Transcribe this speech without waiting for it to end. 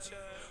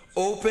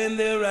Open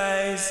their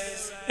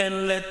eyes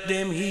and let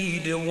them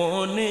heed the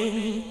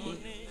warning.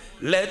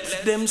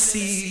 Let them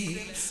see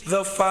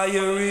the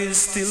fire is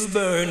still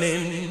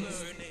burning.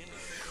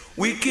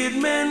 Wicked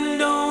men,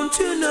 don't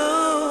you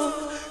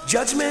know,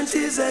 judgment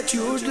is at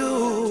your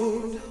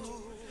door.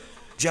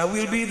 Jah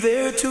will be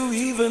there to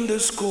even the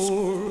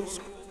score.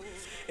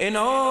 And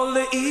all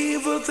the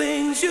evil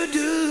things you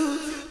do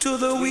to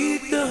the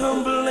weak, the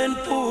humble and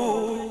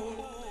poor.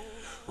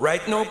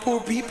 Right now poor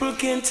people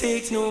can't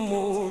take no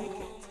more.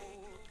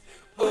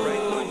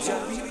 Right now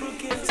Jah people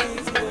can't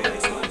take no more.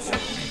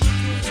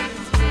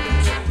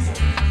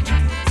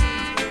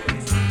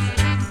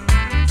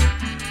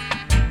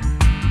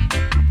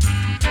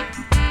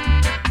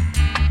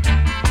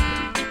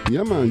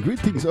 Yeah man,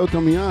 greetings out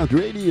of my heart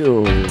radio.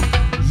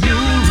 You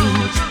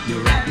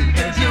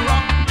radicals, you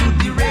rock to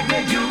the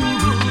reggae, you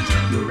root.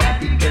 You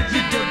radicals,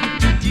 you dub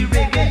to the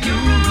reggae, you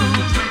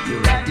root. You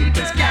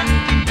radicals can't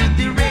into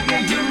the reggae,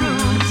 you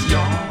roots,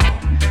 yo.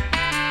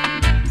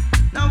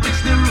 Now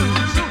it's the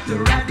roots, the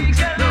radicals,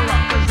 the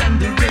rockers and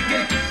the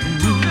reggae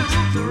roots.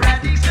 The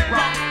radicals,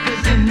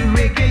 rockers and the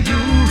reggae, you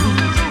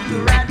roots. The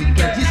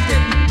radicals, you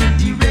step into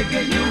the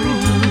reggae, you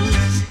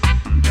roots.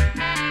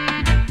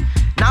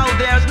 Now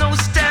there's no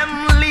stem,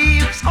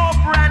 leaves or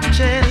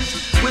branches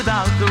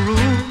without the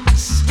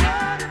roots.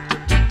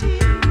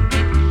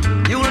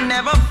 You'll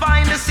never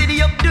find a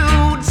city of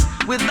dudes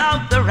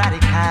without the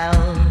radical.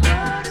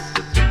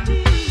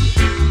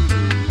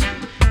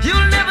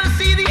 You'll never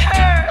see the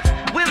earth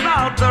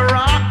without the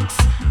rocks.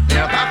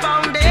 They're the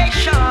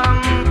foundation.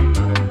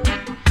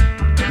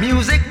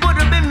 Music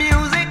wouldn't be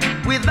music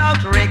without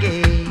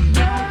reggae.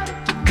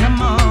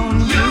 Come on,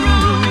 you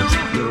roots,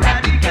 you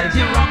radicals,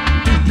 you rock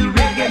to the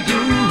reggae, you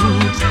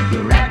roots.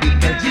 You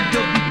radicals, you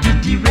dub to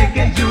the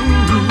reggae, you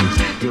roots.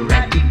 You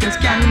radicals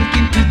can't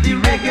into the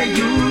reggae,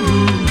 you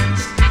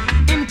roots.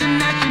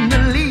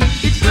 Internationally,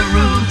 it's the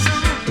roots.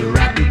 The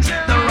radicals,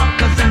 the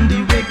rockers and the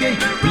reggae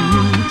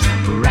roots.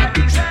 The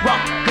radicals,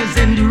 rockers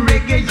and the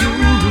reggae, you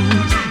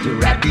roots. The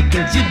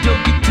radicals, you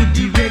dub it to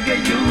the reggae,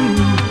 you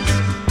roots.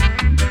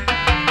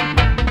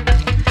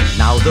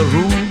 Now the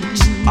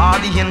roots are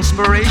the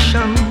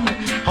inspiration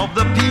of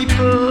the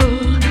people,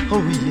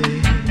 oh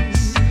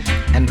yes.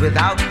 And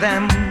without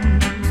them,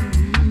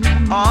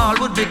 all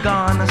would be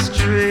gone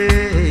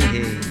astray.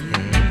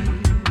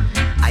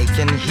 I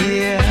can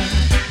hear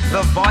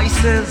the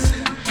voices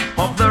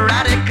of the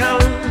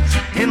radicals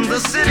in the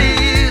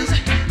cities.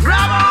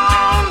 Grab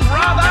on,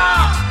 brother,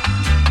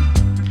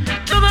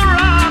 to the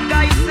rock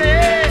I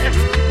say.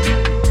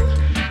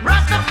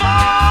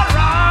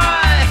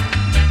 Rastafari,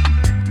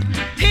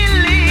 he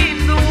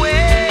leads the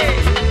way.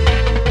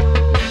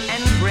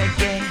 And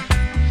reggae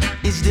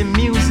is the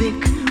music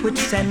which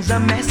sends a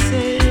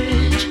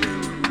message.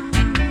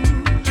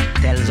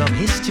 Tells of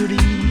history,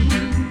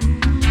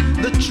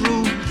 the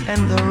truth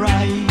and the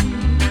right,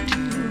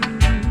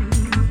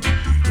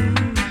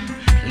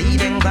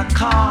 leading the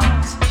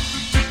cause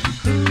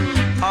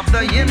of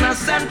the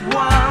innocent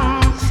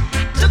ones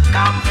to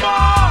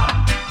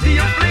comfort the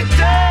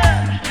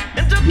afflicted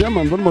and to Yeah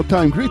man, one more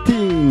time,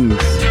 greetings.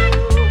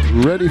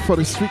 Ready for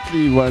the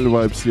strictly wild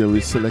vibes here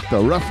with selector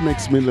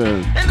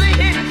Ruffneck-Smille. and the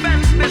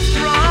infants be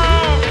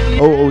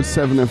strong.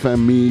 007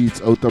 FM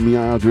meets Out of My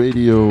Heart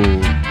Radio.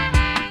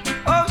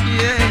 Oh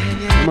yeah,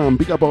 yeah. Man,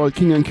 big up all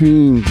king and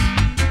queens.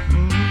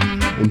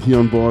 And here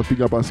on board,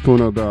 big up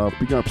Ascona da,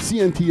 big up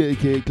CNT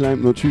aka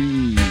Climb No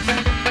Trees.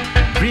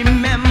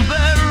 Remember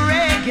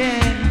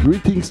reggae.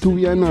 Greetings to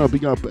Vienna,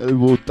 big up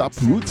Elbow Dub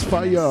Roots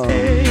Fire.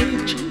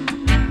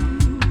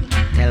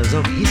 Tells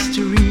of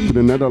history To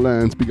the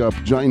Netherlands, big up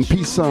Giant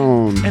Peace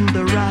Sound. and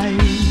the right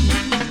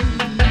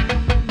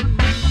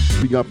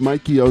Big up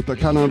Mikey out of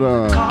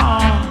Canada.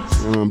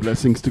 cause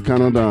Blessings to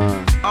Canada.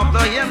 of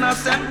the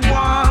innocent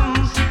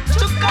ones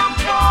to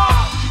comfort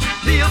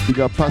the afflicted Big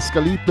up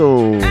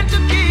Pascalito. and to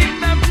keep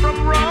them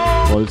from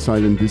wrong. All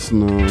silent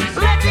listeners.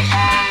 Let the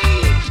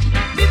aged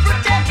be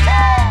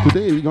protected.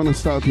 Today we're gonna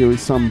start here with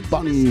some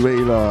Bunny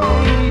Wailer.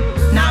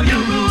 Now you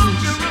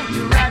roots,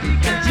 you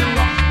radicals, you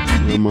rock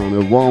to Yeah, man,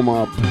 a warm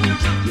up.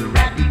 you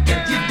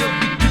radicals, you do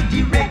it to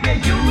the reggae,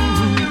 you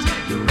roots.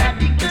 You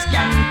radicals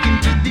can't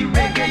into the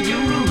reggae, you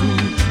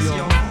roots.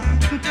 Yo.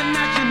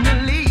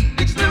 Internationally,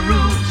 it's the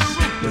roots.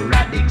 The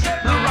radicals,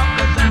 the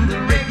rockers and the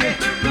reggae,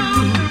 the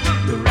roots.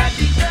 The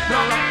radicals, the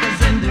rockers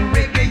and the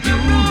reggae, you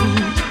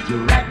roots. You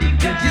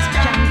radicals just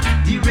can't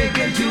the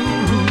reggae, you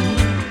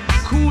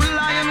roots. Cool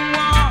lion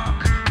walk,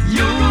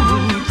 you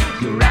roots.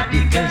 You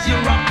radicals, you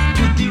rock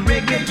to the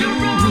reggae, you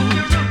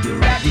roots. You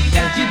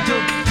radicals, you do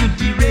to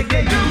the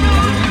reggae, you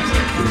roots.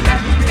 You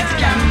radicals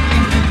can't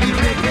into the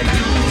reggae,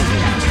 you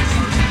roots.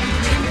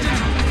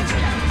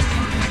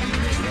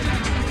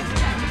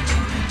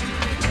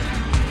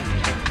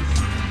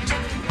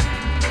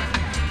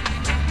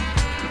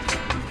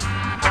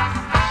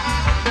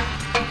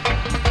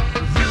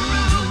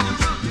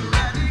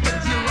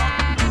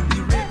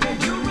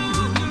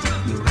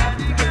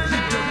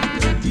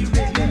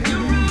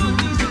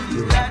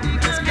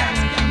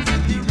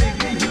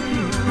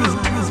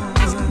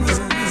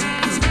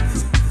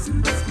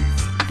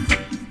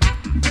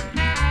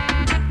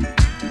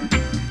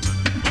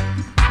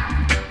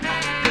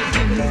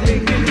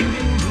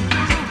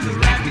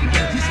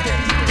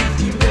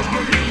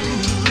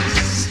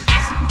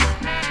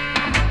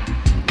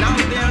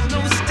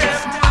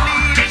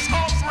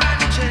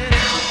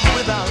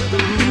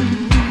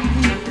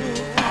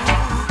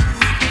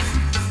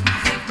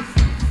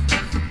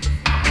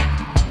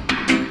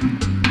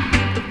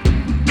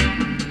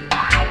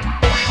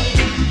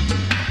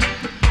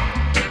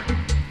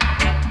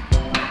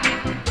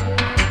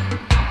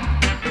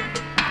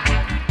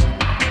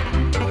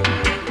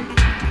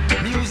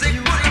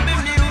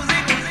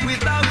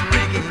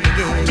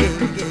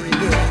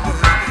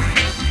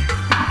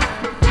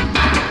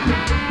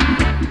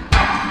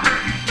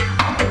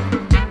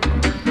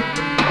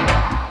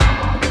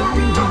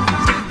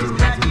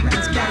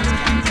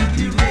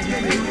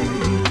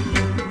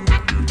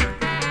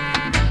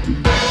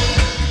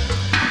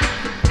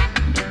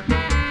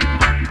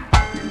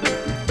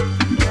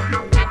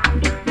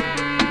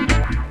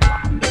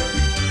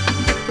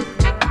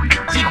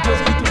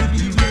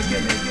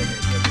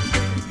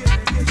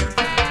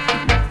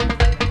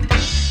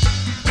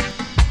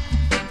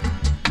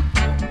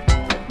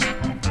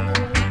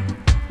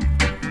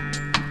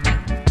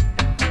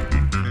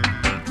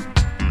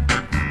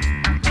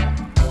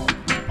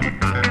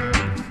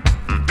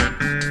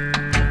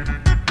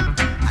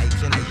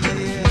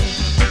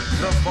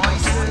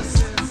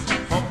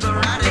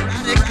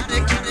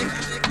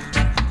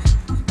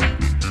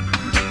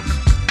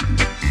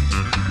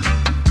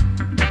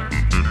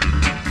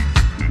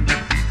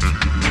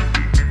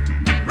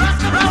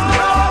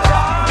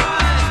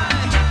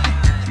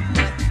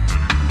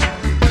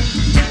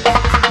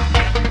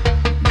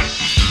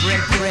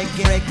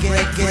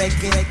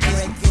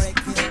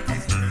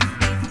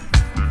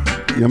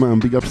 Yeah, man,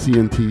 big up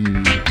CNT.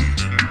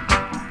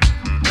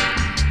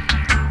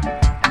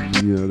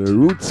 Yeah, the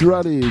Roots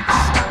Radix.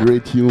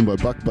 Great tune by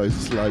Back by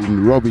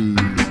Sliding Robbie.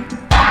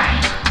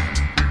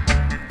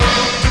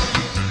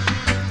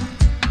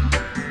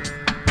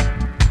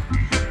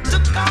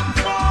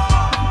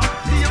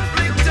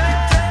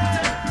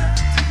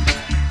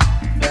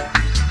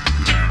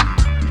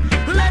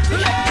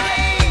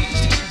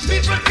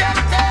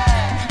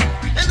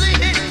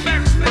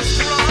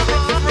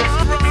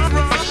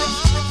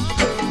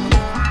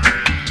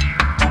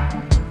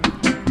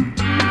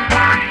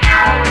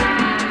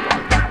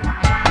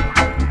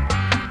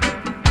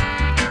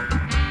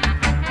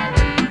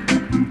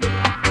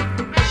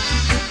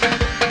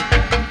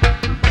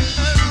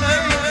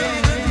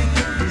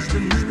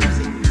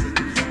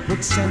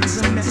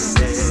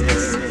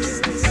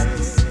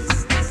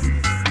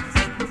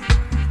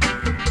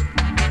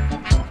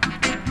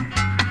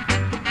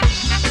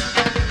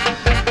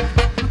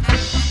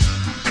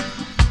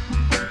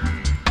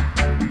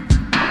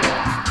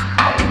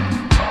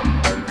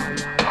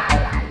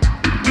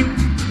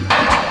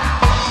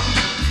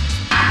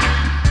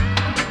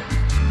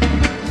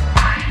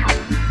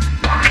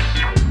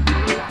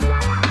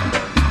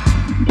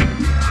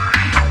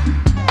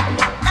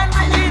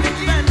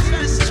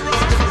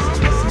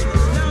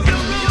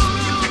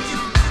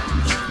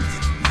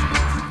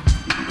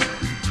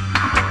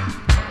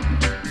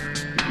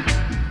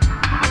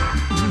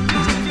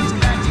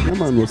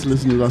 Was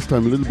listening last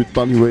time a little bit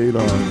Bunny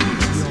Raider,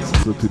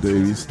 so today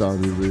we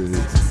started with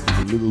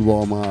a little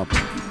warm up.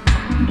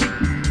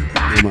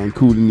 Yeah, man,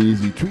 cool and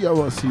easy. 3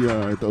 hours here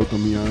at Outta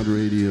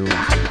Radio,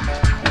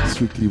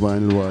 strictly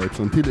vinyl vibes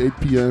until 8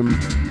 p.m,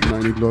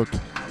 9 o'clock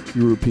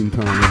European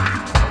time,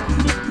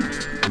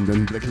 and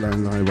then Black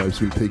Line Live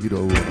vibes will take it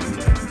over.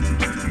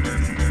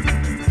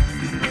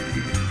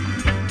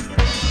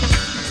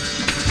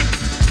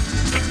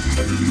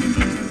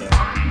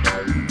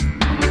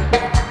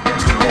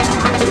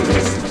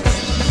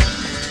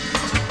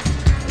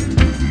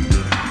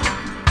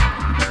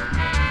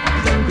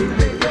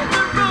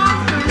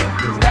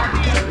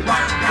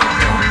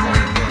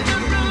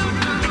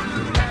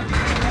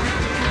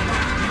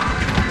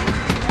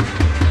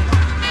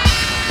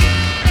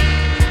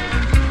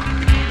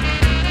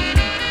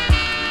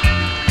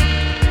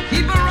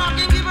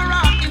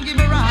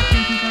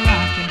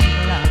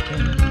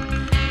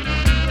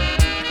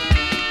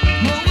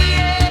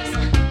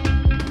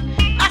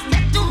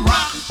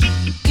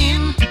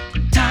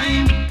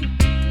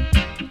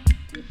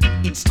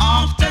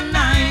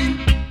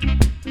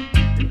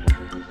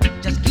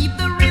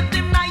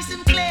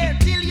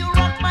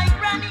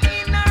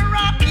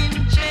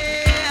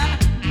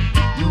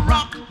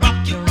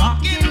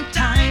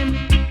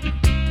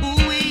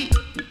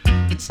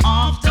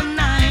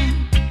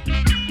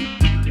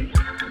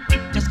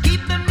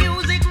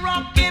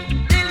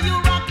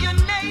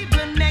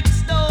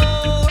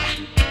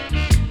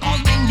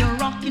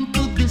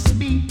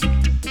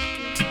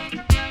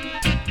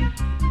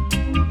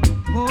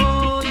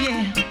 Oh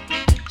yeah,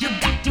 you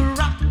got to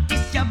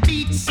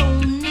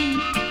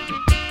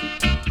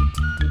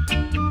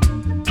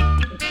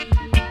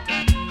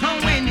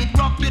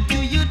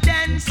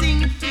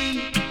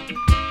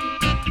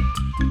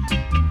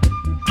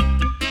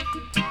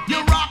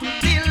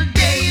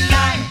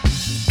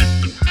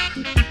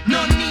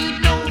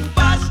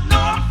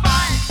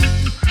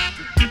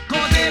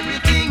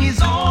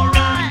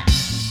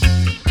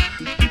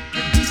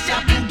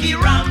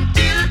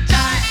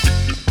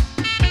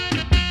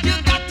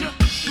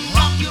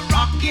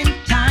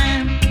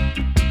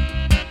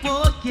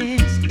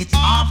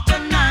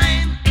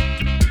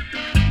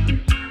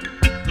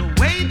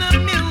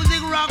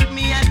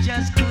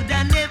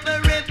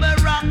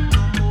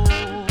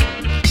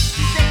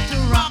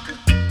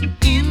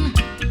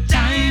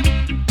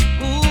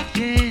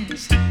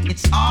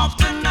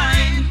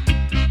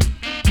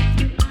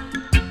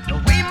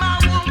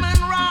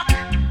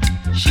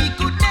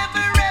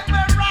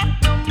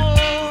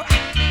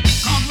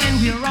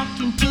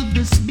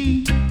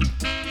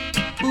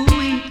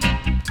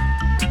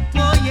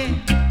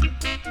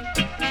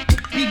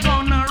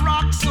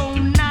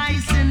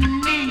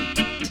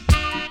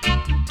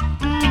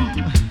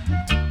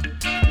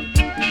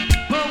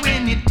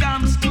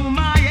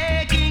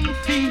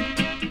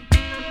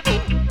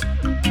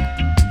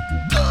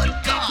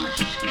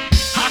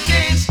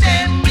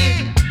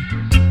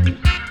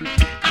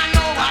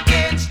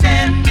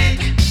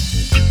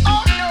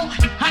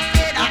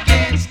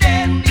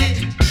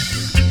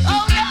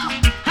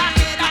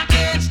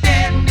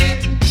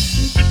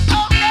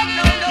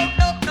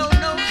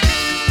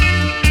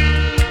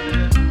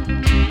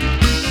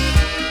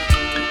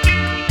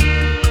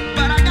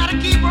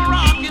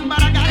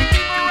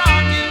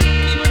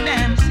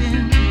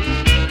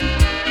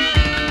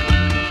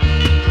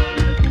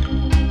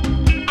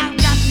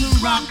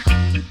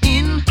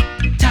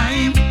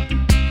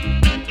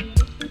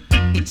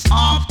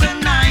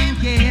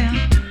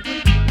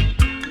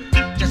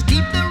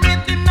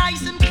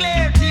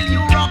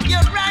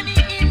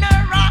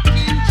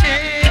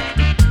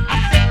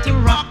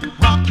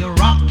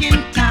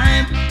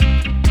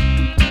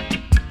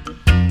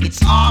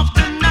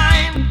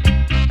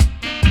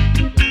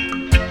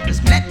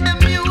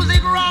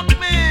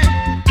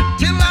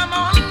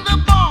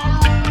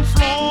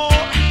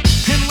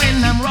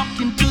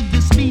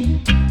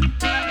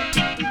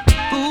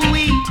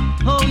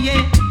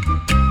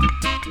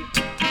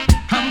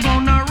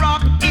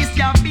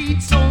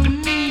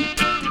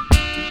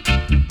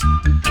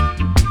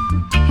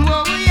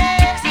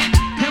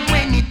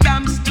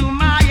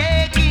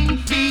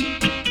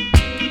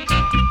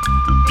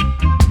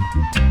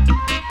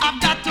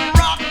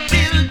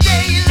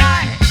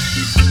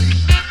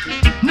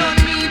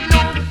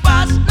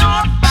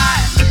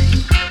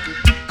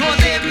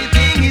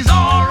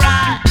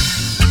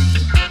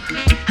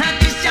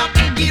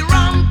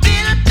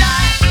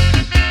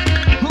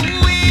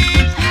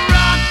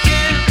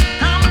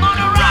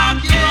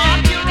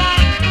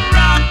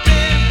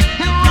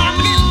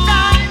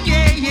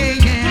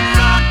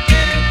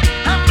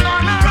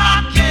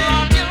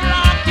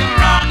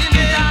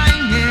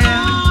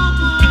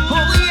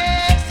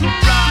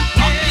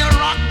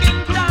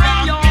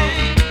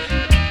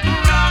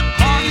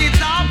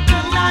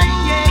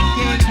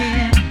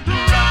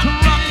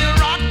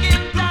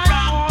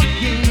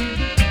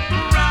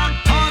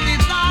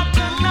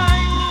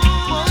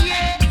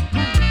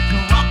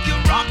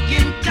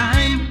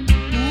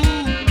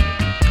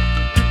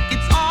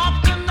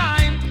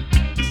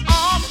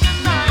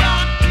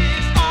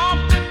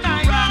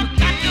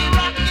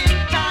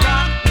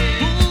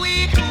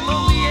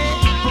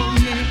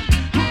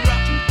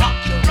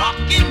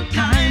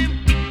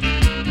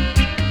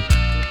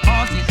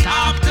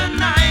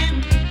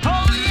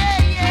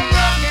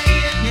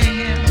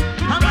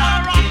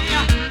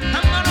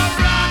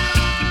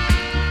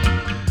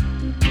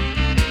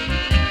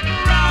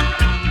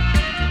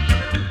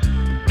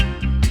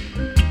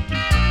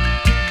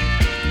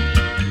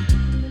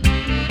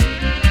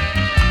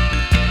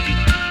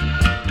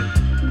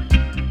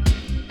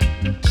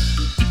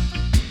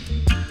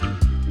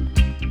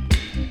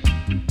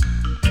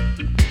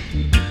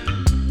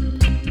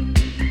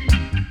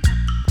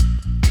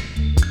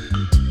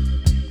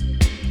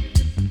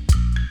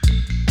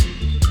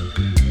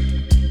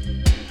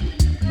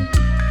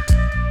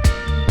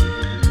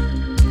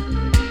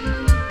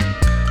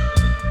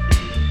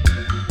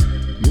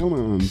Yeah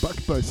man,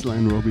 backed by Sly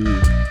Robbie,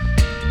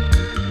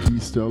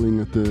 Keith Sterling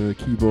at the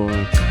keyboard,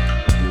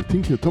 and I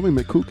think Tommy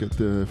McCook at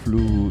the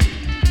flute.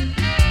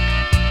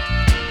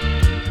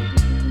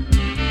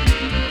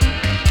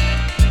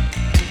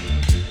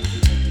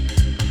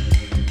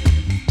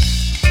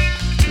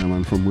 Yeah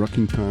man, from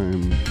Rocking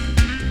Time,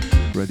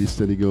 ready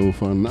steady go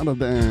for another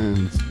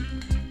dance.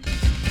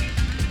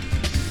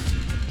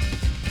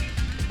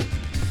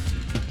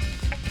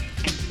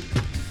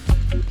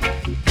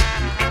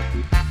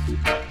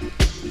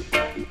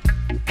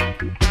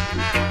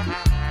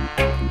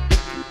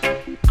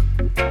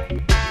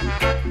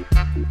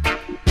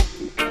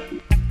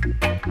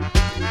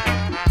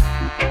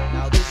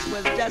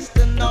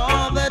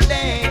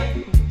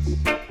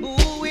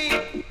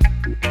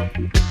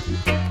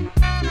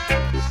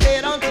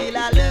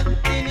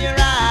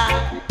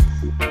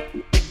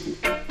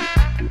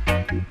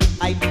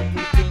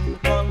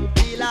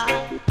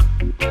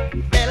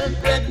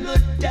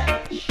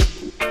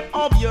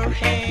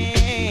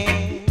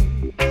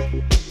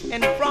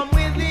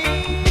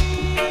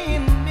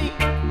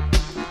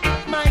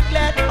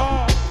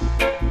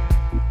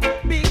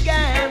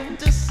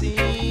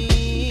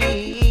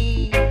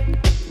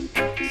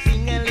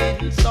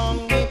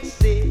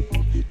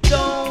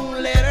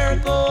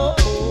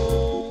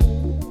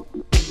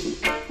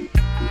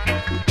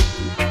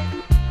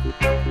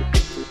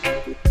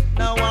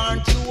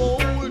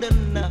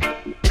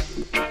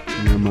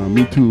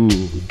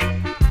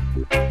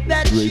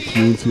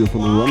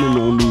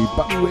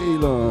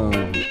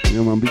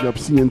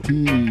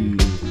 CNT,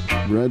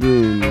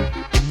 Brethren.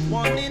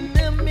 One in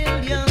a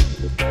million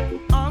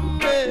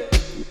under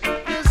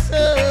the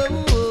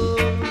sun.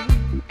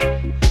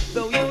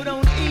 Though you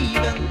don't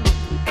even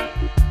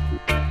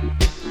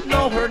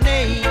know her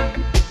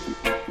name,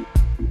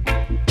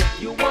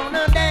 you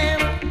wanna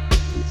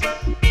dance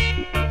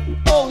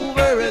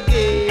over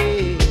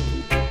again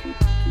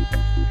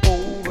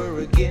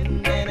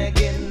and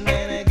again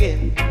and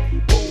again,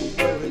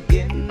 over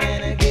again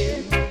and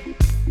again.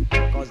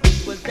 'Cause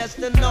this was just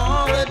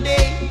another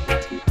day.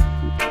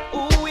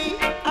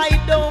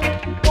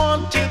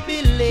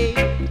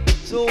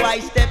 So I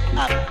stepped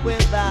up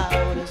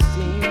without a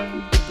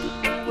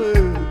single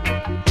word.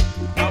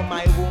 Now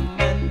my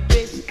woman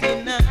dressed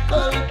in a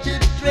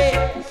cultured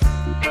dress,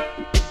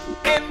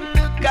 and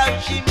look how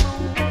she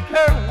moved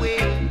her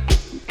way.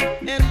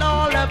 And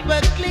all of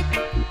a click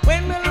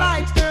when the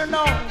lights turned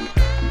on,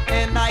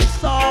 and I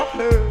saw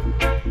her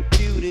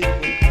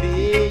beautiful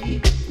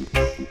face.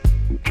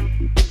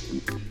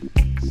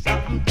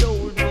 Something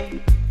told me,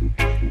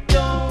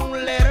 don't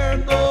let her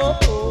go.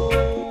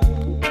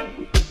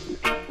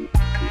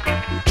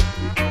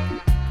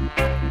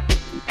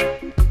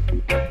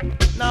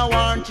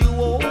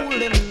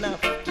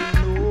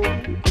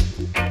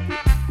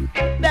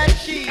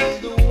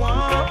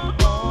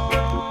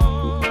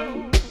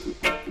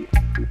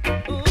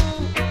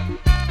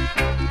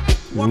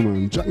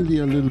 Jungly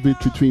a little bit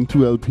between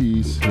two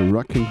LPs,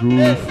 Rock and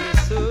Groove,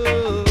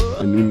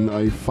 and in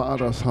my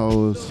father's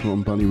house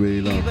from Bunny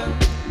Wailer,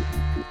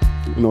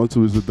 and also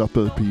with the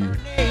double LP,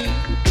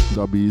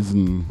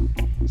 Dubbiesen.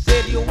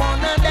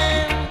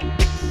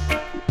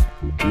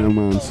 Yeah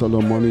man,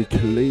 Solomonic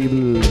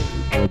label,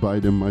 I buy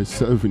them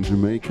myself in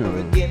Jamaica.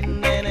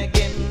 Again and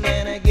again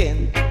and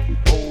again,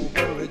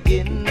 over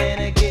again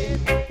and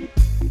again.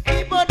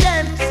 Keep on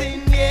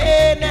dancing,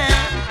 yeah now.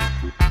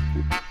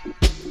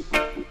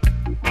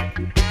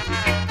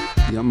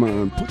 Yeah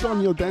man, put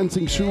on your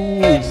dancing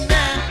shoes.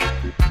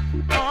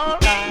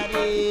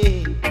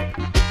 Alrighty.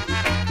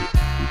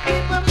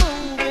 Keep on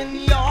moving,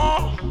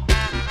 y'all.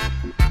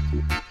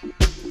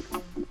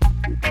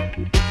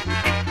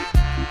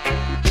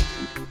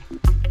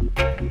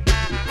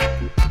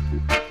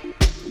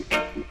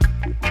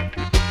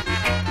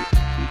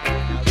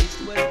 Now this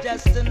was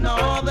just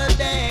another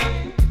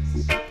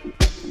dance.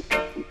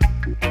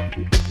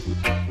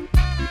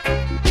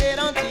 Wait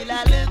until I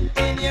looked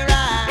in your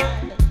eyes.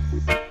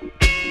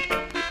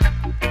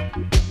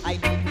 I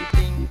didn't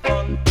think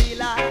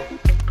until I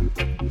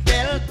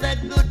felt the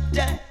good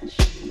touch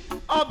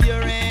of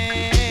your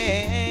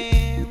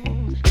hand,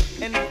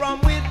 and from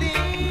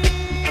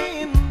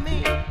within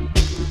me,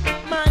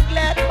 my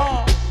glad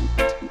heart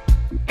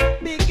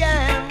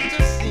began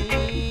to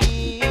sing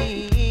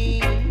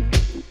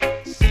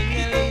a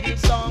little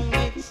song.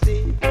 It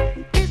said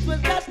it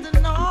was just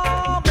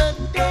another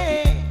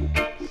day,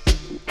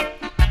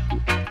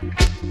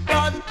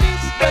 'cause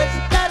this was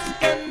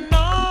just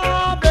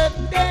another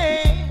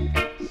day.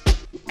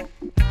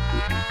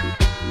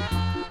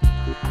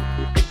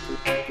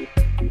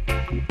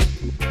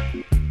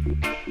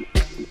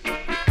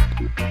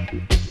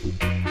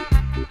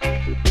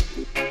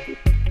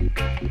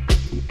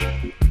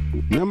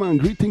 Yeah man,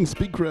 greetings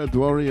Big Red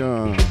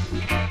Warrior.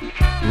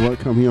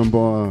 Welcome here on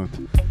board.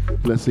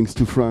 Blessings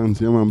to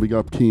France. Yeah man, big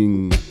up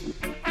King.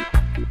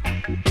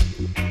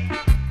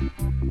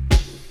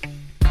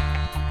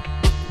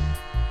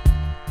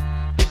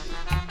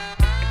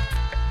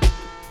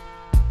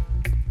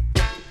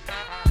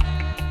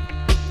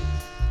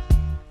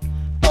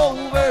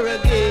 Over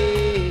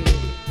again.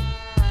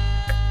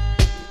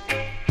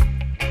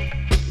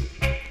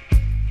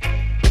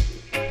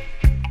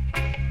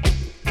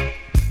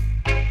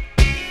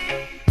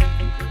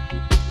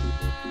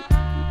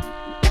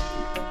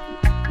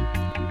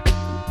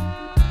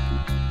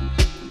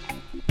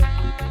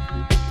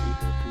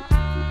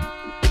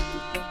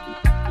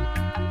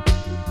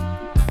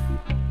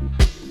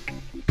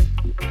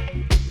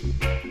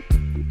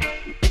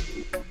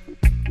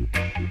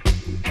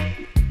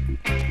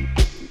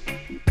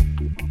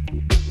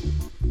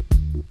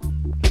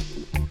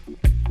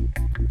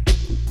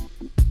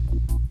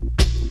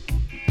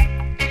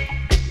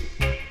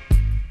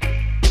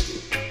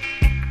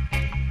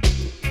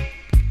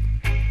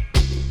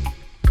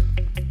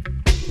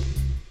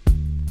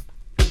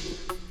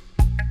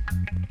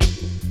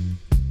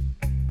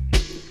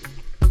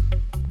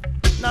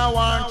 Now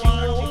aren't you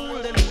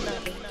old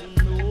enough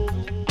to know?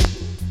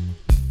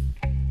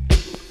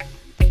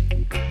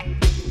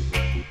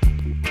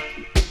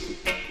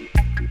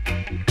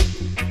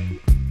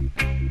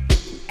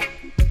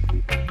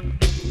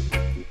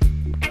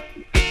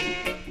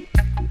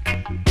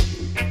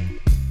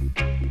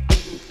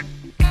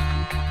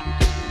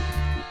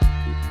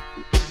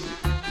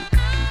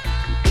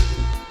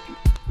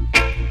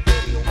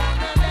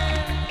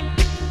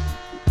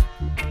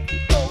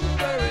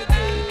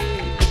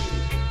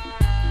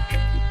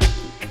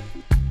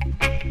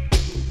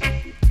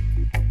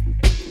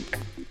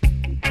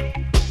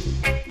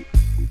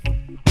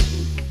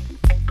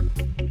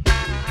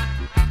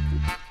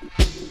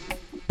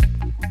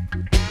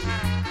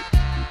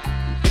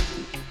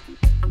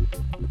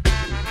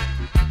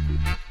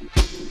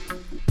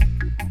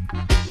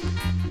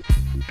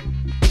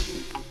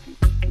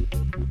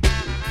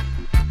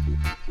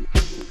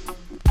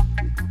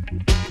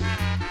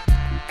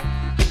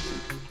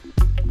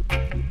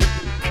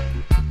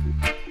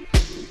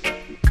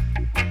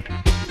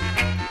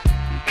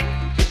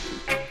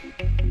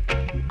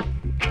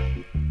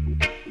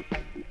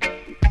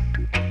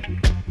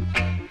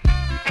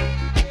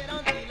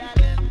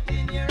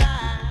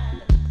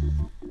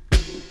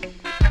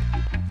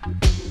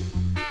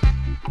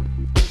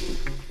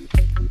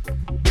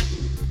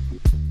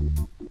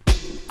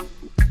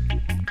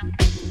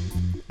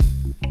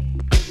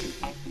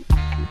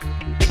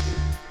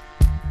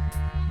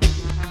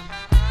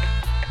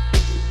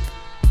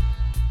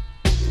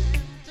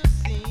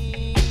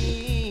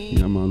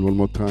 One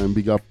more time,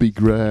 big up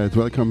Big Red,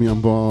 welcome me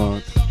on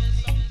board.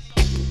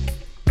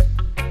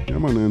 Yeah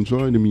man,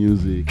 enjoy the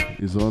music,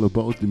 it's all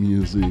about the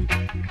music.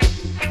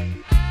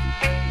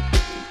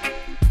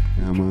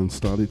 Yeah man,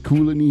 started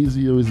cool and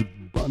easy with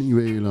Bunny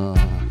Wailer.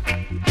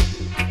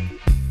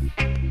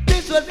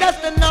 This was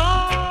just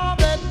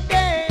another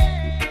day.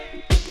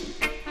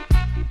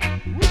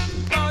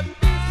 But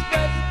this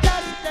was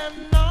just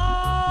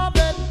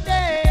another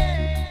day.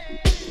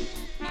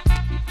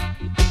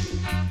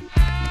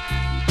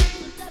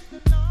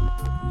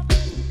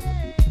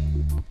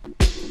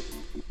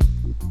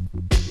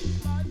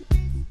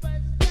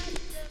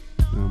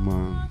 Yeah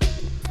man,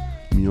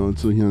 me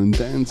also here in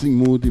dancing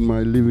mood in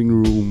my living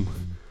room.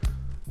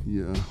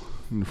 Yeah,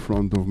 in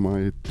front of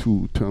my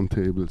 2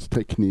 turntables,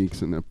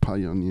 Technics and a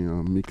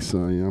Pioneer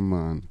mixer. Yeah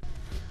man,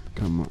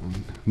 come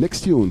on.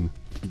 Next tune,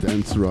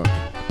 Dance Rock.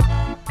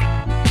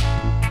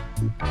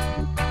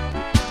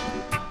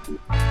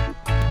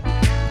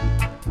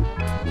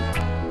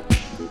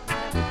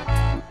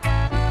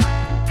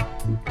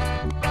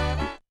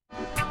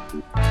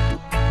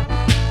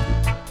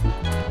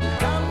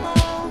 Come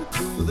on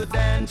to the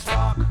dance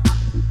rock.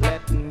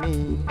 Let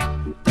me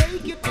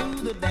take you to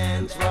the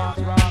dance rock.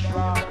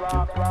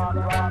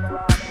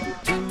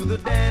 To the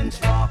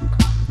dance rock.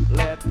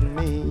 Let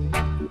me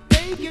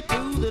take you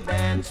to the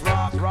dance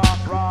rock.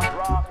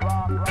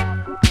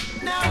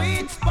 Now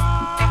it's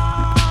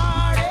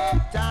party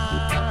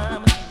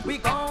time. We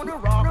gonna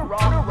rock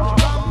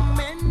drum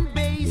and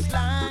bass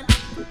line.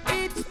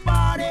 It's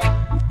party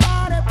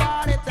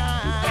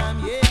time.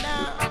 Yeah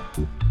now.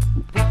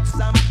 Put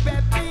some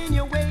pep in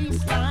your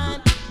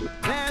waistline.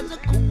 There's a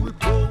cool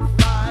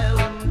profile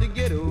in the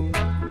ghetto,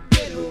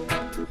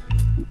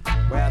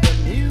 where the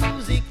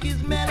music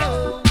is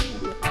mellow.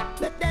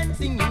 The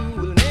dancing you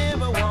will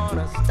never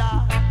wanna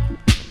stop.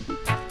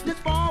 Just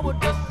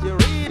forward, just your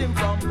rhythm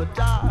from the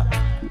top.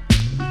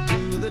 To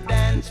the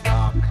dance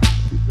rock,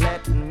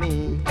 let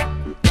me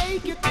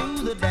take you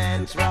to the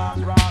dance rock.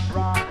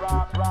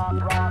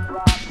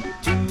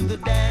 To the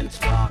dance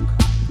rock,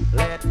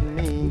 let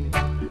me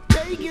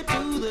take you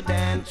to the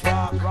dance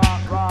rock.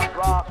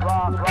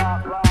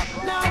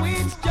 Now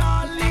it's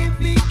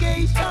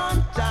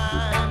jollification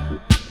time,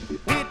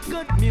 with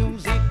good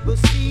music, the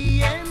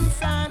sea and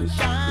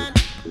sunshine,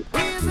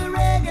 with the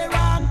reggae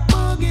rock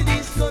boogie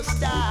disco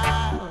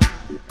style.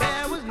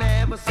 There was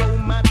never so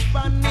much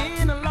fun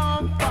in a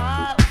long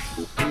while.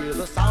 Hear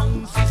the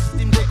sound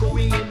system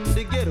echoing in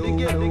the ghetto,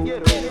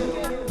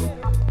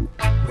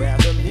 where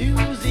the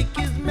music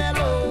is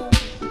mellow.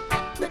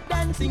 The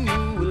dancing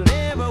you will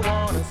never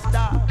wanna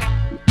stop.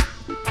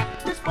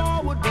 Just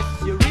forward,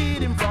 this your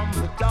rhythm from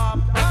the top.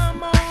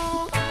 Come on.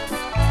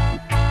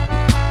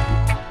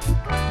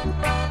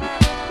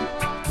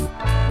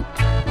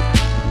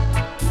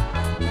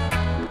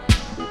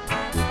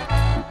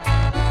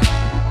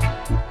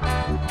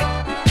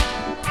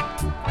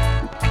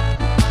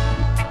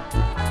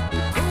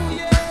 Oh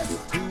yes,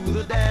 to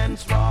the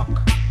dance rock.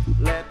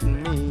 Let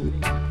me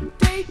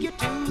take you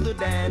to the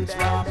dance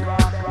rock.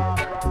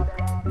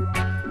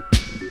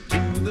 To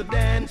the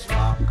dance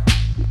rock.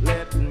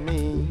 Let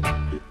me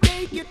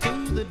take you to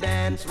the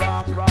dance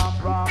rock.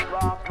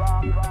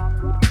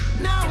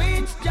 Now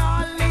it's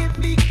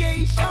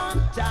jollification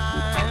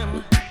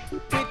time,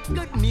 with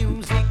good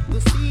music,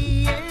 the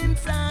sea and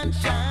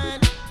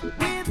sunshine,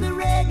 with the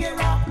reggae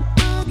rock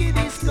boogie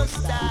disco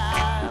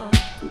style.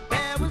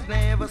 There was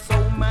never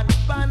so much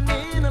fun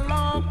in a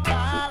long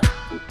while.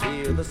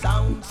 Hear the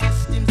sound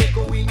systems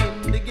echoing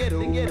in the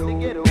ghetto.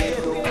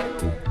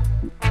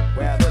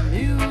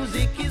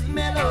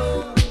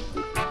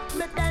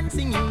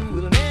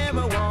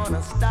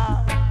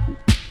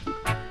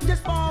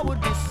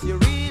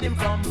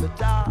 from the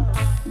top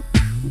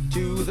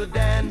to the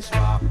dance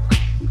rock.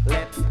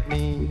 Let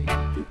me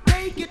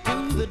take you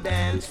to the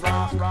dance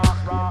rock, rock,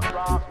 rock,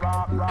 rock,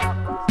 rock, rock,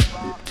 rock,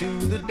 rock. To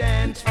the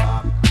dance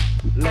rock.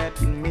 Let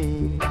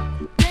me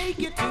take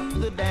you to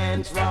the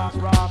dance rock,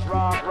 rock,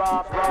 rock,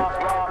 rock, rock,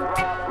 rock,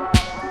 rock.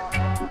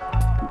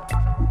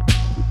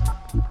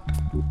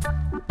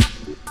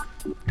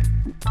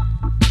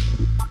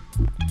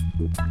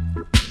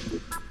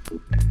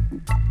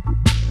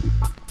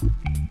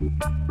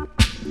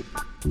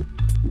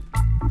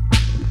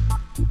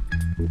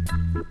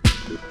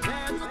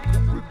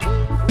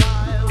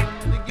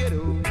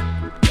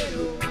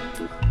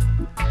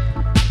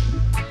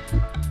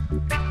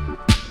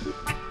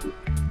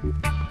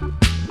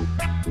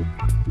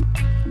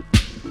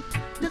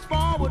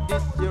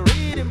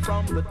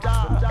 From the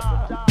top.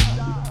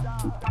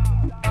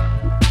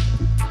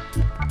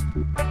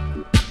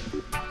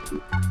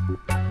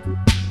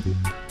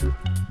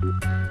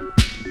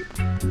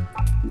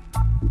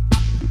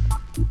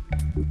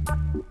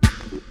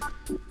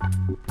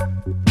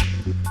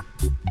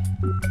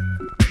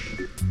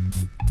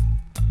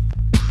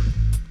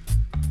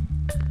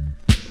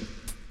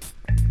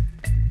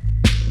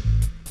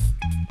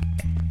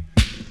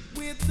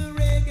 With the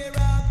reggae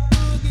rock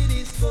boogie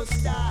disco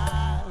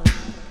style.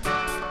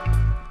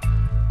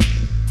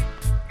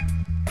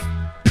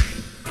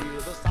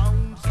 The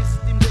sound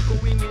systems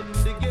echoing in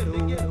the ghetto.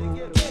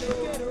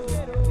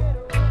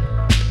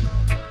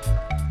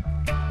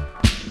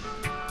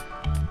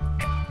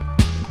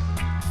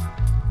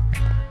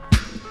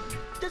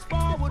 Just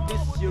forward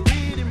this, you're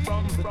reading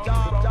from the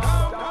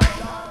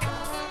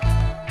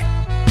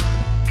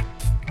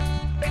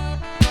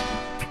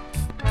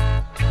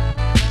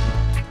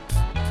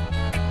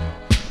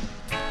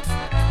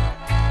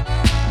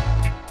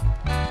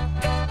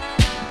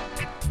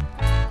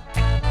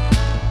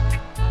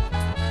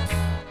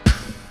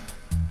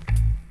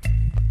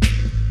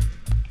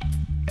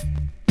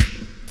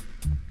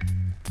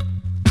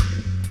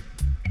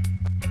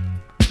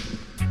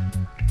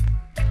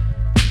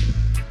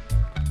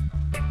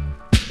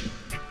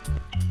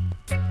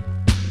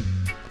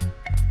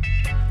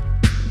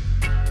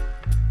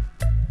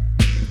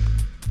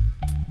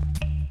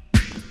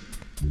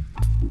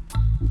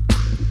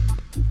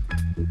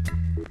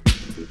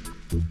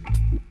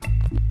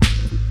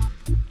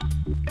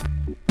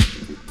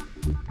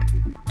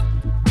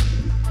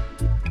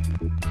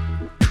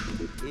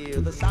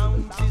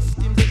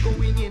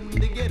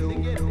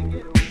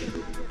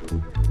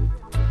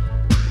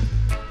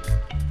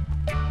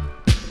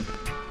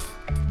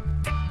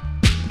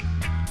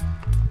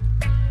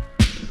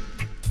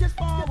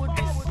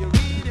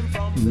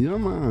Yeah,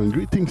 man.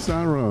 Greetings,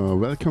 Sarah.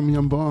 Welcome you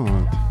on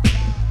board.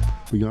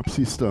 Big up,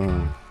 sister.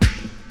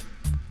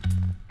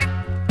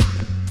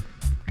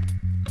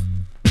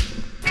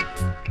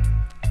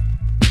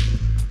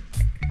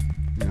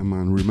 Yeah,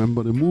 man.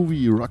 Remember the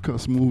movie,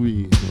 Ruckus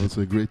movie? There's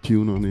a great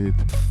tune on it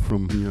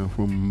from here,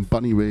 from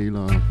Bunny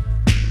Wailer.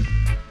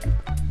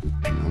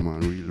 Yeah,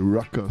 man. Real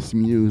Ruckus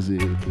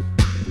music.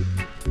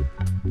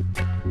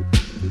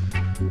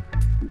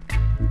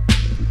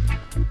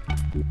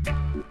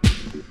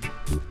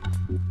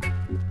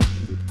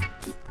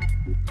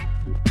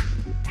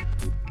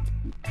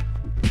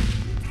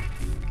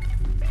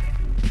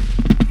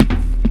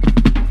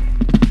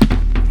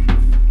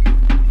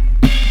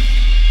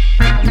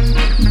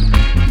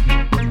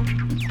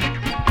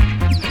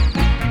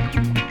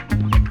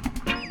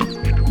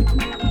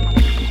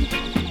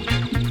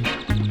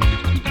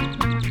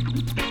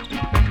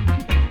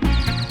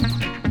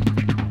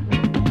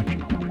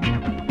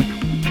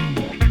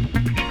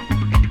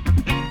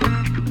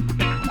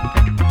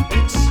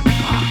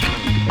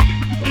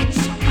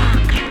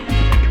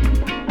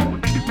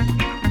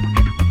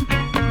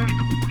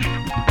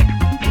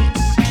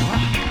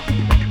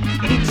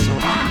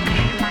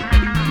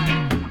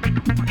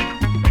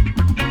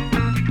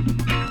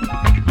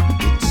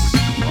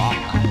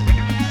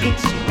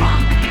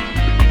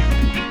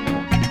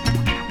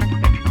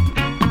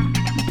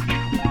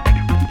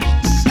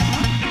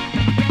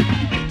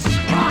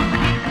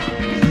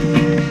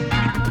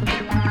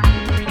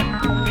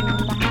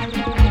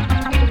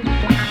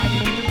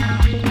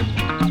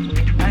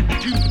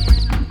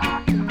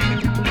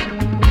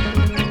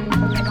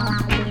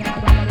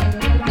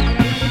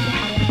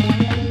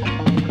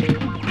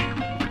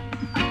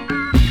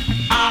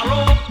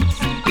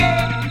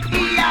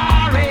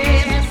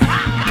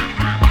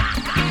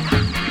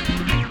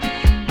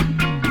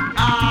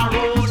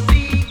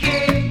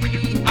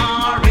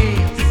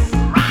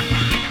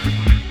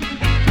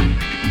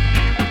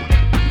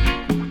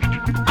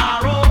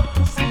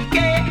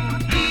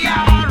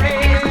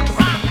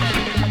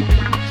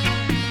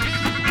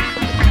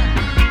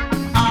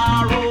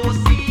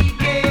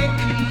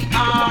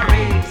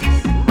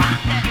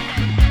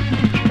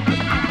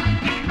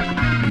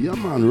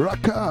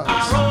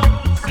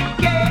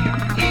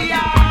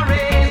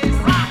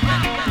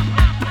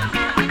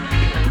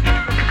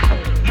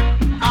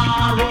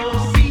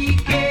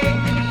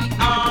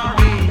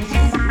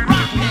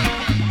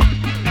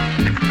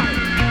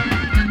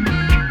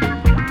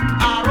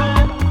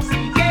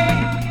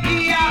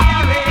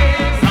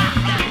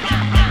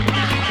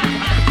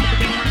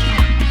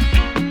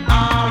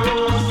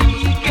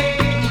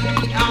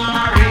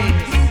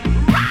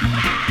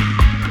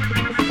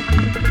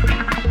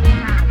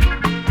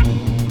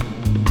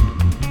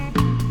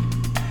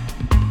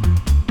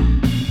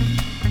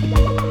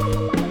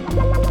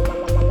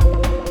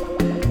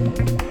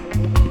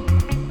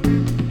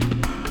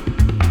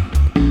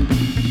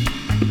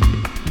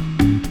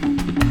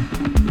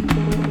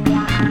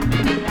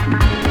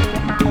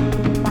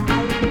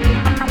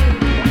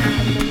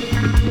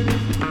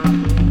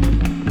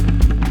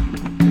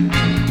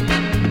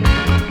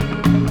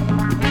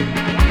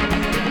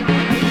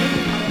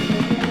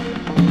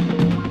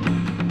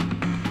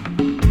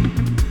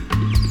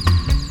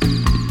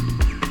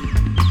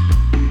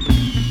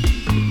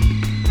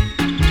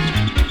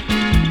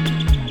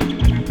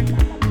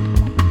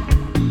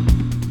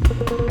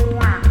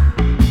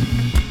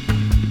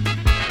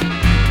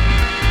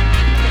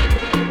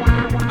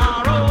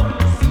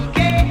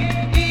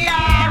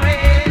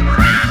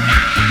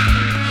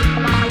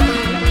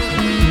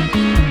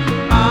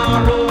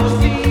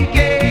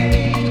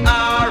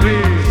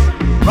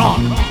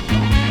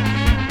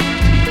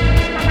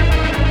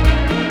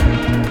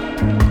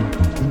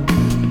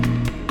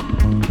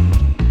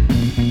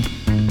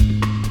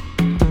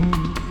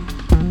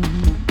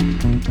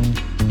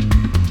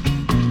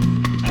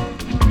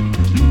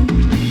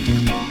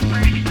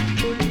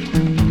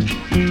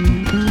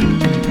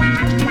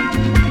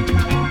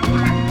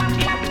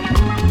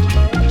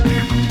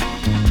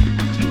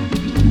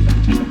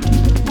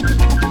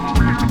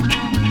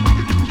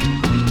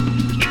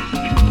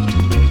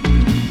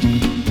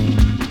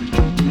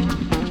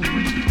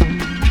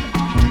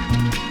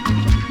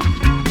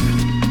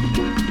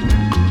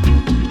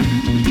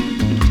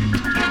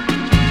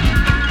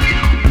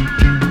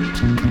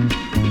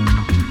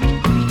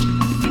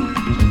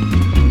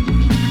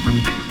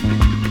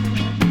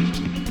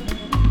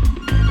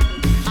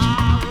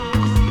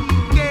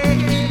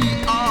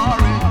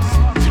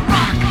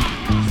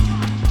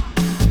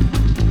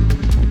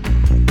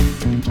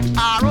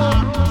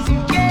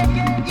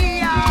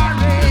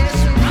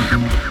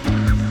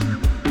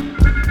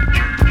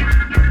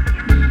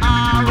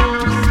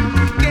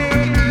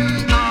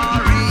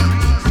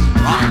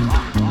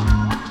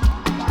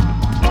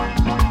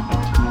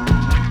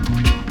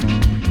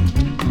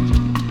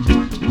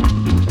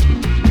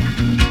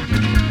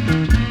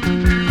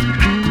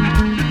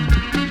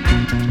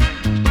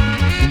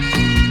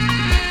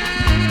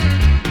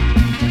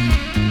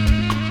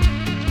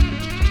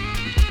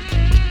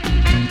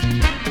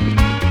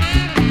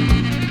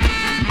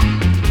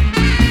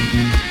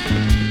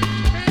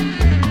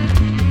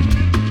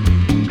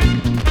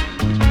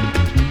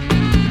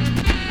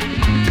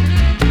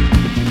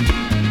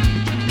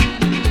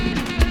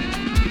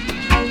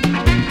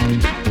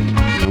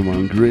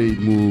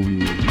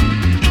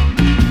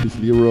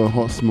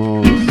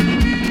 Cosmos,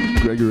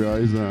 Gregory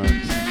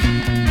Isaacs,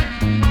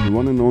 the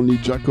one and only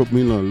Jacob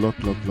Miller, lot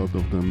of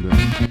them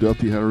there.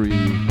 Dirty Harry.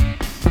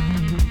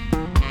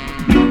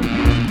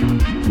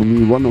 For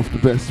me, one of the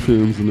best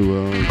films in the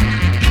world.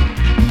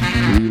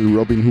 A real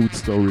Robin Hood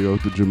story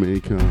out of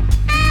Jamaica.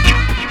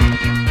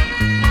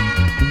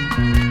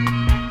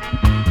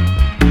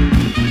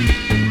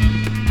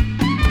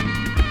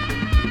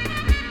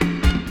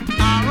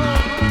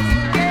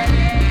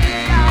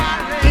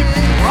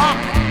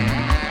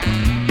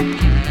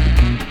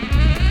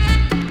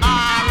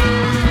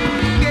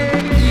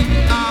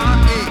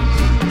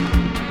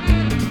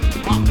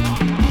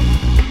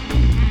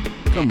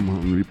 Come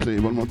on, replay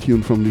one more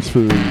tune from this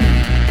film.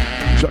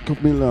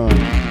 Jacob Miller.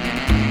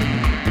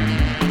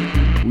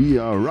 We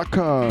are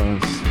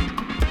rockers.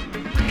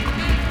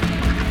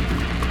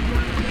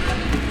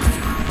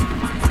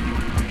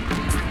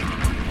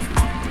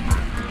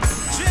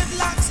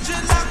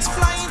 Dreadlocks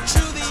flying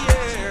through the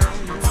air,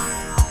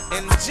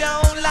 and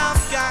Joe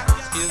I've got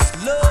is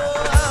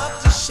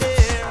love to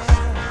share.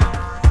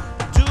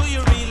 Do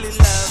you really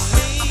love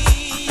me?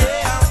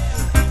 Yeah.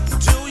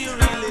 Do you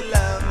really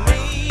love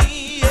me?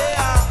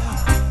 Yeah.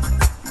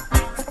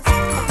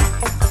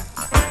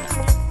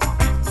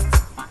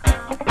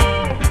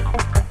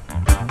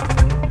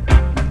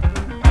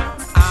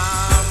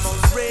 I'm a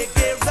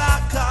reggae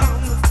rocker.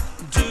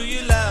 Do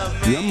you love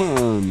me? Yeah,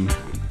 man.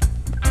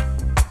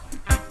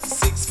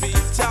 6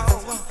 feet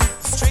tall,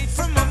 straight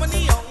from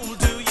Harmony.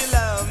 Do you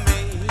love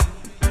me?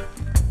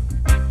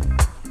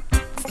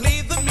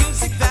 Play the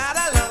music that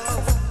I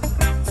love.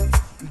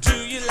 Do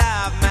you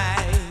love me?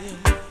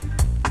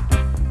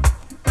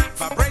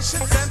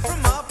 Vibrations sent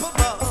from up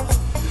above.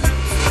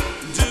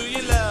 Do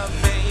you love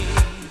me?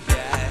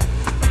 Yeah.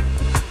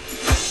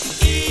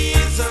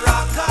 He's a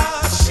rocker,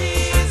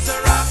 she's a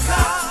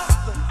rocker,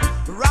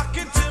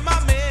 rocking to my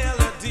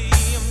melody.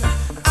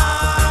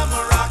 I'm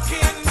a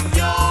rocking,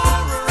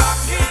 you're a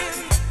rocking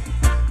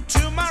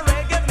to my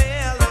reggae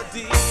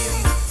melody.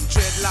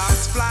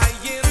 Dreadlocks flying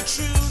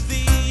through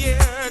the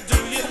air. Do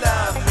you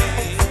love me?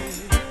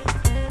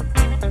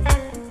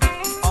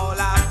 All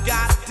I've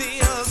got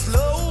is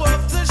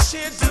love to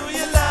share. Do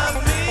you love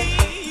me?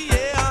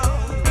 Yeah.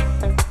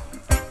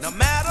 No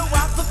matter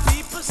what the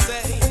people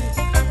say,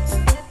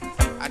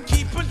 I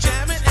keep on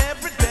jamming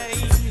every day.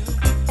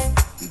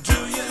 Do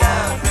you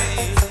love me?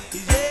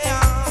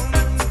 Yeah.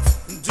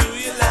 Do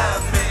you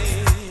love me?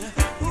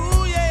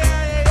 Ooh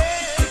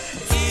yeah.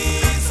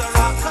 He's a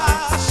rocker,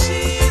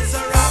 she's a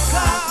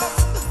rocker,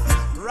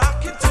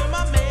 rocking to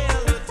my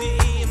melody.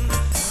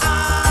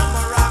 I'm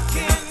a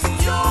rocking,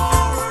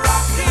 you're a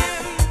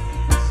rocking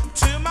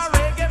to my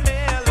reggae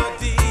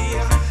melody.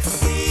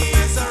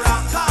 He's a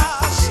rocker,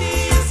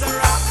 she's a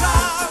rocker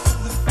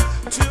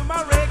to my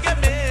reggae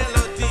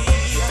melody.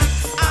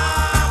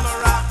 I'm a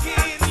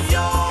rocking,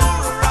 you're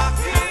a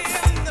rocking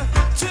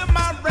to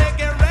my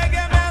reggae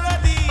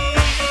melody.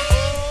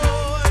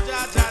 Oh, da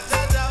da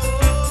da da,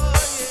 oh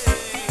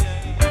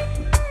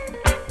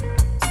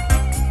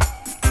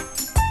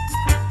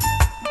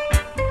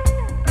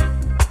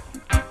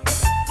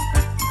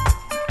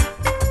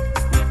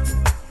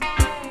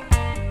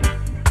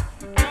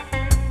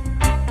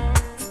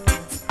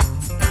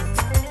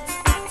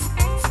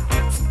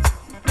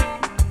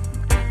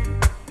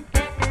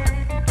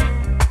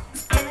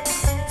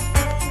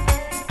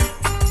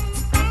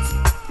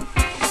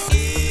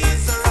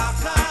He's a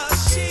rocker,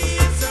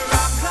 she's a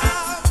rocker,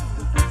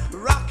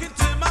 rocking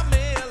to my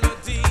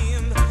melody.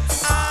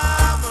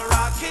 I'm a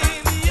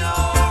rocking, you're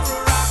a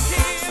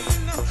rocking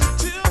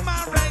to my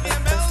reggae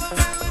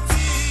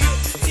melody.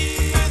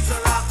 He's a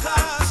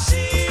rocker,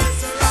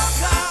 she's a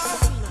rocker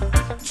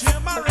to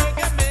my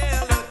reggae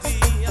melody.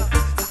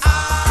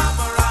 I'm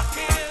a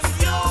rocking,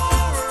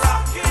 you're a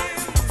rocking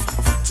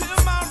to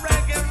my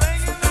reggae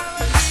melody.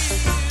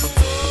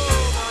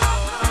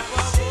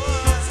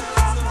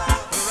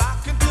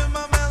 Rocking to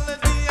my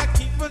melody, I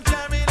keep on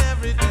jamming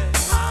every day.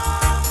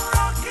 I'm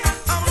rocking,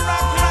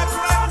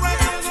 rolling.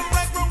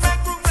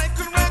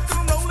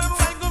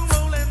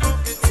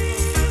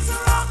 He's a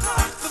rocker,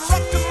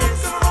 rockin',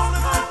 rolling.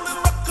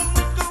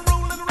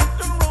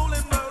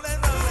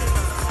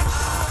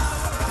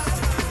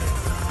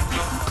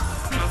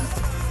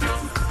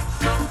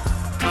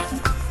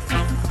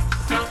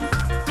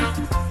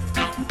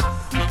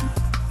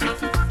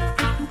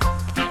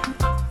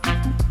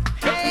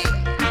 Hey,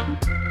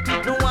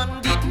 no one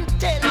didn't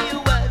tell you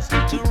was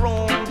to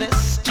roam the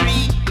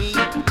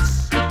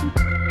streets,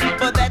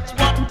 but that's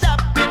what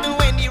happened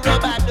when the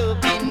rubber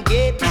dubbing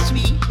gets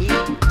sweet.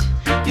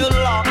 You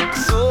lock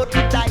so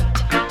tight,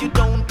 you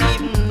don't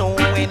even know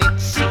when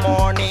it's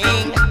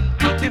morning.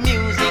 The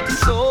music's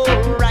so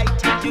right,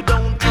 you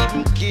don't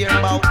even care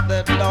about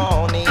the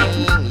dawning.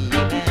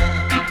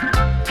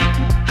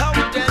 How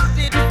does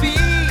it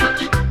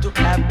feel to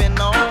have been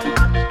on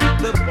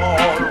the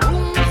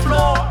ballroom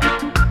floor?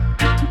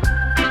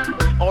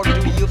 Or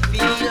do you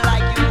feel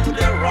like you could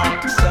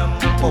rock some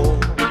more?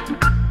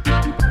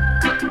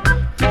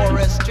 For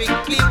a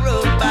strictly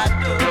rubber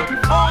dub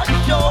for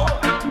sure.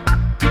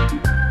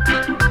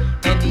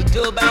 And the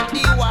dub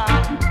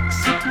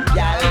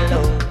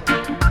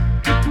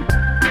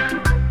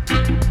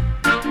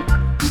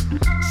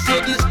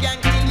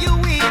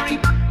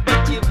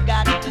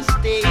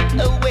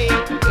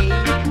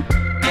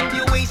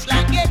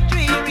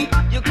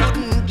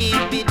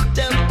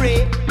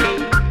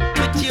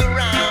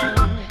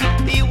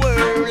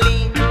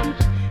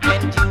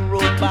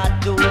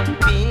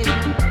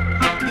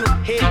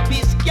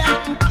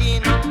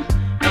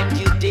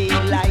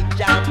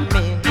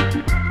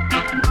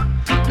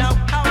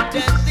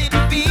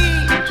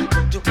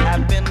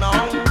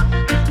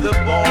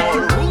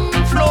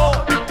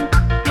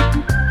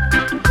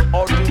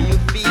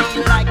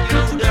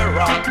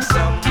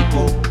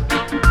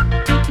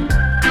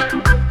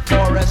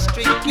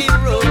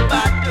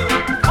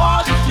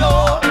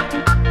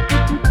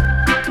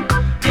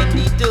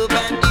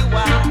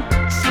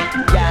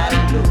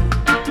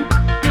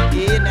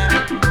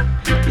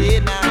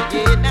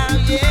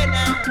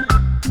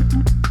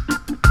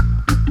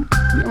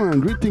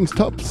Greetings,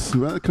 Tops.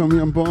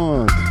 Welcome on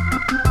board.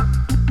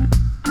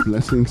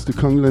 Blessings to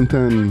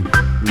Congleton,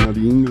 in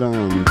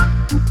England.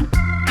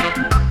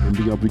 And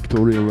big up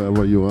Victoria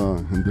wherever you are.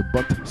 And the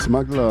butt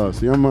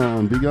smugglers. Yeah,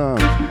 man. Big up.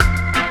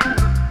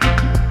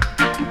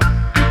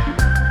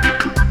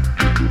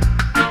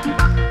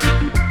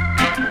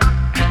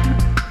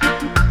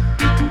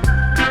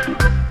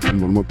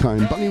 And one more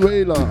time, Bunny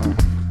Wailer.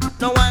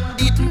 No one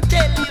didn't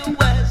tell you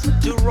was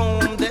to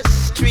roam the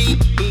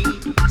streets,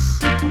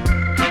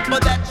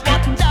 but that's what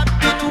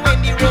happened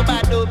when the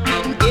rubber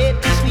dubbing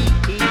gets sweet.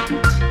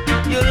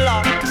 You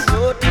lock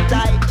so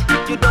tight,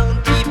 you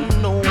don't even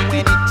know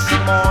when it's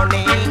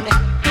morning.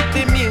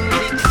 The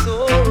music's so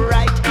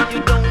right, you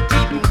don't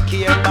even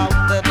care about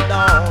the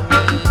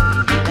dawning.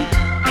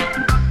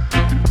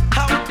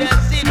 How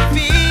does it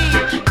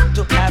feel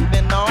to have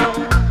been on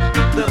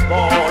the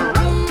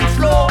ballroom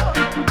floor?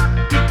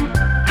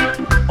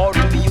 Or do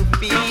you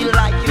feel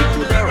like you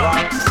would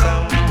rock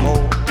some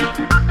more?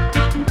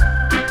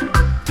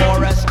 For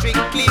a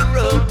strictly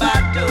real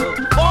battle,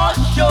 for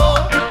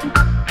sure.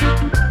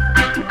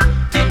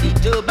 And the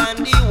dub and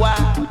the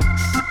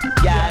wax,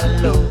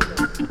 yellow.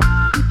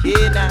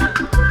 Yeah, now.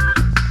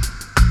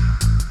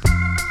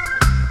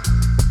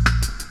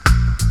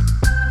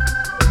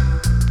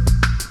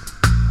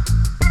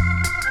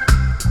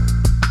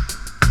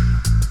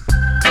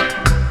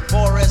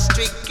 For a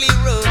strictly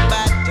real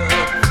battle,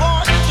 for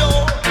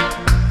sure.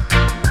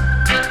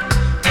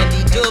 And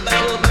the dub and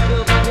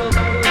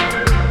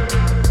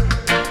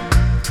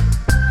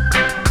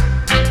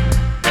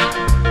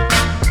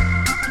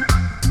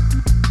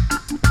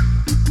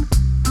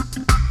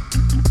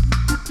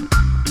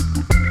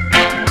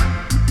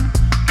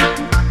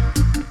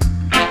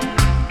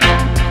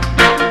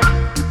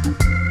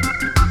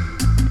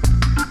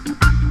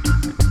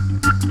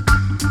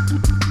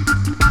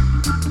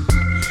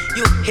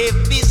you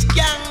heavy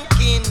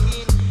skanking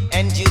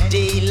and you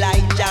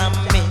daylight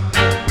jamming.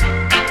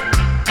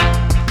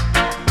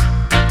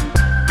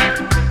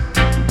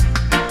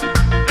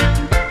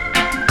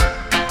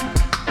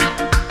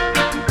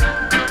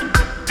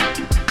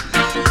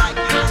 Feel like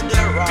you would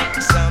rock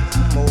some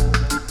more.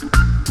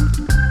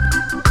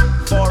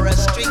 For a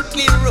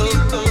strictly road,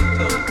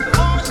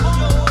 for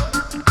sure.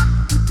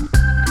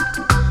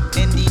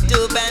 And the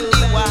dub and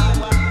the wow.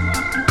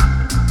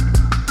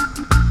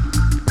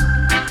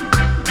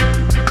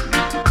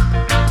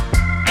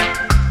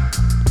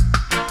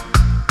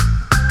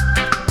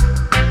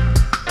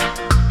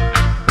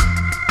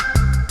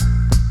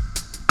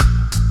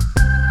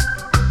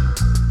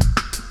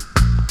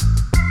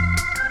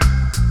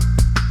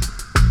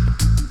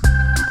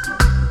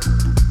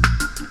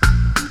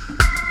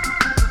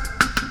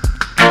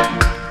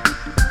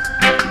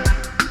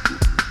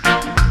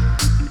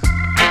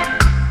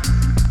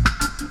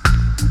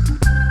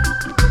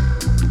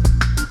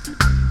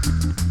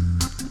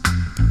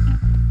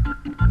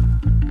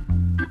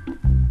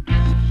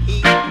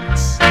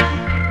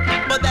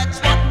 But that's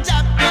what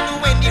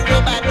happened when the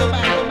rubber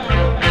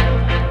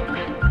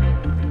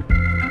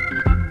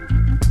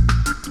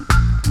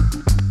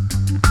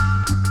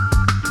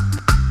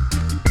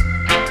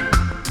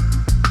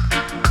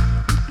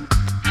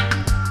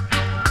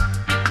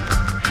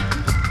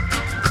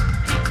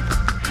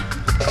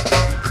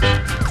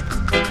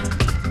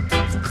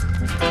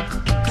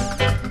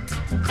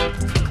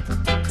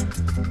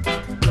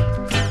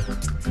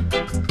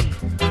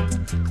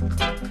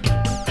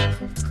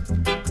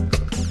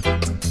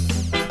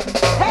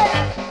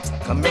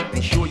come make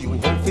me show you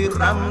how to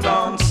ram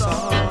down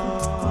song.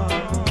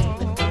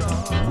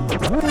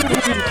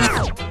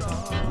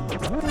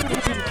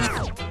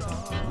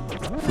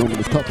 From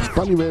the Tops,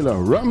 Bunny Wailer.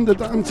 Ram the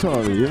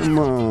dancehall. Yeah,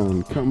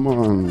 man. Come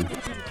on.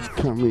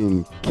 Come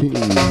in, King.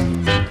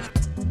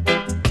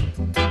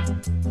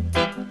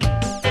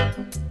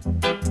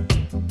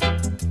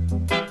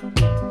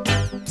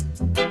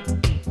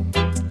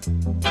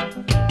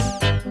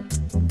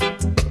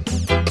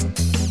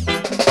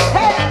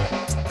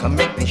 Come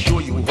make me show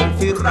you how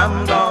to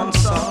ram down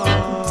song.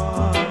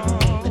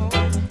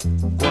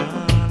 Go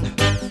on.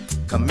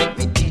 Come make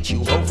me teach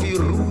you how to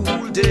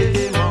rule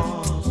them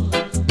all.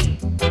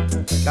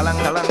 Galang,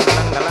 galang,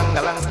 galang, galang,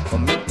 galang.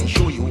 Come make me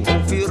show you how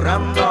to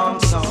ram down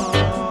song.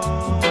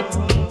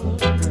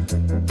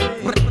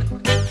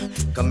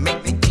 Come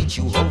make me teach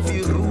you how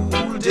to rule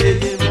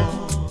them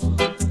all.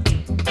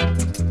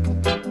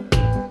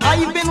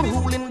 I've been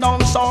ruling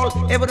dancehall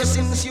ever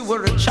since you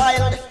were a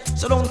child.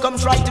 So don't come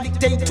try to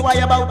dictate to I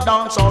about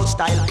dancehall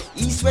style.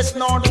 East, west,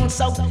 north and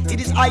south, it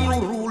is I who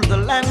rule the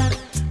land.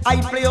 I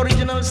play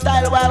original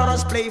style while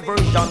others play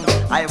version.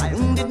 I have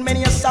wounded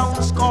many a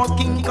sounds called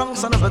King Kong,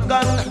 son of a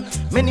gun.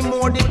 Many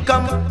more did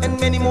come and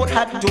many more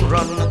had to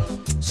run.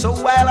 So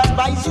I'll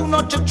advise you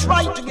not to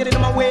try to get in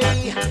my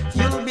way.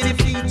 You'll be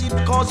defeated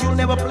cause you'll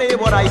never play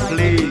what I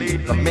play.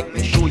 Come make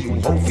me show you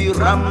how to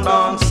ram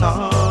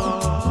dancehall.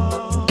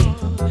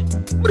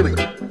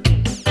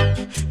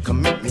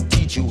 Come make me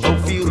teach you how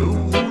to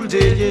rule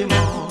them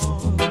all.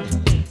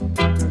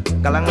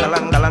 Galang,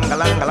 galang, galang,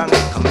 galang, galang.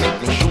 Come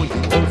make me show you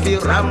how to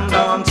ram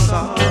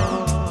dancehall.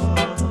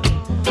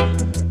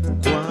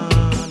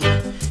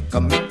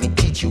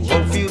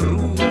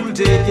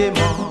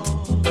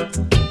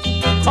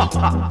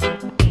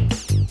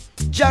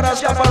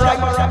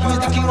 Jarastafari, he's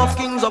the king of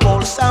kings of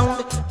all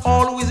sound.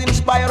 All who is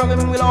inspired of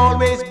him will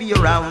always be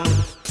around.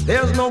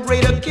 There's no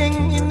greater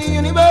king in the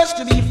universe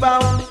to be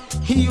found.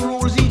 He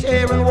rules each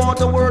air and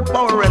water, word,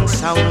 power and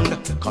sound.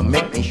 Come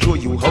make me show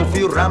you how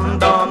to ram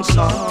dance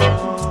on.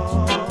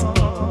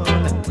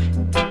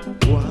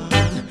 One,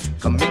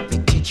 come make me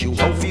teach you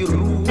how to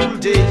rule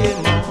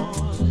them all.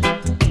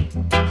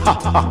 Ha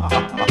ha ha ha.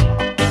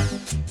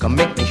 Come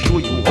make me show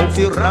you how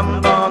to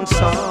ram dance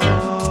on.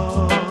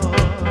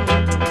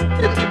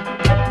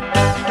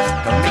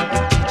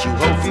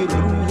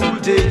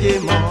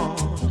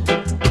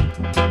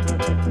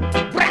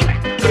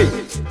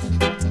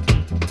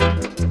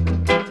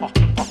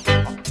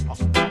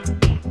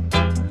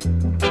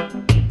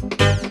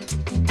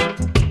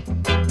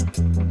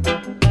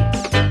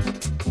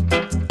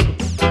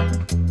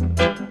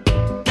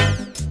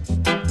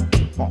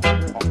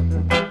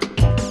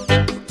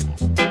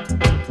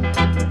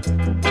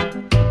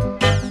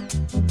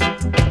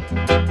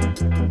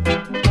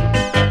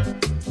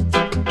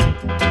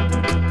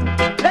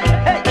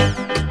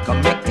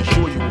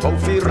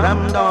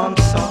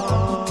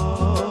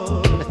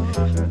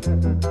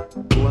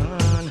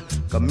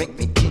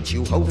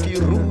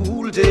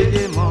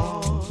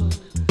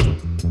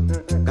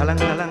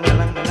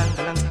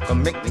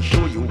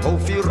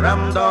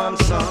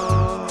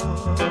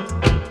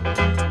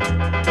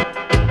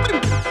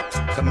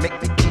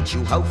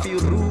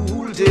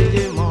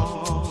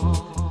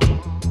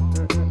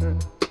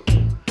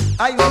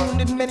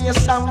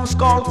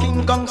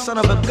 Son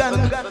of a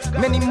gun,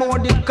 many more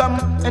did come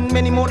and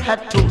many more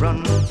had to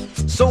run.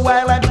 So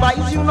I'll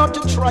advise you not to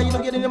try to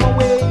get in my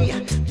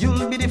way.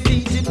 You'll be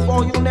defeated,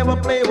 for you'll never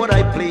play what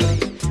I play.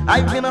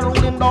 I've been a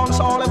ruling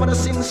dancehall ever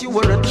since you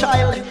were a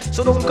child.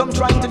 So don't come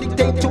trying to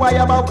dictate to I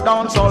about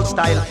dancehall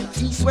style.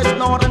 East, west,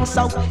 north and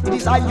south, it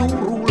is I who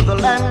rule the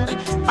land.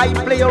 I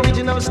play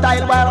original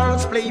style while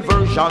others play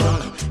version.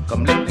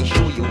 Come let me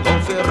show you how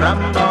to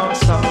ram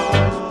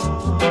dancehall.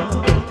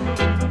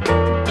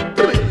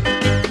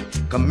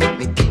 Come make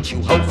me teach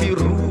you how to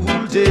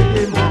rule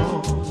them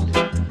all.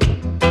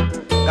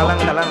 Galang,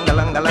 galang,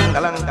 galang, galang,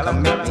 galang.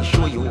 Come make me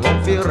show you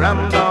how to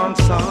ram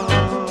dance on.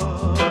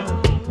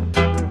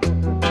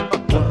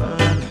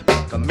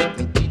 Come make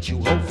me teach you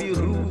how to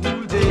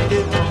rule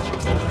them all.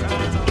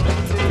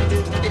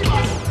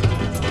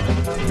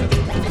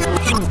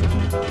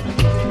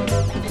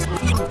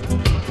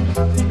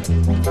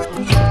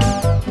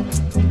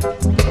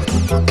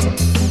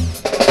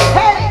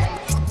 Hey!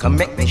 Come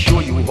make me show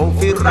you how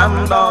to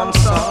ram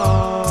dance on.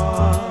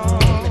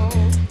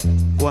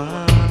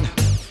 One,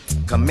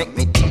 come make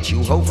me teach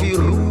you how to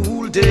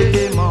rule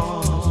them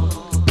all.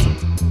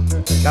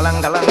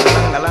 Galang, galang,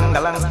 galang, galang,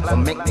 galang.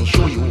 Come make me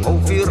show you how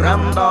to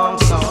ram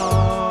dance on.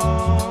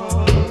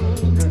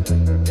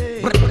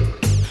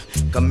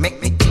 Come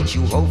make me teach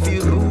you how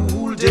to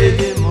rule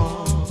them all.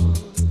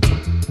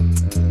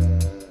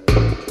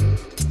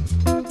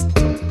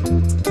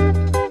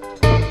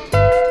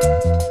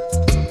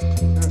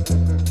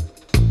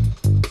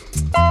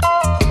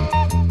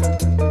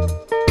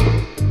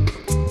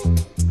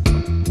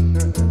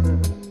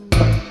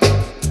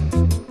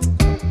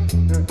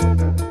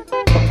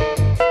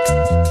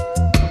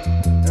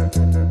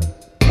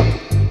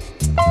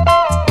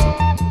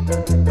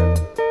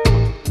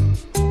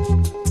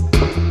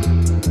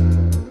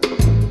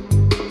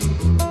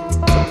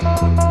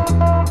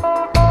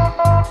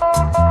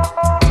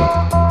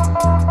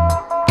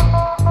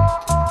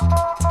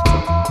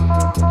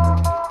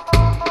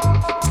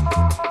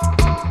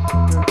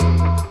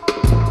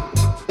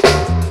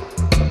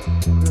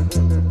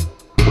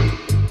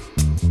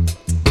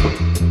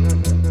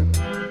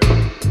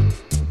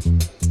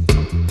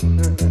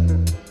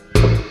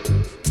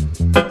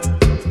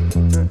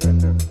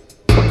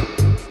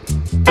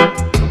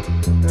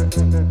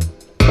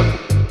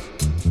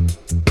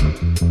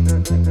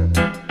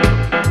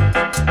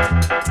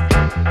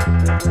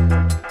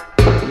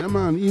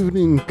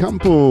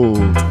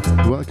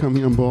 Welcome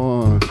here on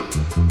board.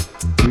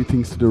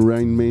 Greetings to the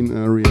Rhine-Main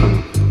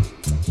area,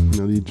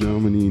 nearly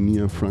Germany,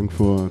 near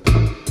Frankfurt.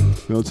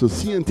 Where also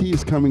CNT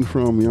is coming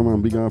from. Yeah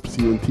man, big up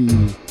CNT.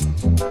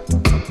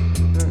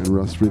 And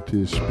Russ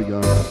British, big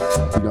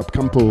up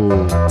Campo.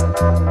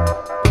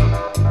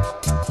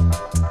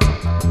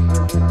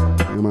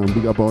 Yeah man,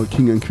 big up all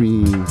King and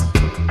Queens.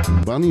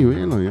 Bunny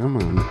Whaler, yeah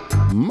man.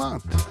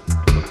 Matt.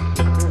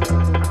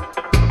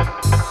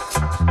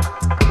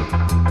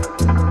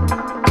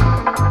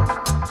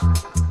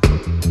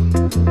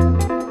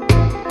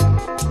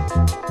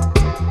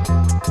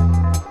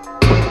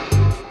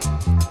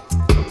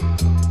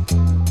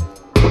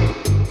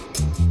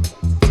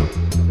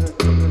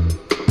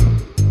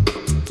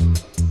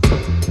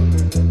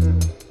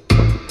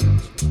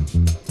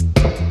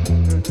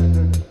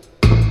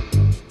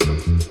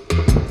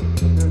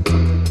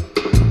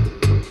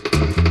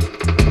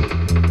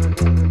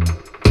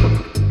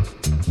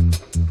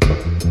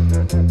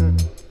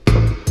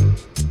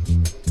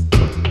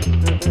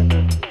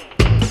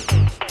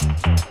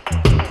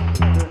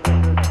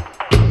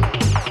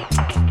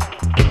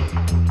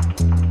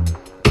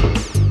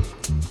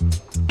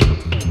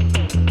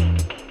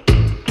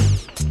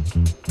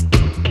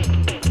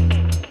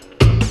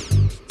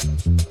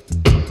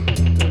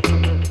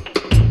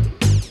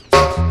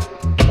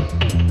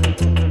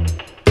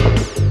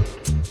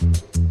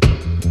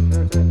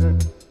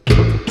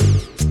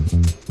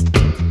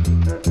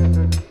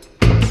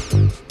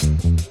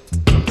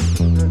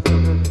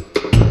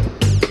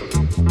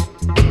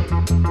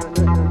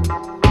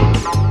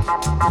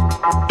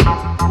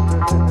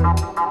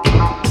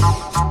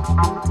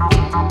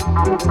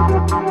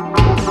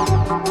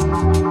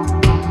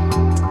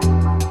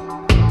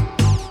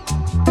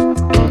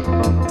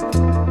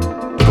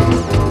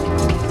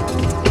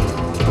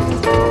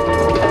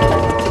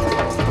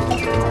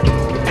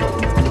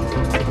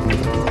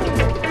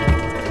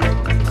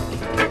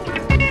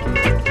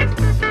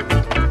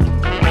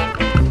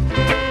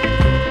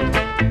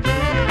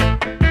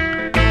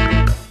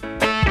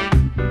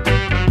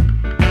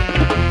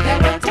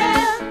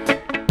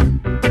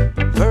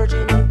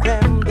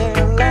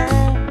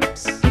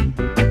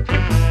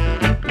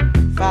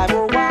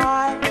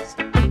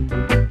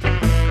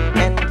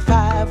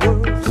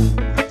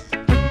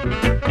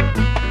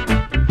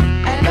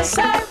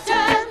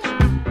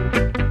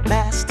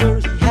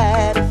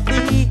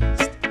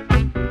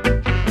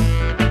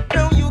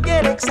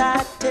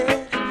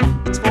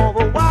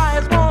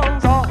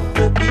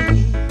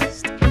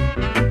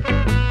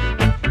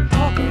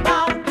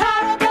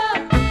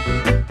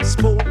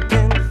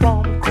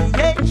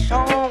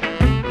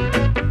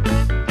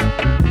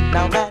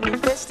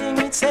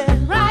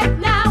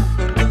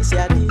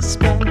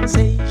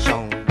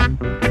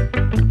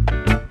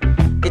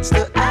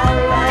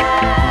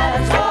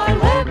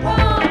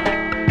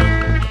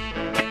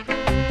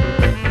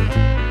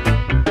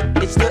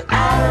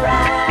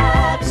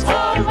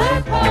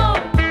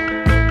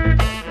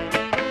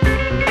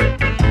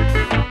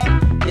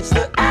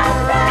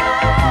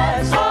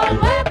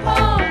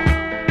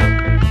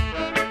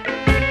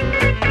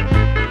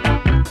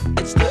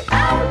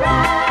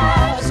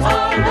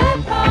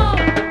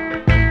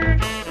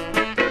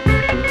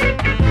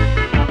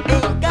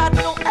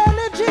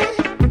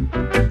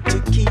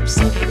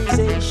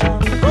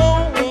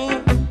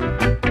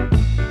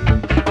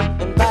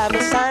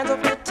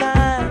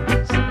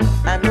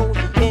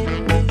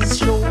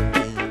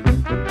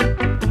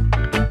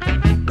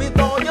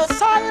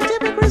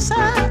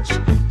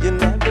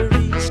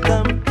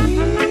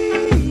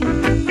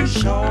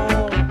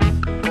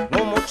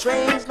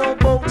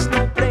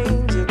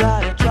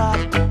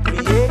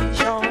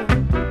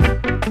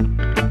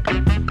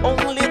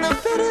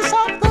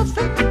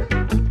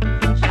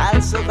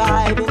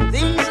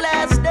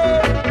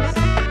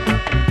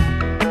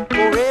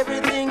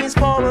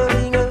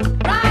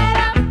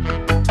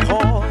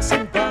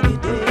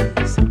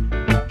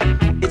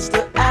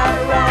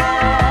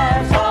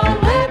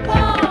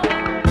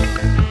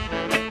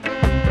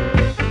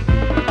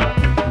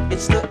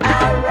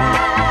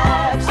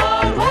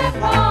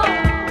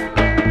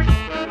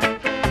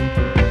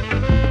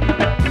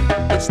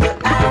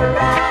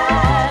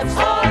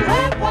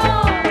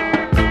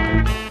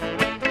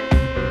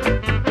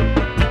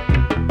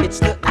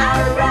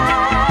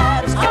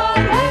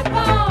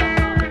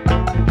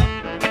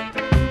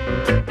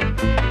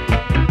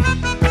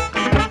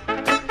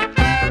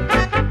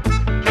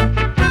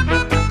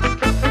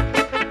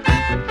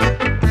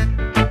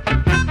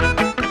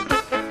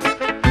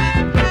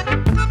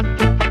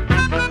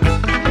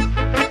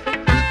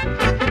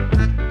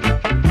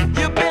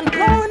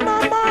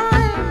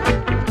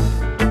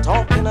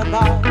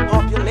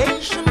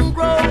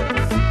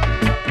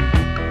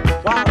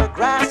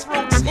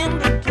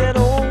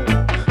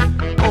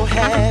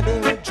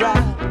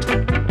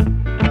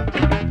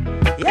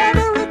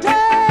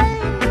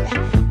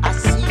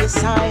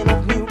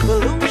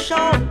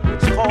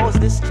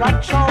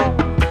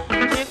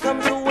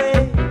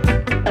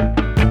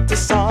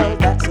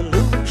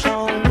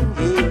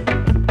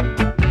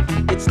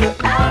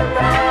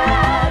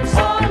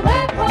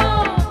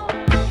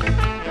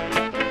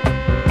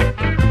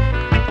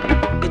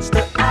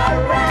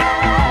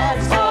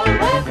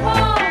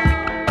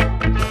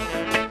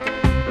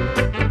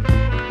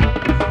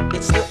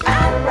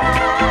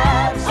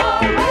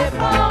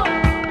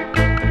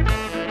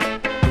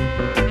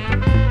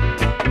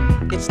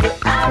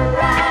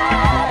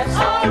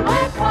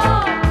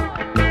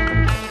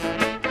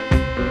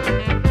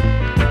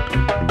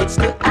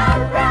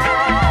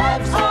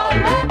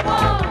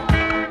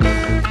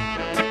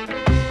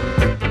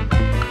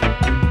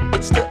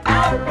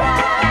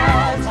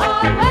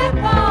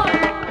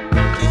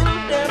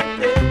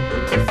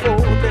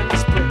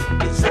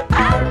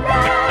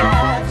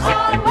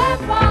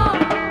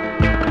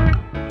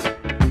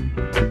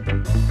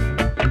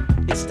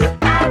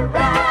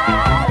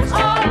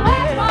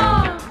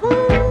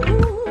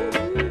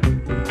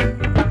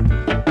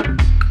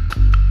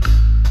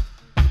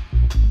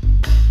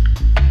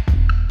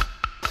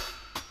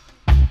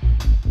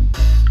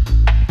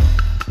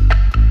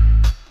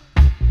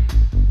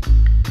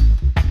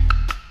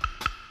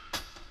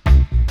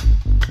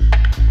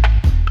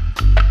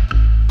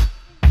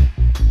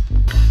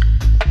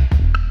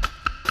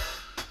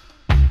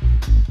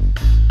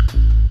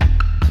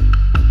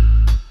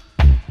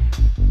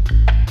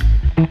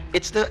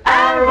 It's the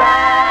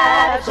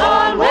Arabs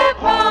on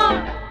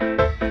weapon.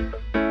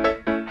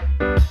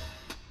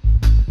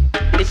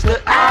 It's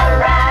the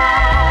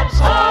Arabs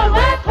on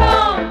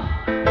weapon.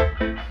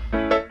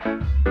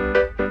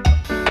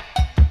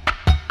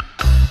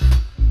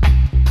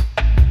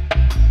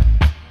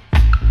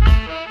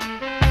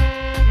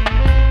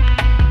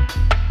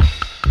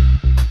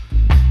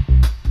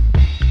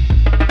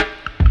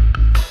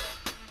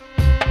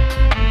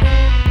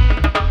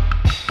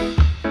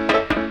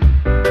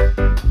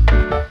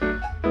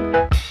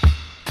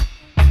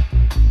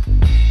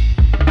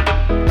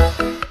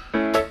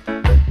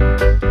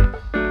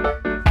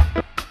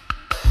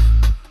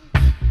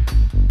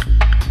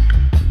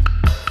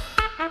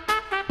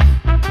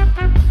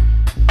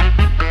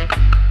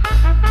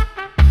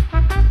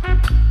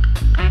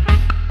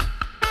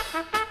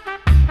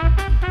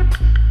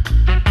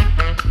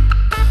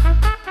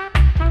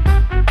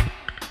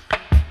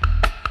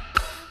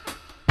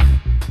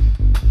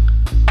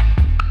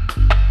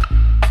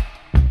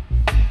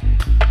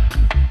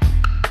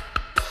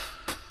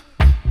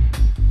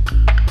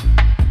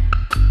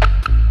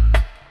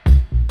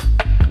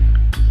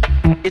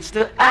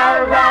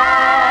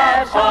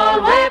 arrives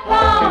all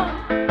weapon.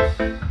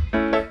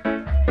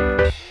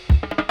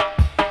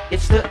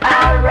 It's the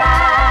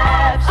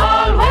arrives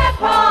all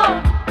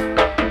weapon.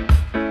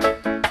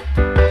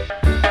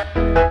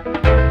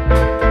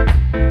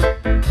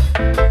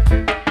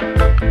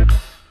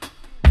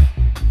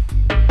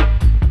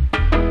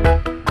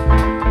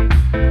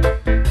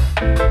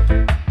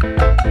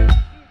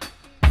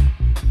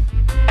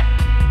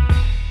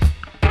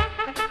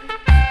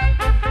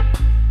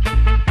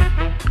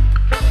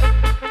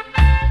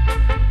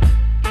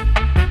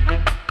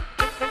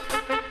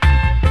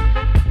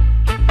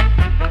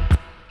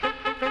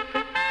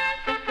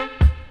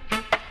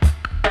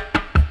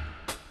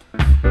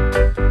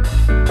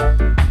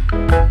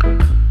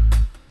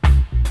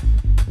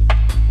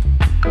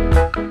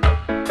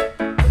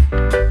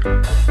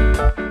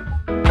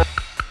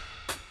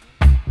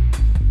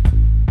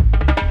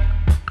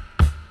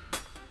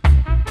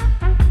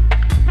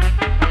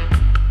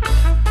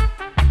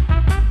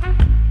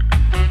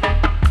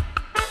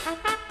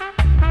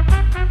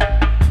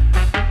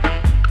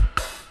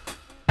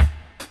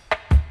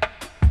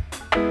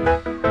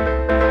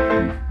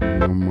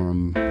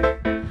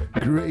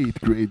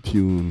 Great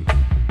tune.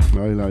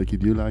 I like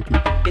it. You like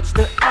it? It's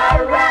the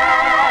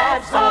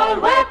arrives all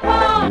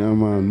weapon. Yeah,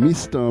 man.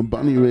 Mr.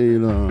 Bunny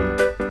Wailer.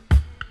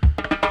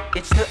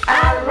 It's the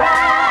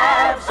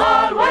arrives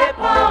all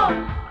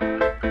weapon.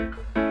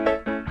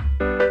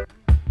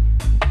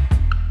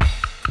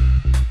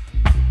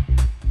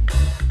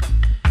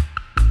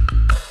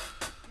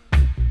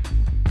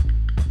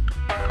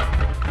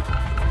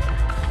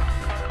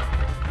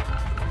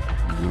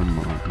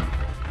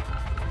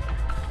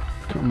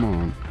 Come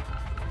on.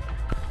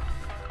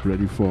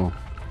 Ready for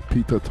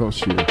Peter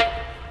Tosh here.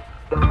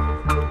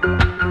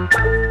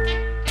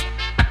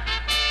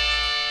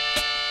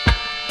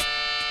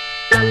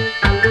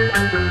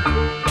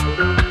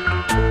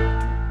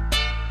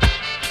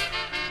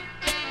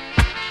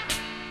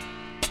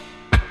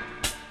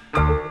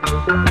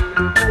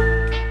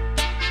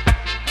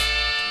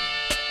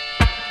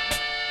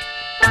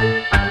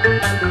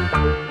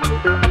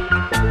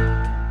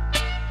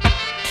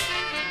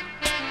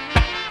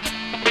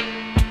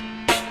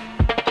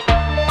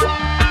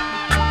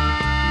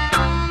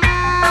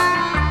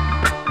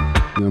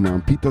 Ja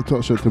man, Peter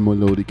Tosh at the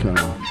Melodica.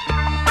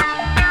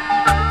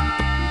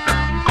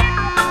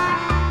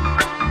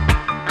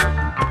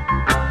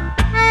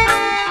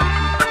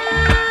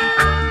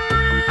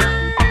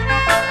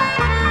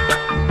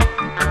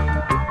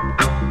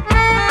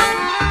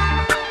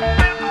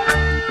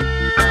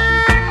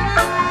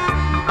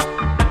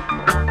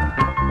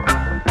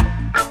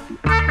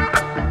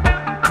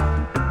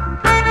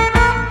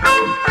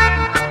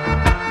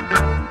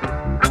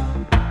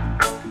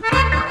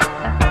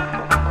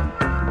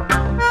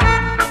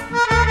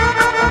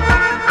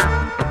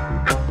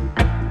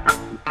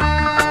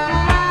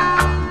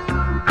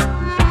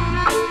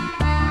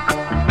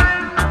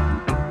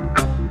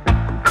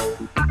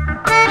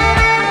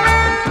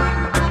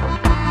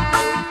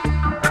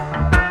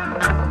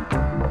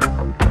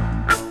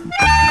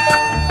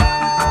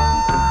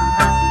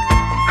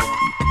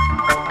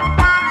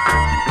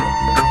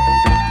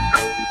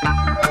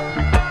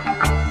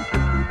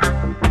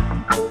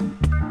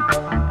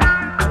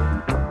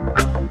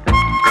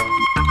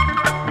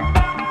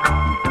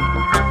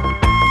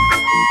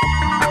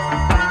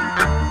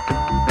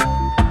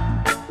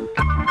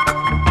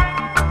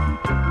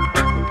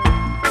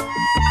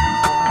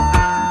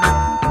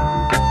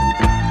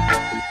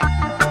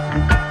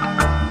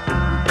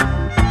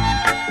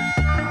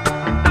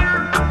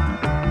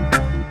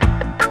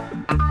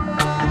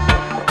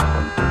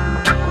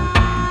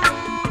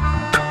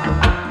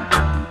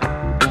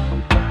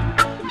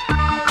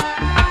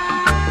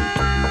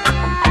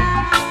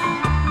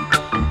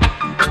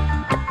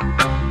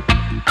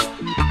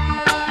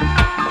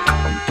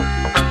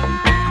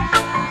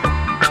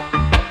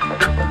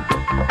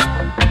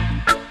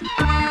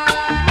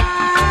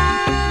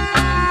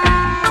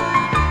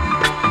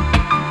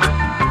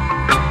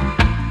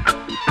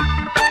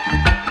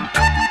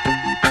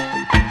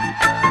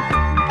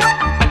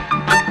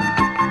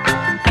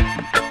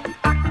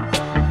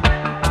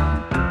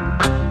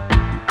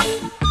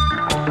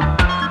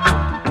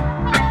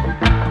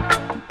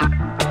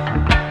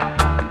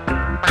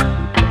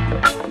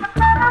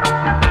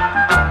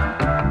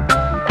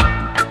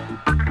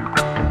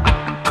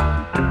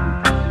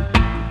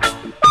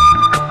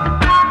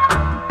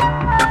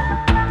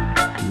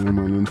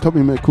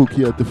 Tommy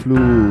McCookie at the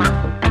flute.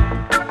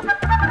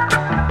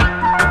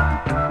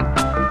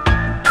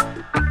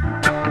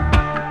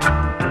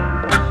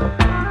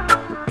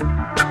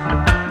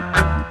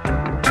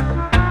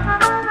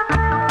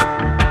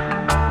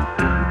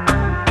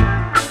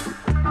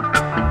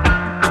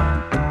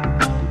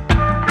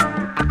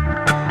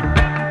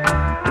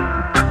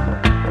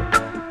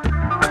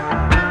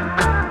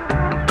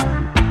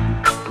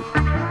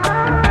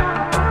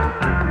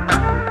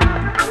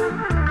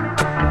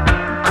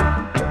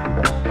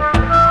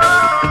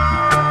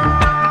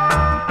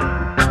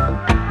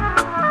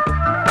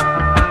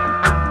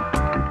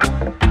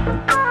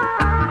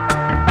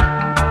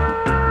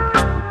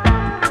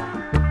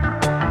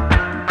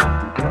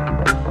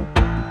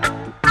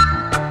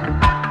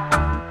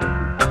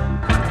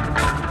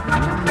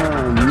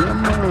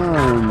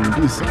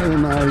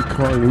 they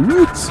call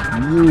roots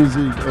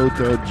music out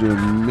of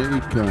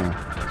Jamaica.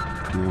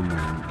 Yeah,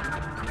 man.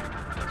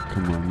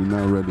 Come on, we're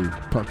not ready.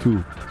 Part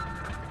 2.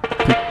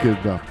 Pick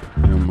it up.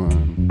 Yeah,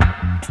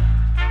 man.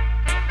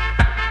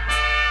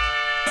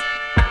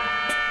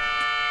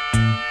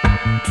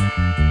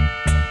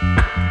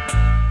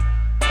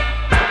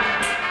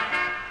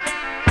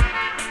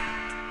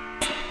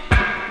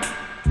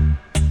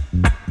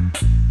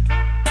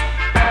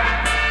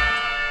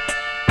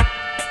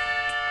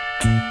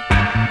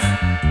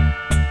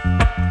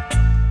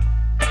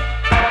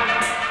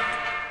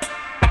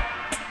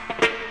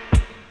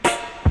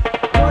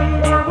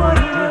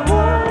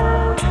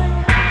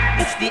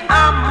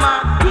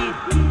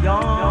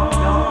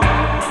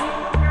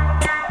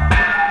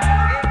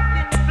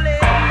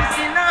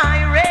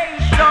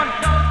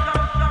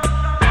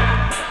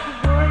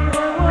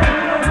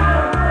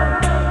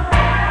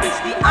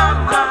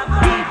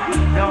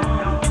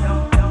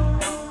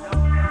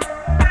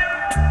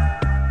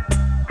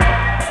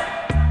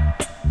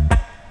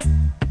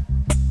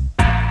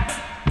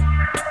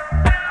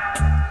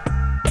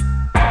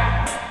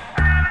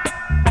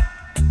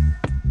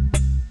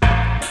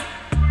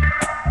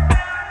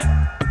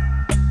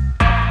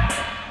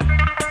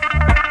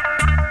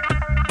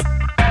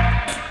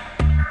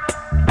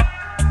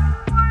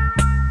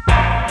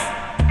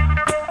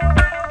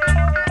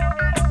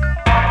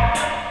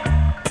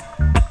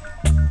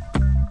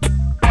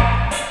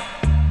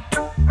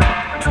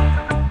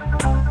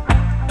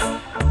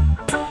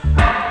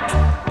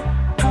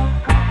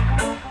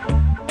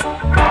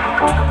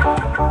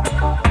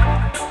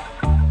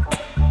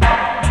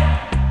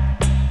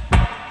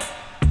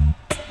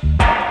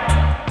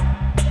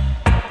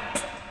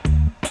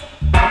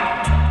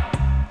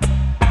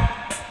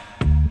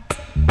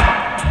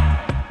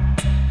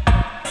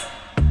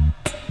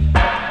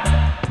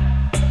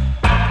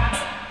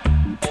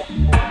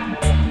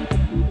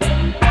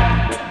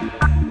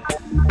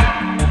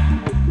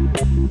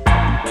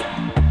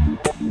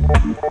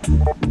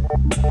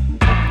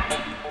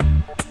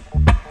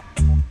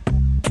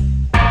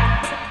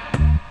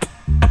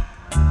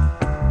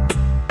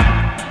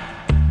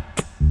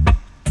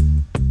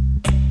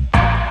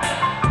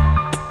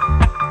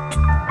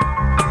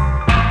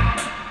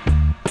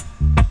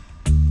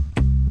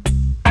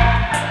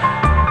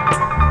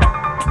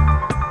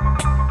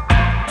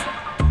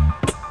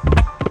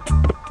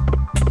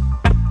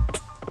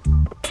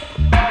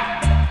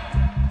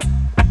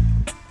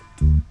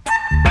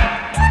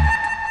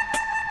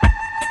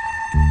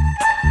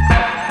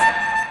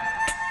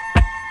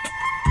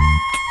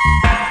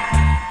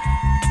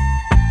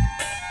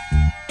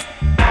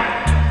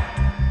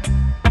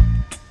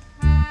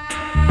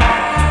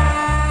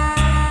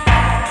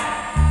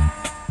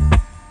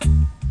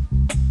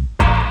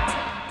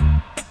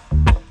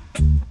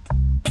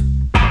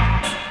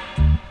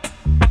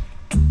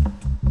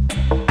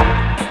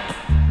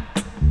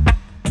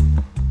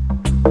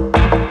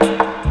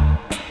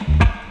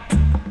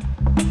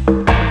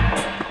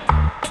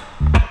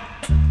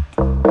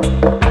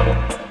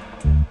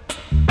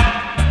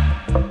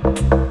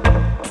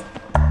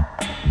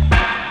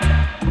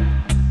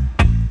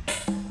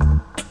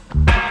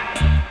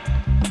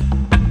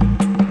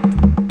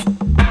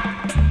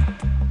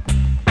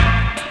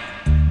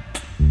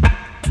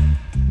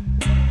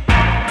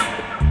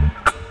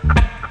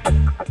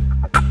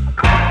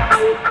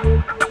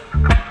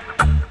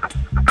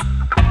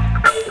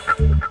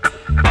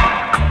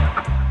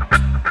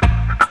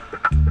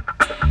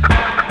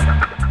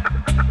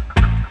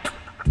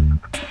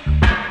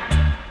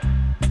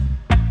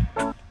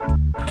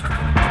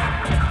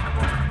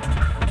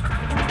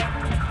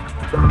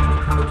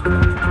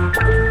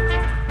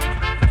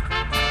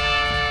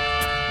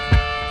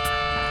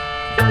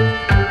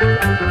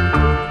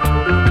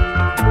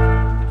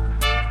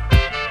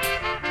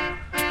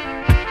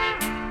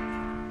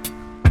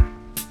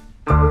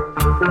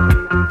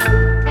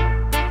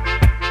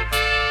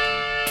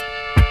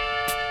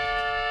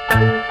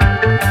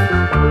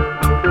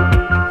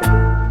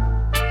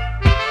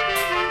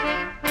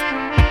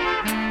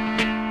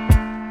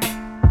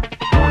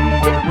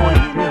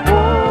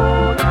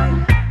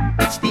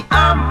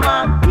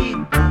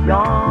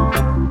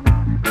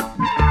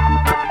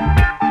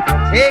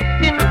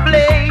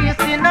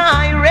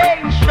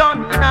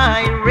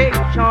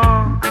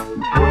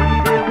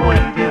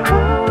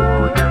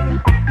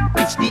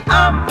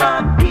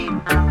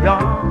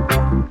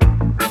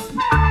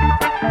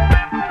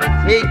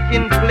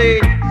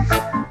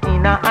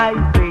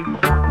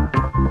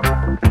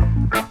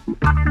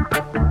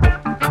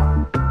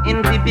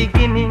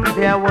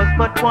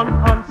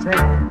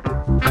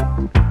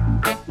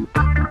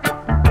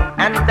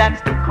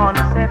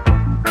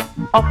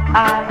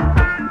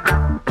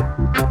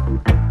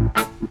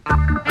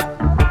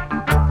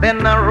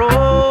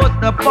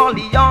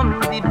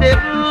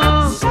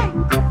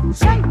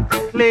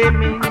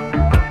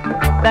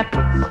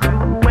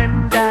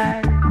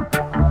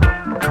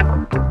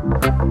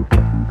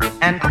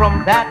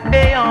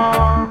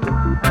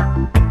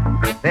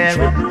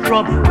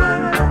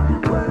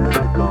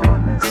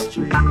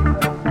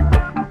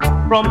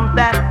 From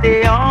that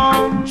day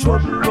on,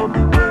 trouble of the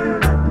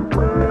world and the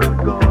world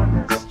gone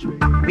astray.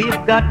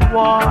 We've got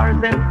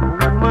wars and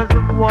rumors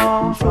of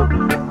war.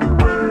 Trouble in the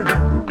world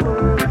and the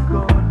world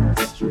gone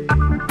astray.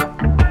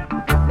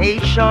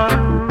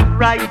 Nations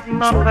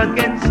rising up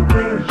against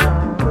nation,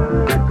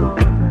 world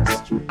gone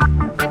astray.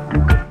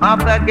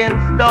 Up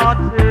against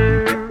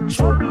daughters,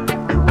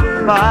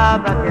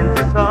 father against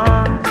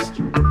son.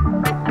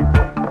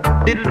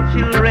 Little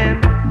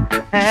children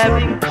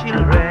having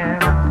children.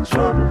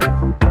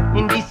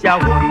 In this ya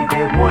holy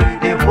day,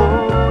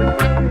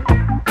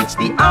 it's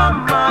the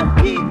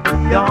Armageddon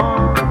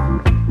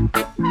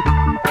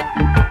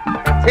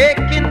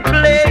taking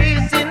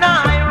place in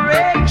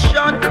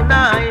iration,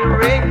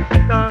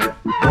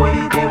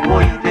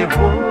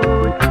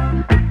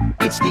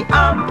 it's the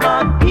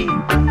Armageddon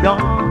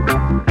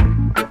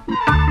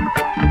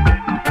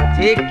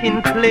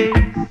taking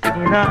place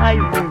in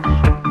iration.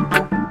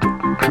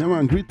 Yeah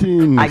man,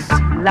 greetings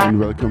and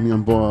welcome you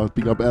on board.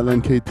 Big up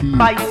LNKT.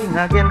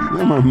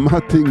 Yeah man,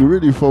 Matting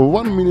really for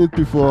 1 minute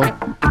before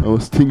I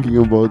was thinking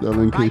about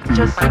LNKT.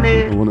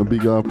 I wanna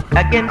big up.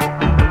 I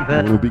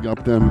wanna big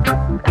up them.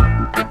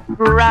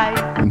 Right.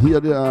 And here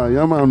they are.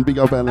 Yeah man, big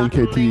up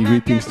LNKT.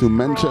 Greetings to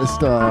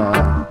Manchester.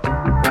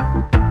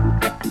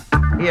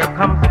 Here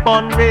comes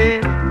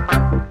bondage,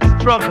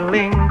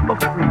 struggling for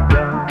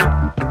freedom.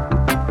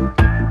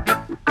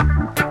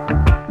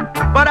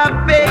 But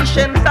have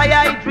patience,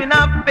 I dream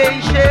of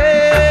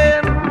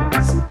patience.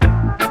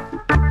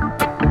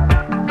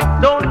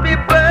 Don't be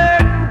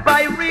burdened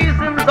by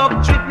reasons of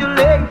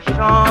tribulation.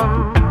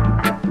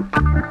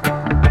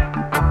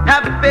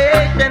 Have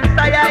patience,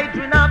 I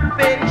dream of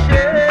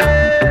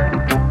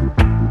patience.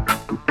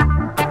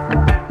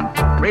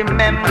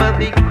 Remember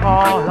the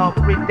call of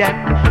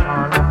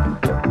redemption.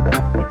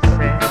 It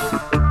says,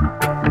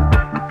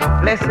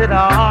 blessed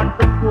art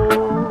the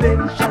poor, they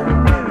shall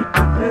inherit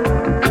the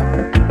earth.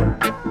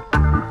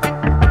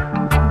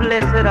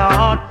 Blessed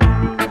art the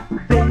meek,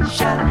 they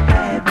shall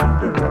have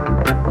the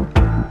earth.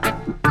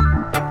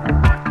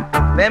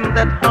 Them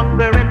that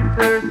hunger and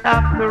thirst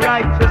after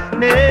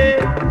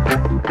righteousness,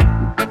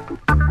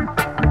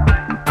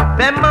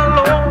 them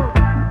alone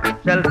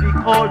shall be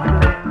called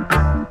blessed.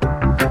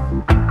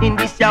 In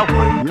this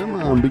Yahweh. Yeah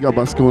man, big up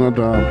Ascona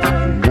Dab,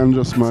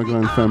 Ganja Smuggler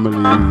and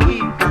family.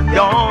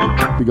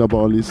 Big up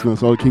all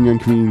listeners, all king and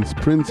queens,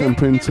 prince and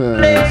princess.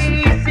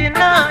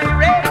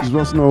 This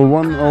was now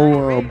 1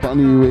 hour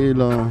Bunny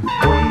Wailer.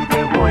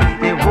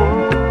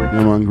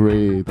 Yeah man,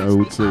 great, I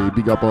would say.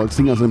 Big up all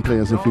singers and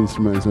players of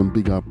instruments and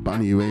big up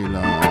Bunny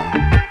Wailer.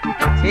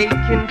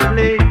 Taking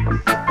place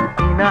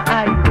in a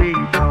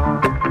iration.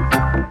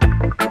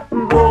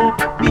 Walk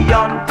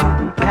beyond to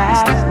the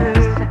past.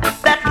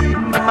 That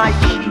my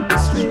sheep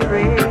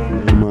stray.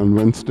 Yeah man,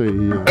 Wednesday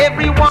here.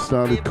 Everyone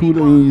started cool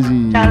and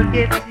easy. Shall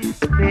get his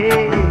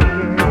pay.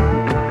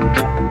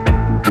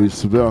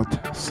 With word,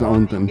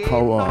 sound and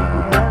power.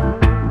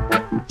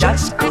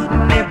 Just could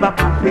never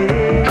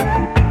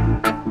prevail.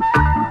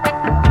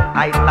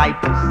 I'd like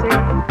to say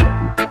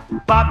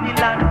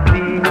Babylon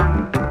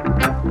failed.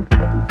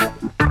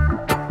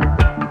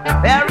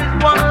 There is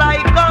one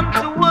like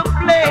unto a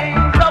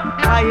blaze of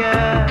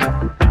fire.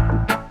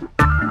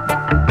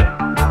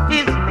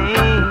 His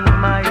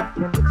name I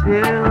can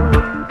tell.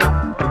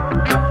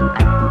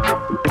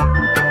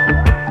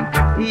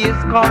 He is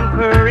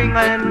conquering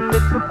and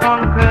to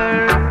conquer.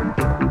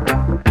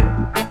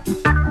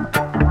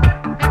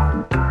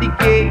 The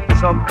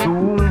gates of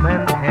doom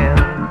and hell.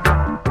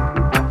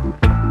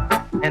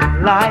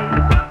 And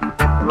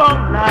life,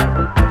 long life,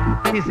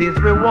 is his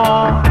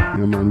reward.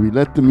 Yeah man, we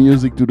let the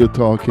music do the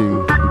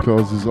talking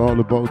because it's all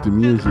about the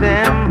music.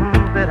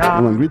 Yeah,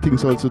 man,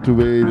 greetings also to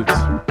Wales,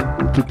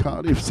 to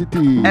Cardiff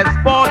City.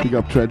 Big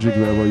up Tragic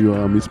wherever you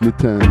are, Miss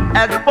Mitten,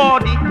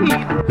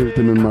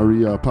 Hilton and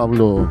Maria,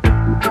 Pablo.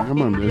 Yeah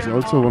man, there's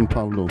also one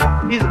Pablo.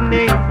 His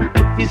name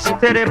is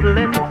terrible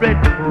and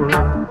dreadful.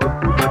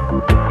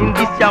 In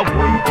this yeah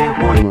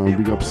man,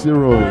 big up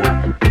Zero.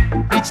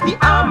 It's the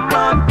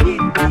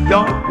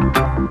Armageddon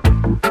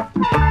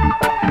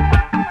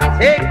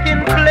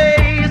taking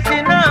place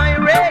in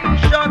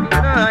iration.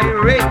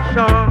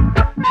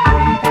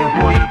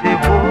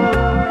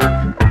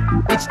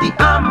 It's the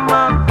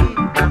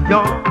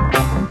Armageddon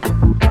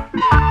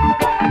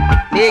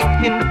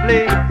taking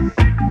place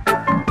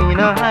in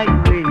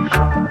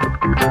iration.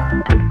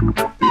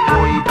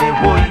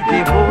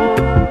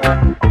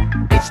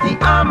 It's the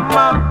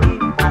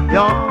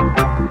Armageddon.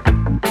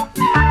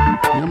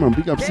 Yeah man,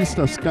 big up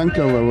Sister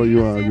Skanka wherever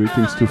you are.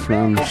 Greetings to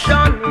France.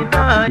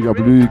 Big up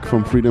Luc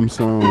from Freedom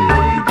Sound.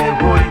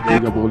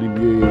 Big up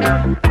Olivier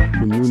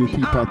from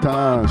Unity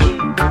Partage.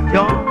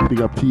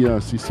 Big up Tia,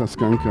 Sister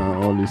Skanka,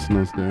 all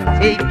listeners there.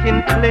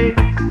 Taking place.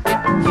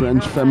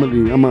 French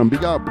family, yeah man,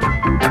 big up.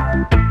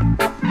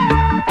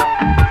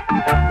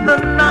 The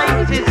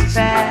night is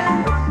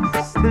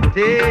past, the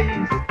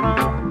day is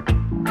come.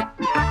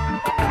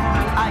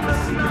 I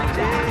see the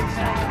day.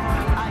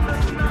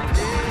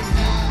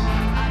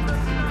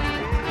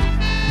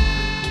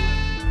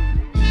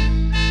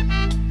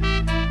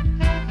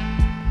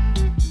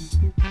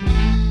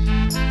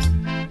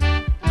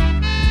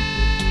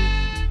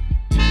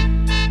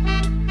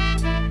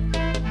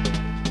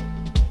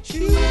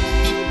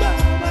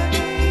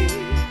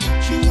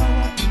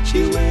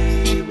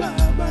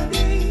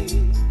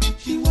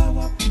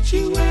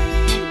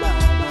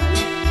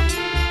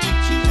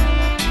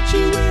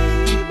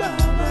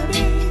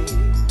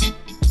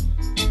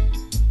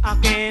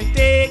 can't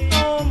take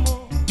no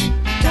more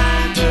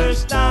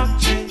diverse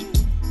doctrine.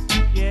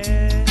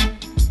 Yeah,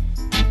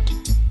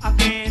 I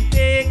can't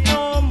take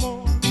no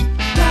more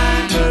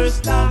diverse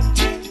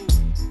doctrine.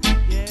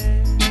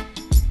 Yeah,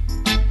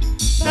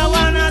 the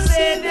one I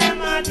say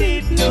them a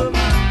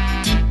diploma,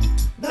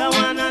 the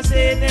one I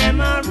say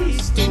them a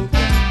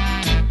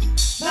aristocrat,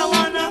 the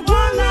one I go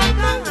like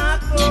an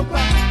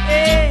acrobat.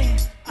 Hey,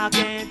 I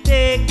can't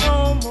take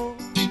no more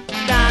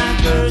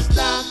diverse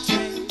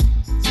doctrine.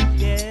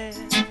 Yeah,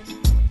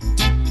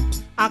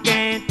 I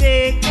can't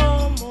take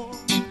no more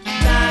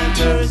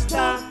diverse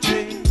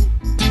doctrine.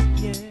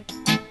 Yeah,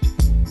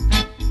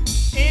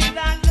 if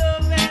that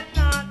love is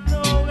not,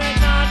 no, we're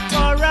not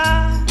for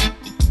us.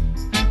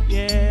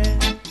 Yeah,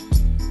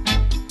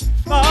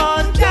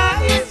 for Jah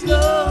is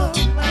love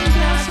and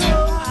that's so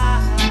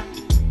high.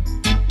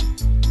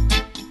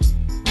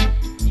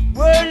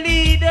 World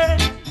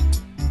leaders,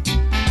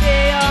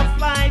 they are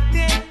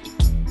fighting.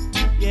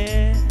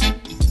 Yeah,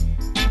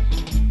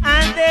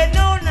 and they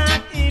know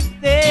not if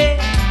they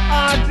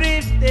are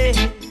drifting.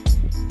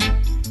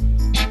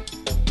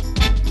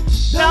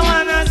 The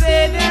one I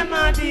say them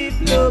a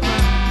diploma,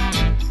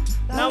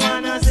 the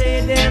one I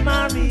say them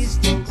a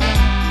aristocrat,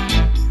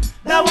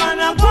 the one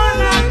I go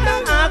like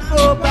an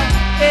acrobat.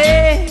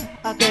 Hey,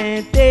 I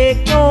can't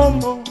take no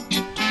more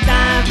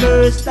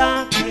diverse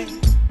doctrine.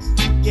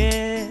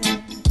 Yeah,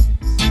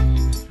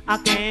 I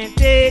can't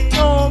take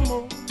no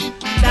more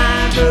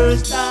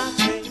diverse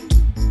doctrine.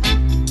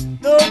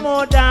 No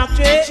more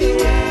doctrine.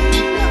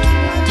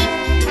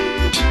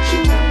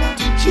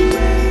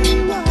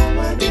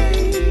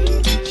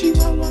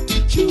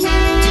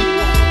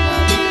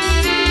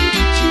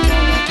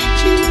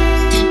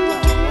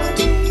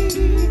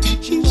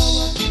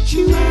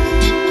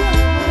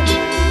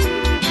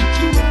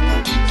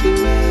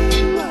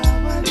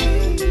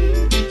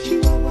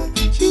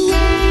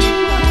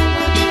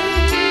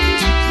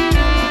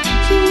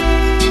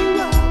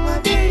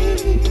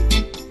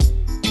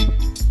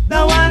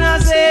 The one I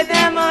say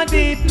them a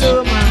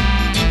diploma,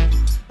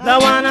 the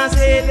one I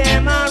say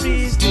them a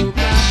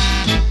aristocrat,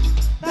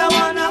 the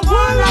one I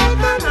go like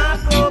an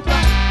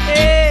acrobat.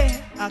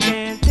 Hey, I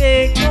can't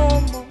take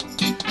no more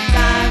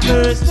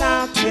diverse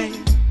doctrine.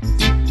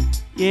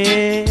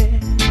 Yes,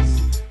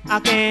 I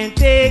can't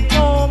take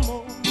no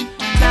more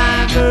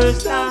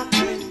diverse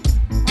doctrine.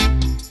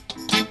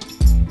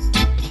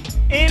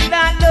 If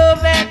that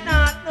love is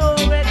not, no,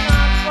 it's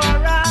not for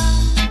us.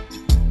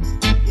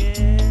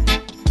 Yeah,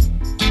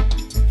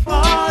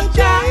 for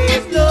Jah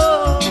is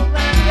love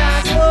and Jah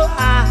so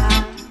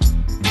high.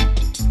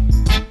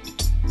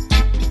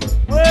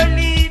 World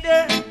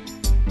leaders,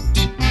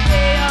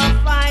 they are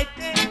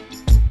fighting.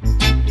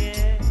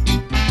 Yeah,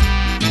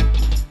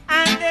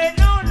 and they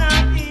know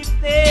not if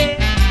they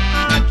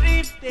are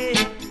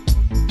drifting.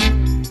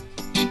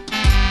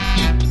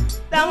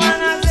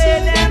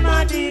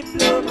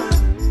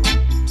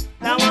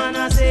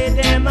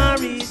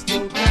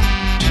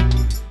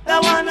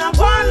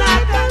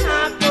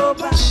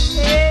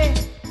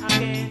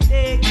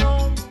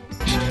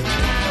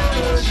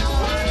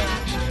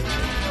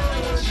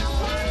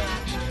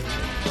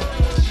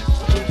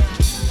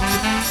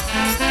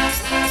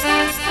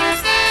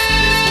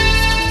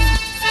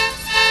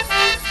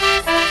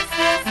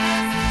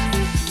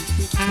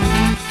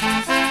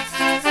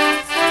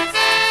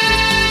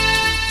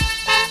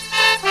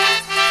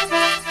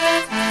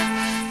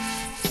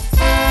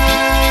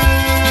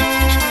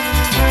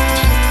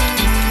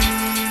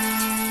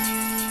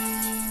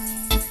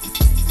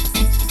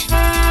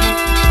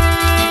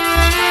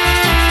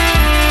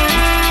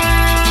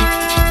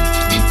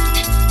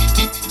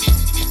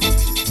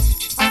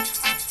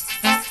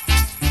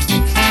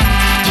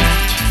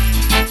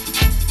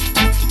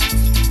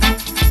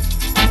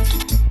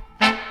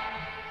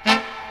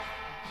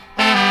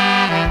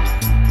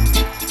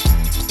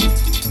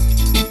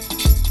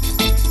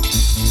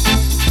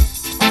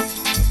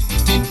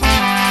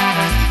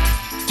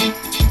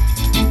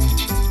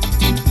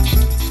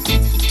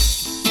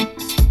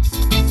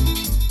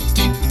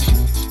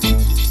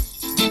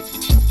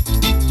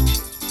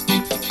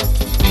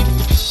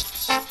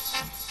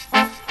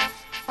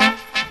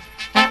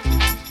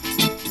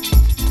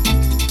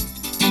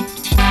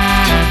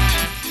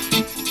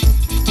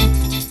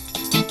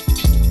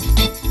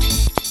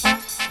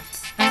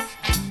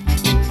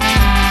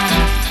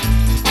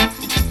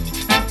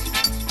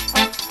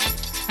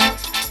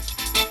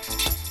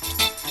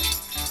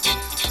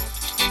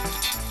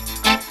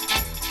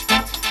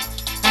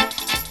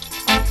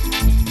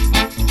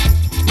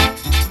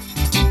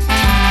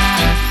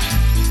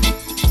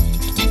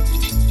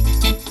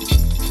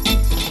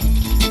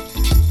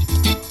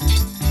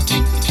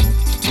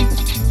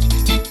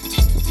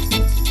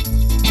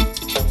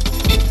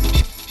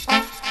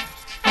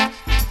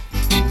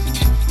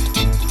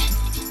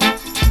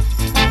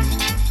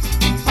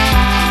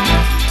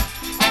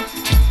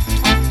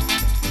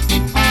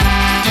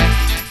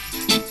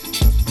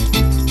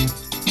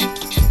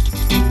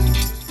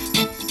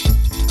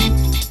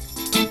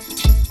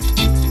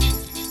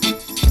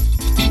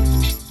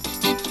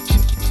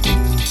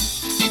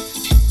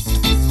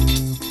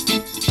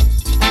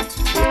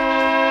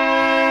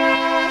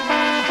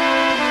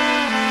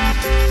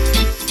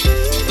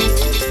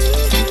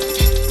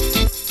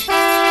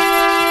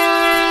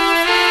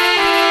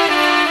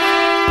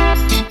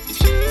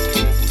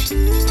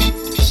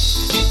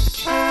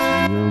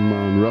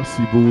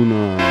 Rossi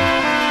Buna.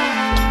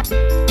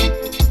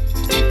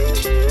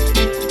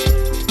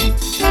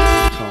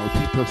 Carl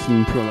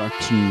Peterson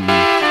production,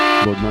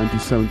 about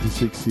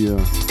 1976 here.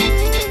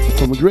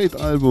 From a great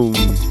album,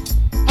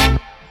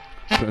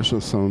 Pressure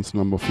Sounds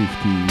number 50.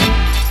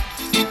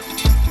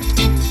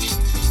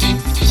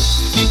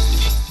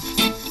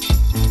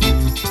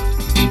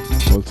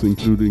 Also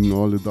including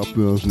all the dub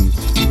versions.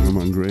 Yeah,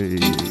 man, great.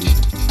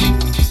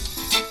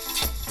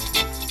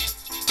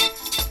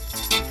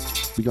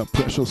 We got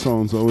Pressure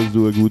Sounds, always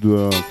do a good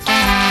work.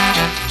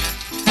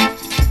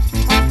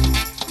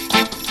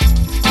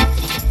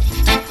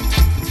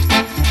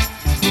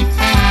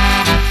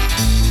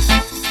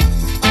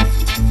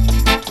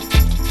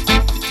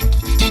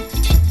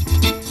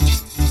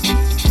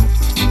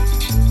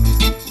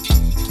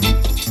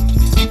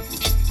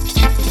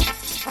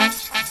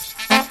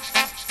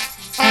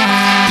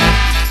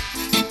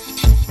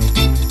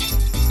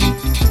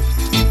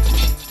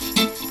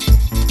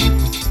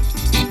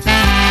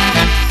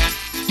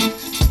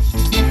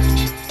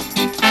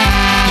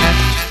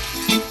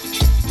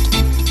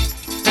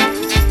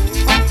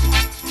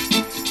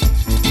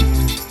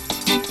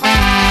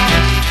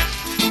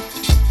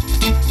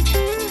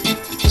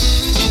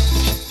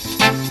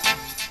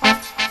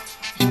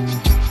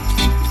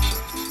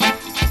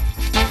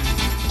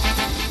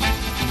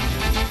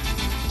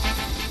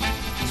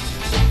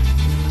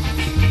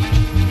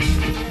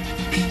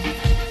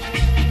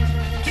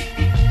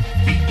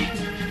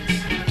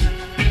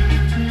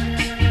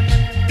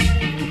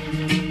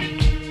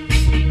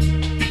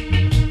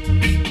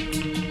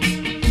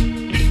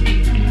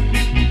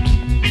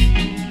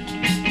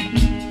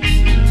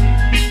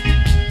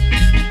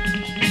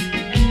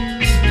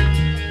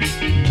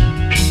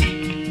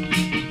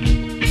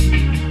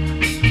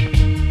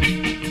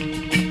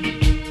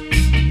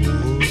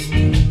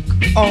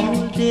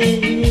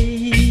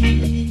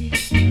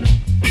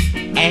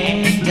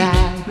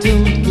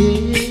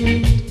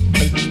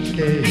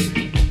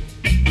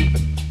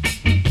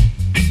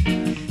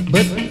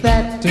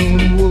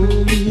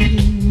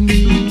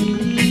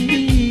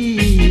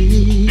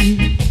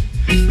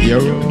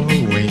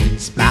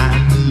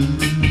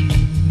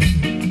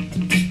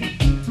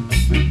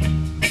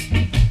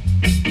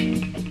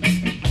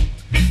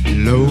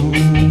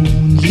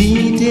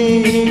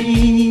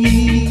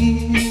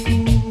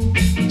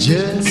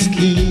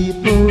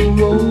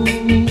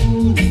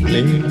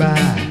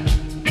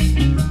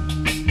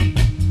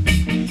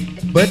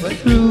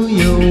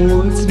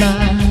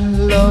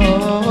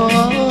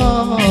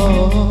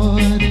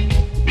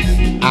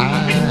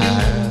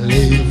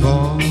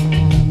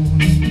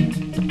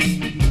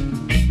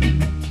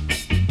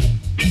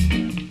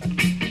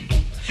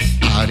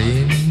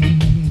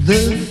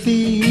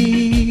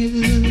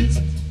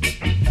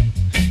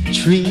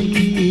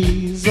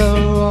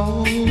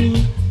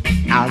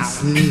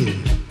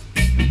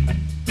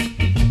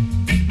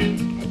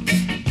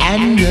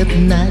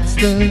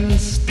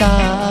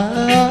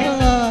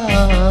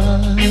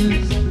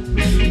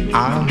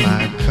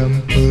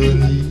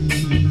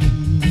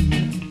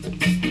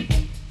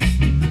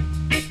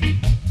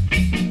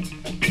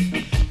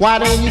 Why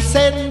don't you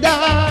send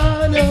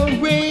down a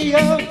ray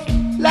of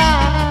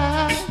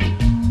light?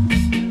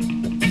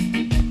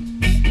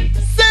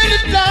 Send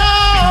it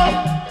down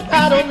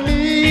out on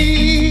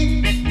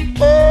me.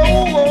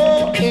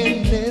 Oh,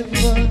 and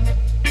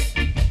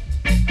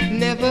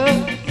never,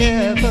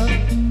 ever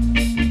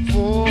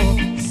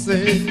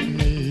forsake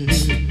me.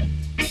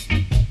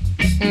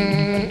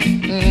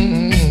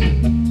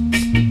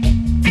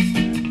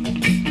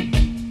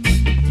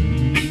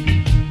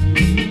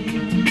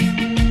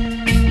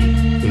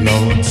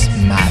 Lord's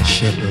my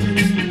shepherd,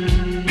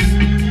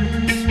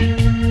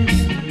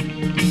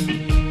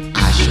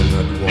 I shall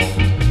not walk.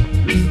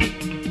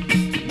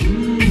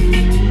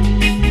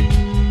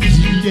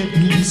 He led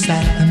me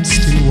beside them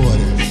still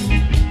waters,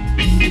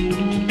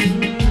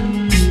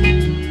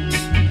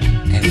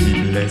 and he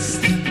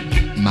blessed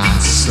my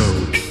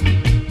soul.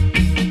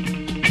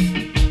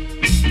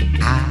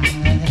 I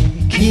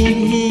can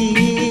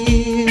hear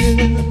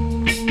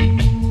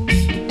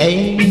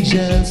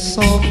angels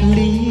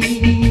softly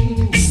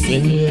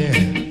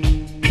singing.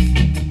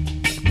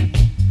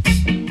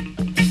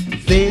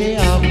 They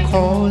are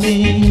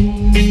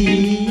calling me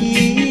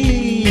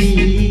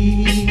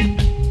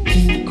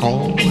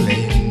home.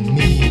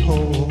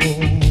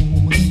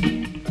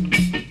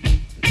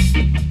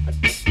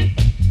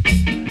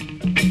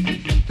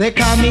 They're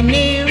coming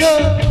nearer,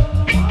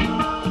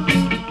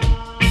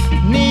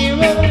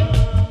 nearer,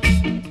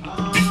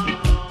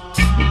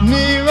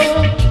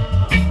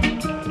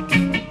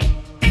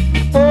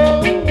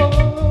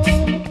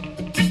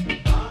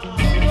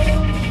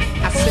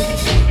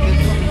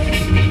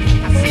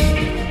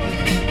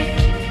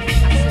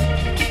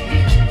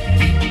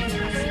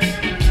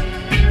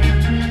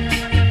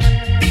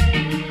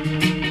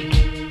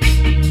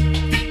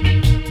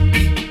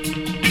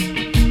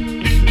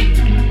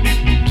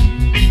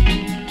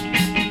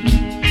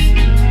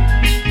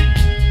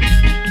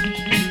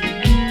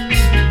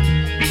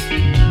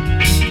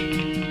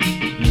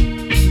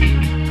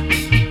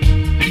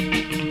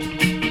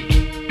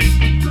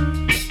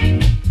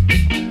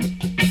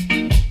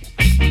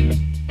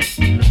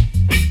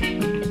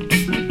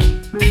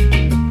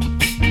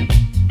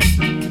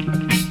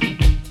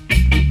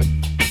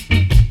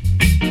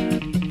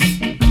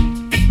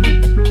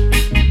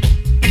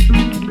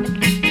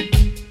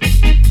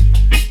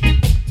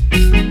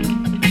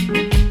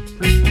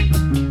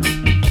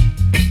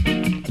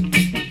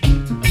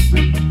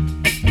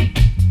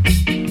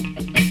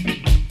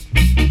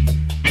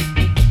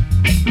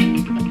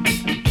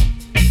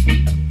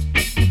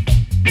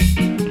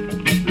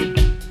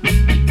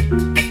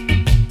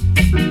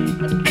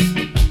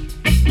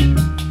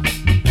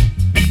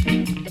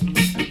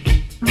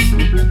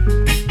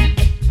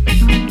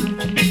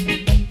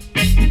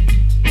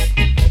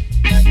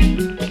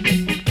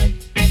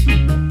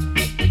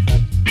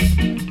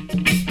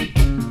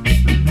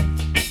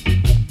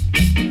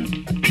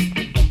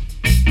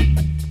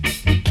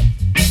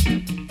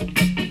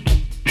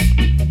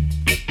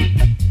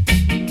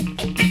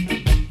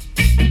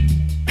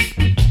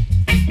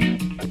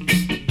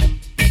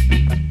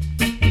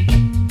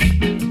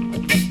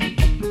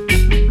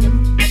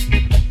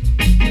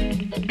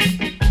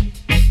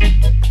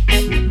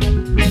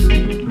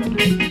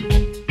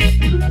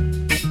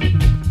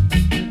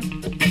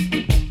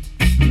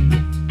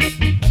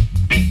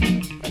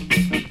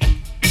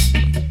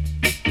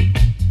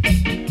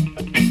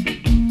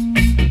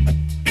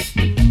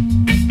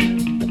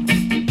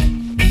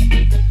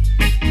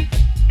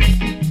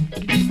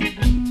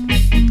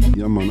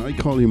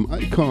 call him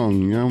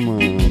Icon, yeah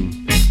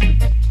man.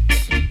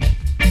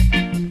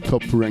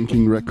 Top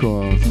ranking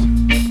records,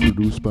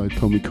 produced by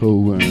Tommy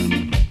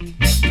Cowan.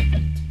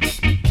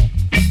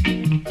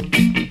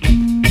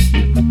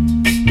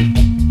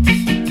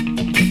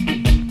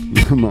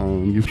 Yeah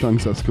man, give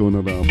thanks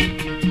Ascona Dub.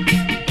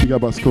 Big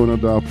up Ascona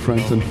Dub,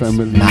 friends and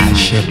family. My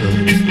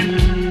shepherd,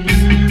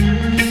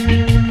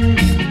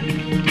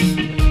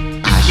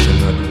 I shall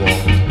not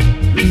walk.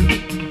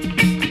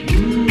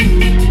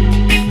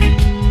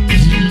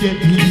 He led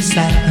me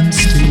beside them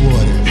still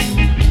waters,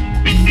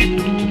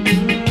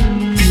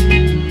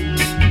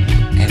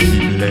 and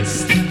he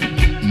blessed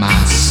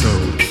my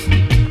soul.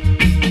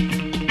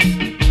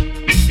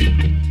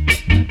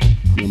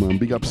 Yeah man,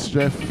 big up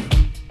Chef,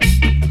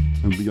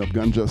 and big up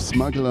Ganja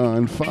Smuggler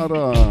and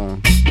Father.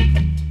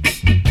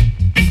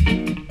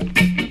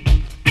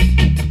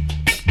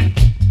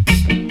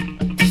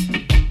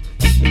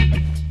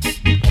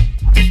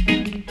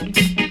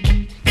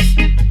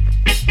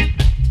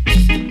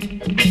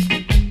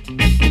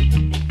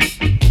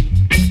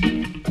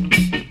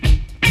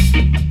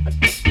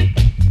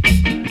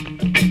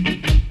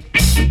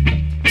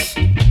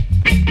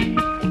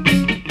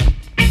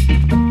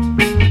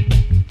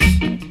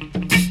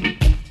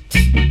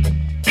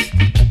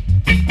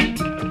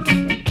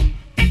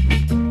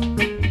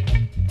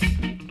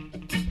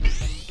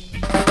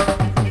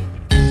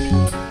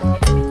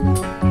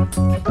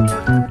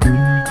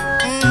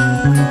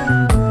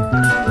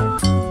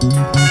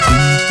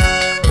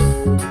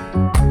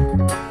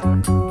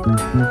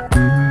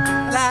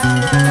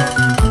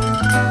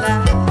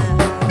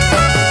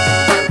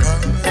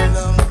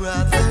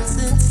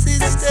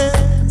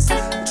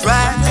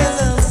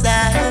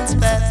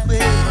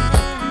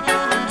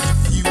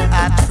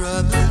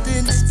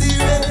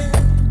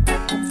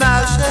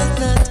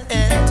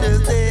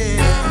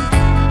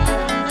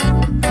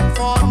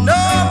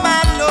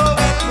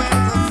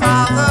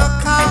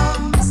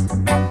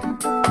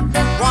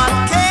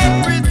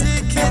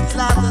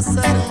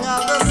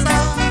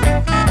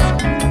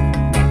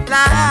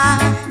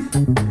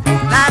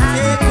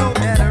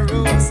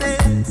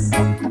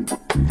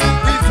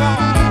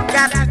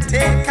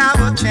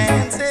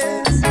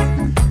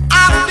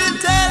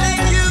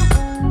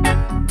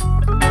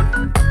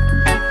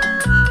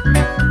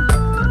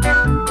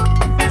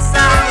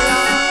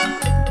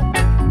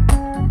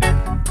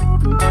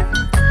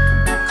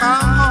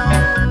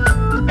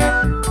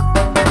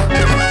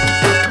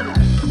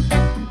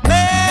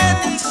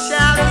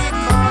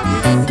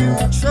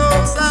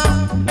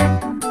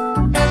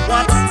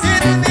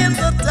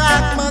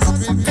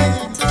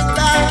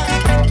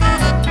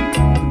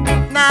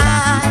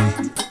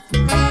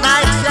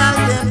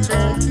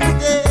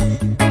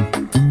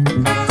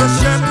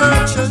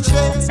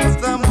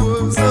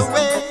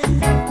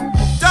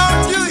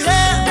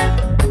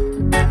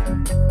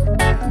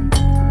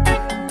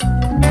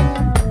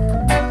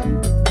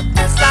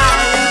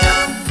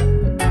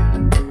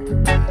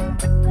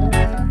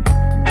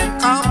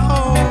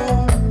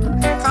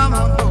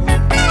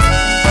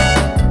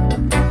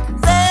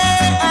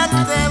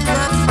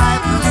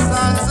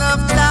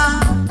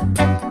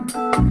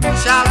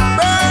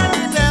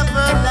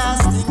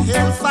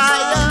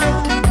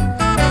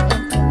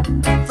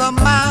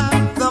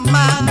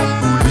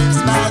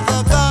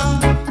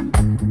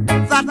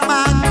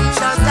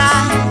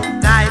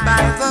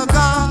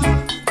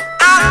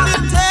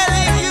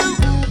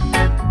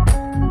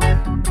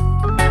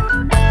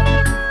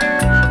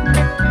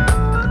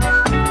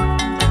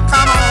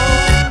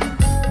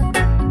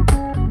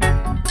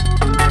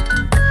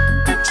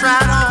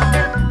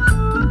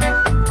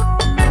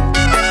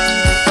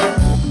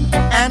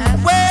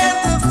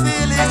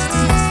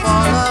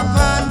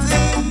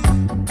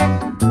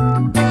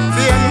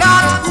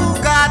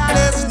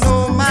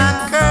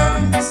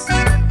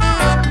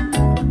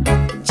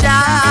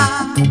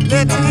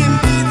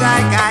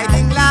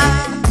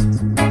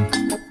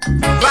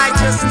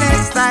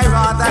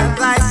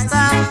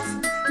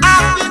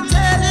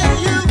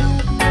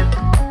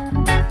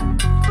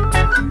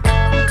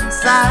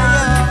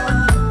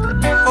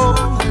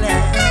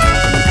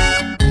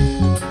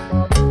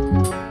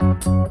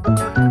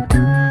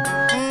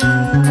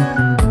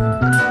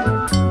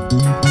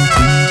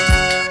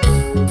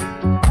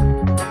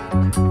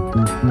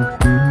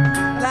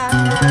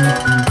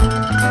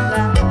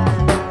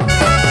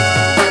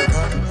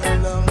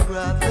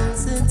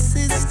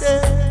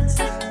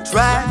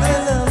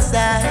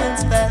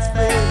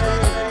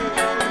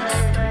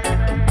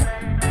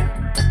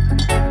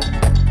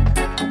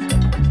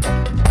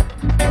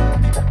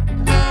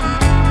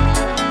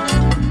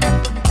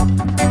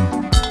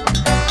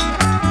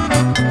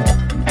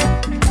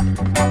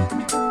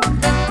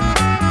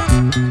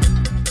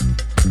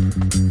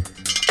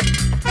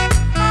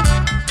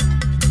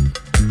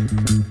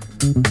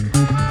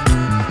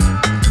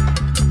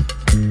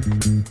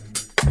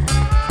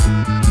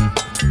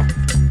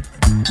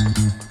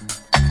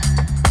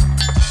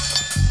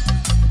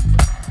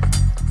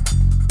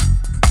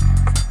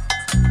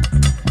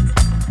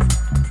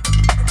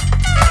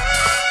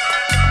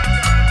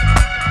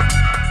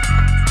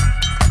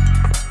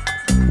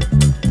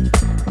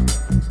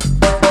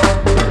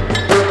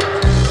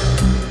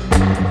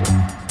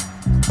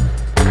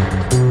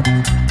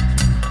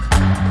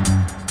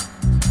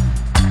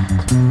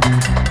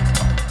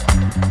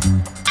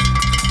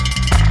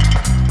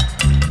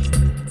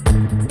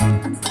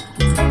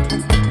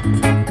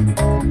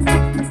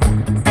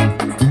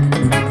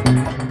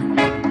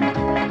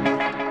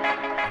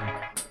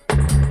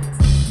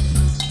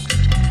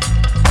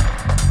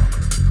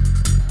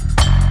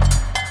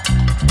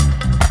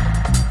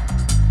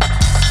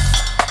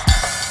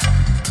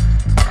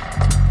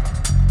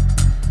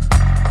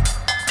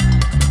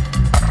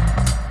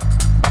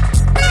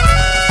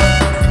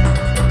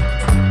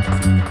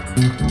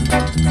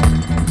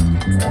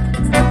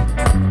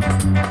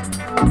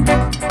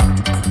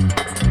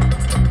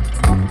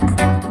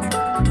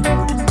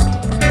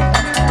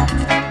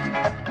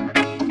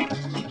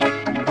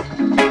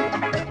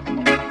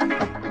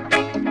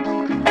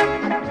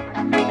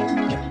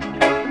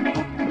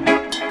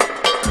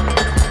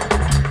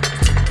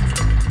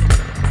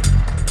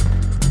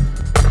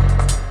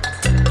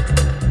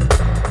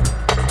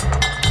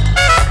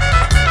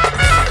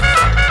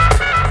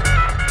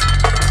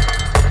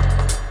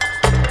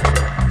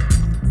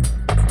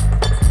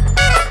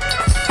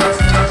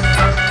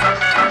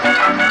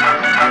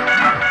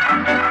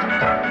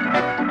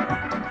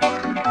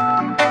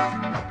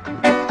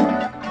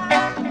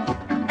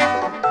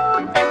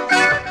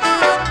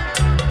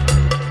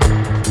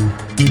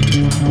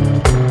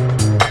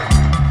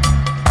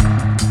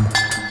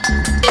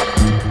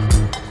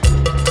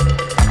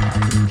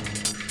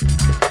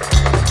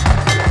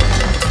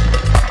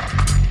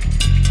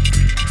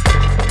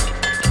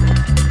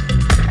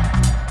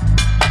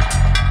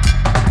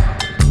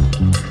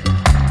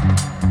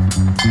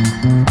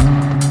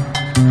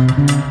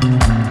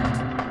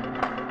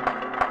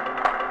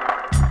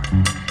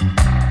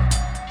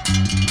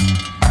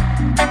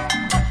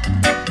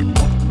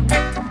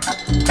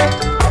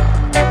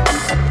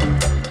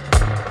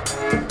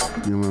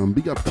 Yeah, man.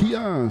 Big up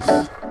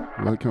Tias.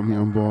 Welcome here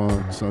on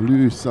board.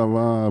 Salut, ça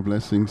va?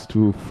 Blessings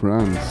to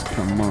France.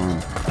 Come on.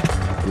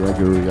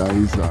 Gregory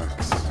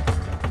Isaacs.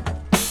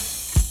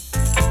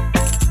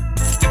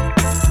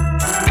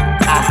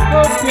 I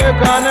hope you're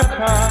gonna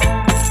come.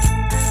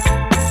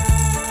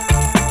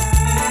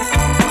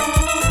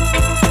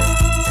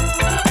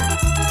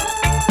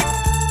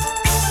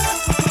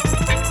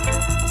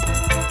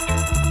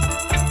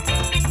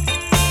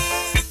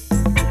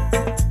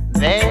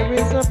 There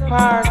is a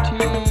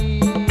party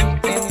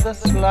in the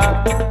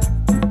slum,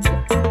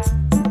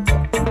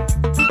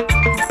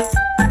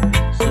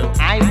 so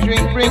I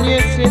drink, bring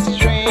your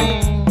sister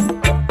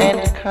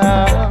and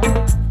come.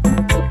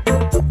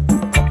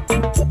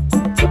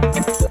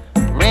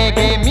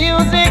 Reggae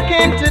music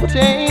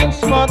entertains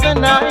for the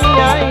night.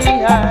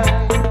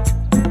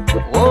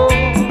 Oh,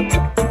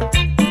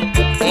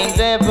 and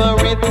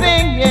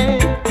everything, yeah,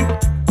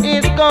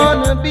 is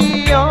gonna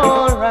be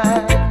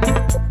alright.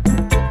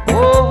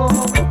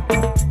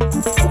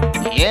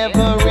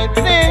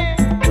 Everything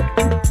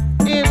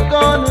is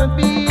gonna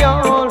be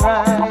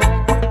alright.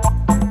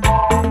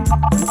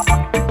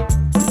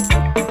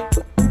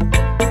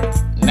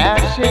 Now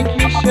shake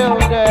your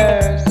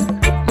shoulders,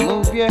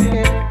 move your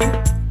hip.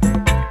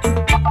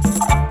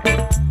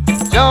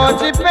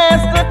 Georgie,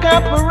 pass the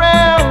cup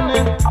around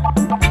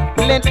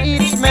and let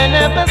each man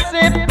have a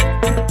sip.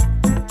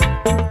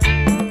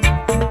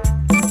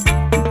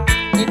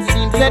 It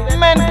seems that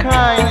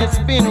mankind has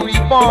been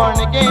reborn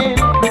again.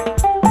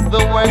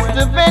 The worst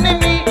of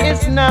enemy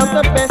is now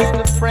the best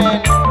of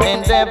friend,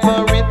 and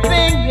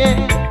everything,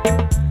 yeah,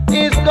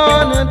 is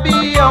gonna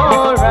be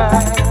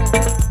alright.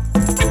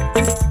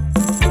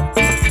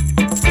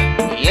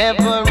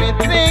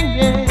 Everything,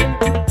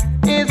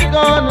 yeah, is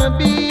gonna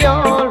be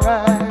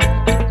alright.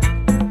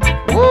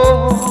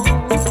 Whoa.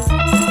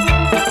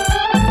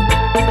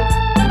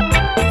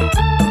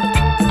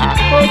 I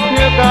hope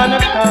you're gonna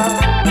come.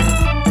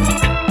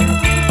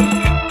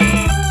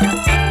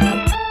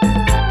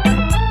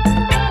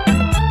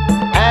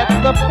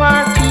 The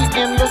party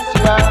in the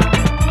slum.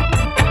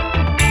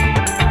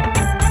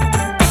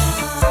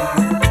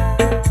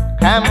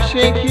 Come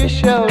shake your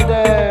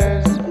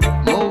shoulders,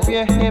 move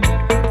your hip.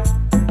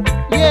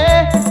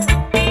 Yeah.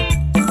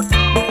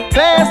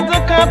 Pass the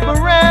cup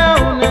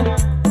around and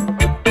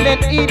let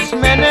each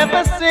man have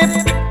a sip.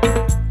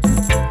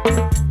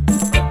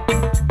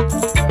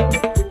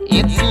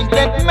 It seems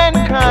that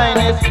mankind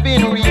has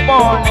been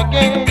reborn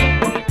again.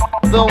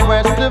 The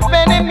worst of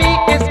enemy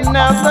is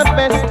now the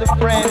best of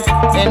friends,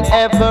 and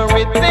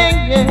everything,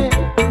 yeah,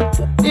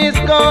 is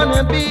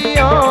gonna be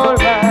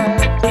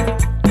alright.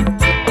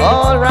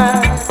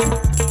 Alright.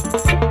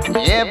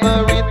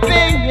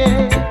 Everything,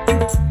 yeah,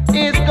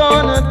 is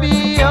gonna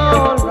be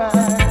alright.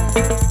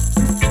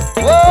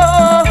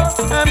 Whoa,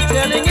 I'm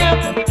telling you,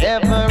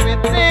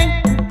 everything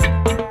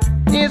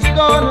is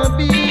gonna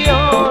be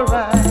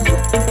alright.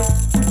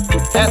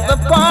 At the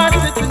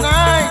party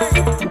tonight,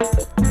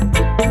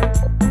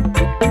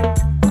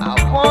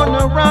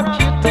 gonna rock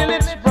you till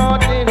it's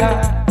broad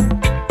daylight.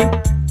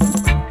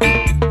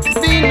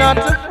 Be not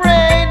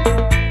afraid.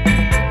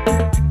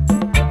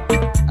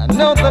 I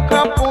know the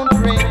cup won't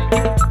break.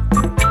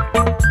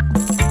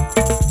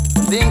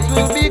 Things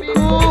will be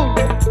cool,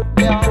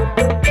 yeah.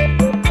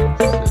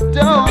 So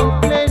don't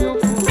play no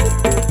fool.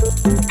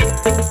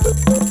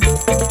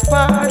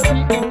 Party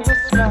in the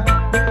slum.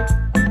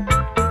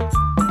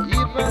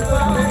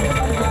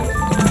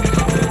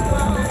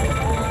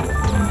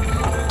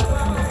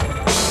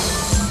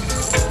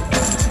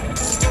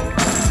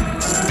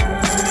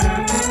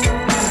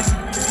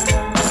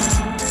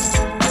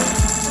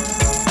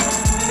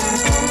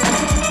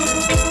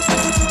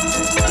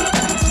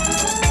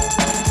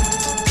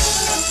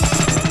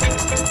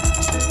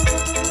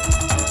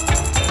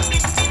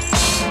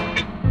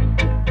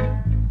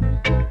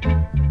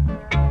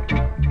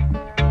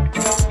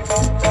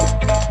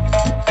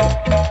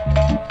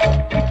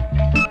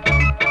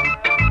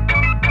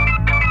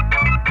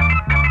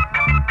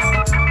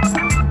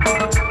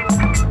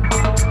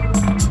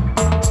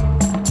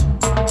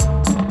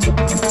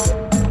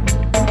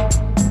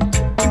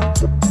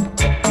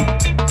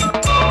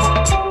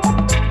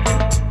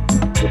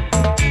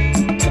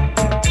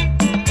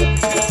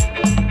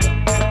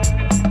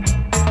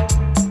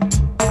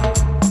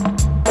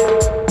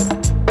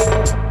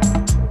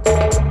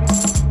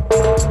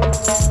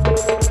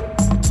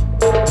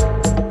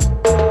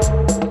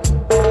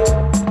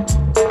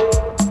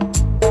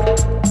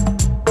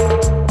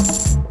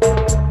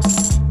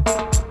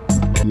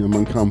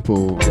 Even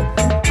Campo.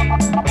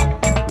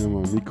 Yeah,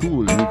 man, we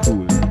cool, we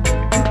cool.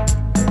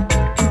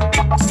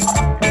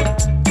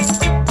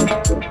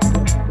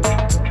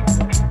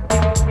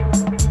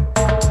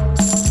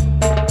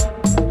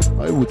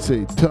 I would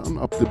say turn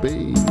up the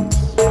bass.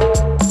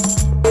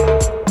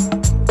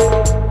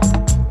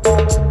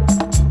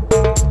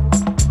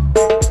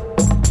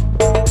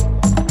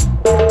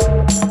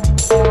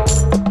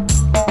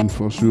 And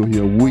for sure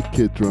here,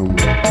 wicked drummer.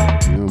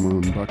 Yeah,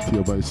 man, back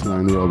here by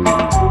Sline Robbie.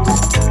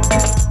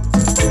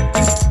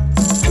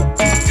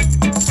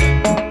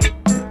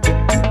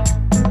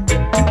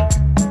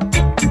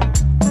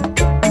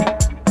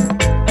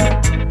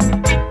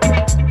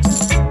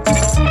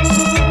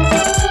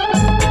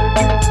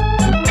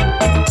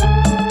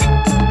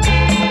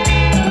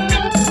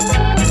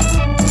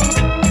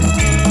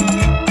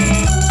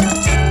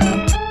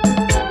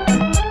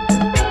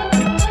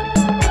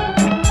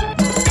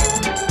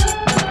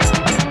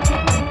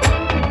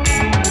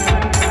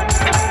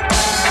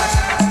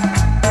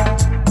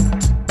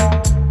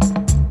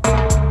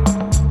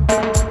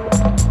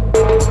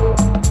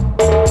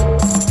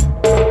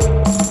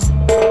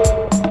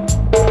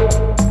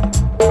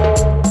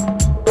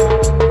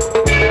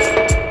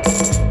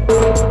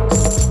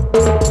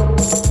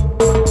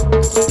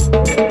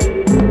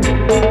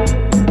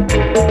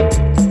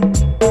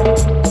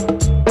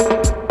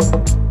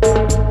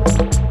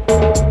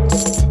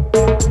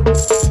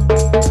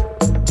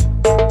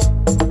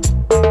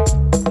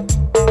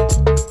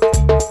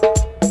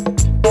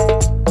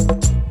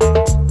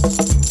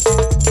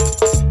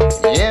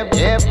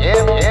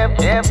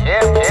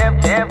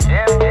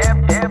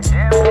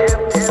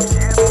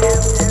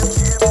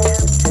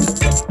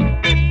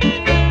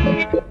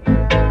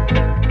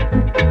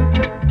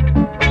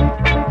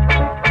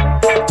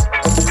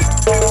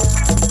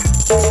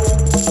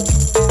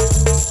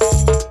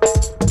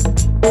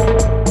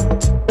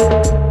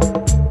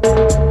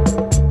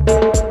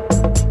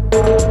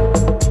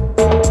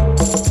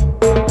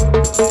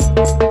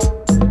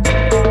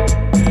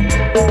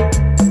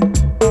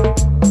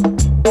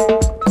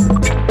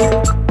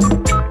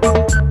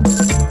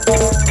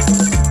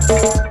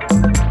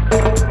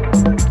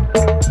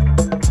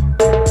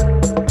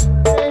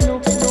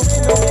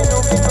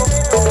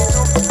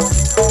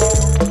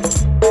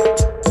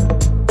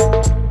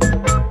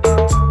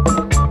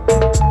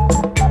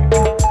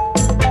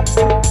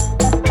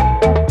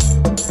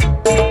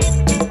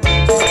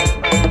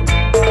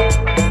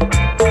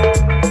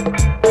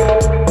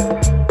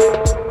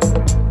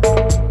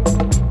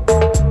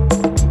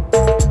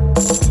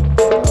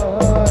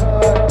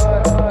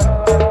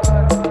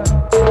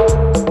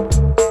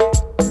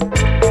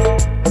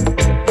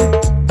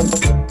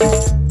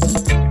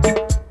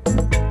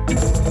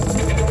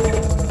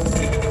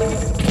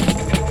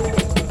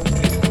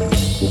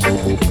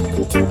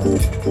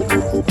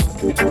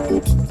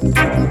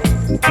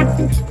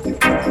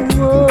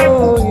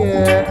 Oh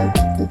yeah.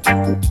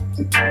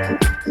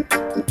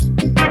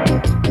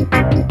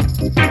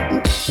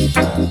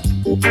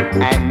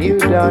 And new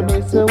dawn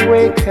is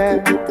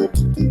awakened,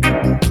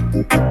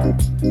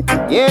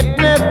 yet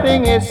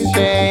nothing is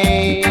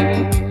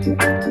changed.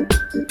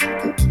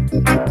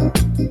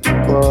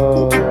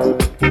 Oh,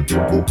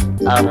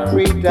 our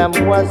freedom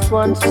was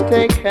once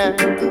taken.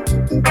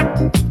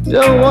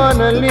 Don't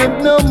wanna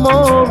live no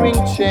more in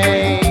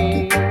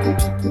chains.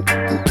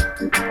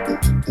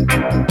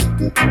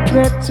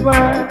 That's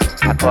why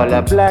I call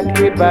a black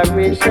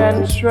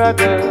liberation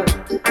struggle.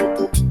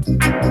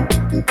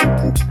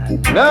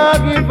 And not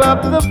give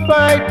up the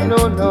fight,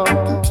 no, no.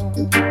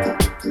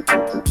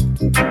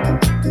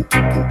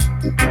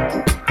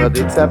 'Cause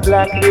it's a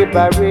black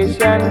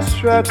liberation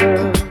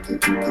struggle.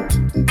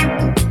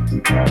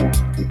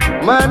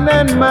 Man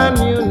and man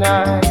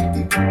unite.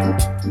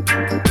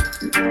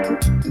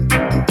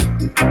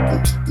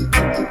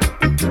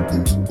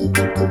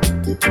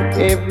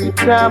 Every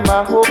time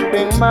I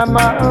open my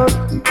mouth,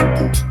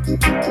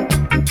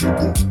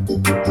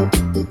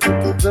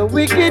 the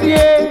wicked,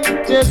 yeah,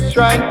 just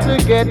trying to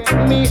get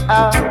me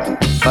out.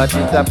 But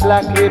it's a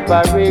black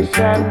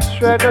liberation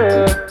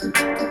struggle.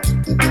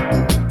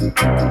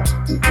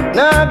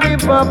 Now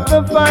give up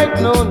the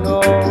fight, no,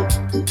 no,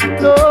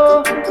 no.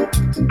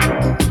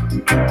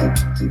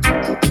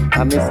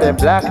 I miss a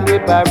black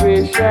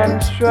liberation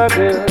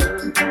struggle.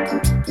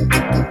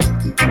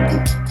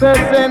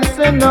 Peasants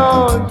and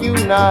all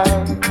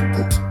unite.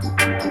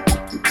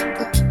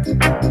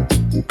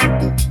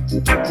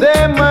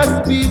 There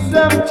must be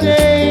some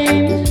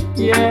change,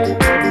 yeah.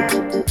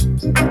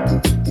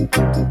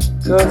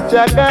 'Cause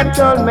Jah got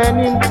all men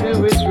into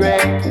his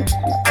reign.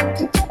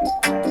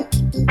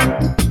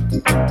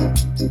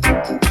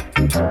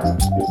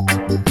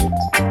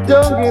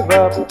 Don't give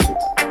up.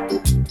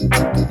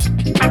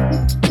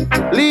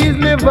 Please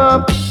live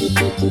up.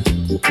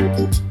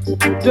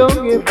 Don't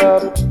give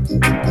up.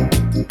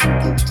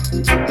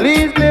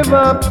 Please live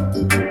up.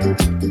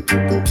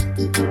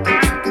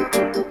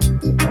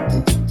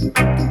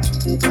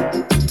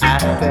 I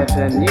said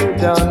the new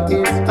dawn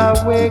is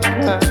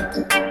awakened,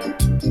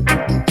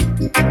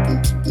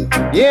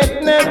 yet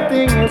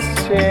nothing has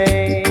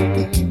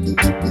changed.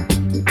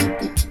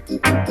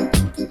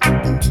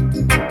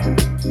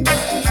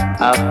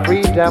 Our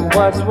freedom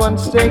was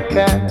once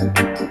taken.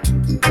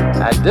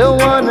 I don't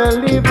wanna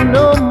live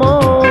no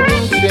more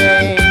in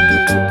shame.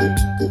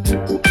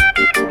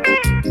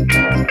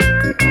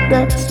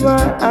 That's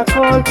why I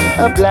call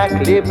a black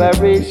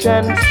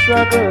liberation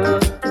struggle.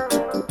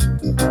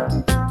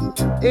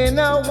 In a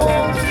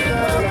war,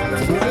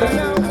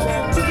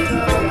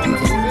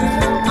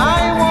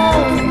 I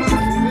won't.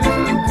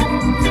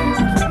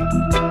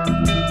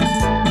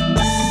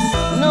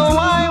 No,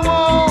 I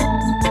won't.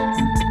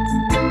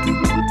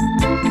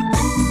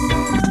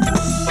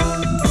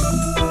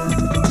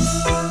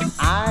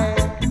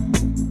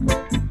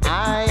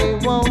 I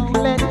won't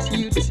let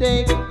you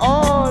take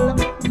all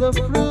the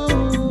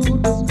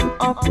fruits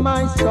of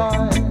my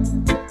soil.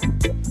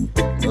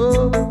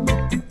 Oh.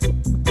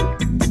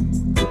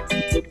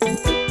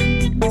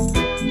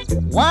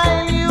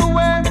 While you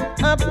were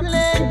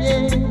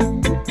playing,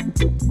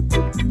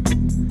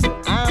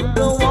 I'm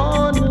the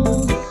one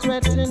who's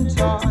sweating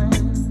toil.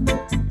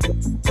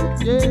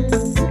 Yeah.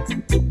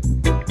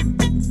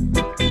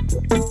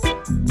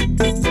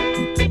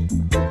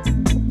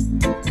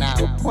 Now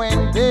when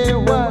there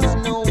was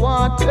no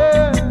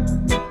water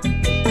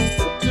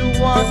to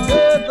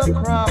water the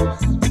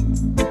crops,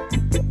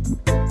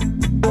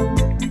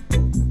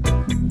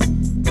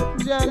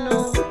 you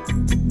know,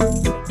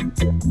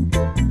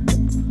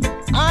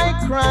 I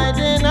cried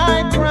and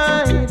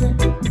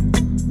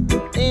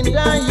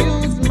I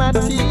used my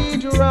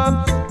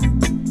teardrops.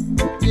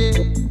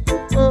 Yeah.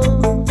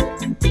 Oh.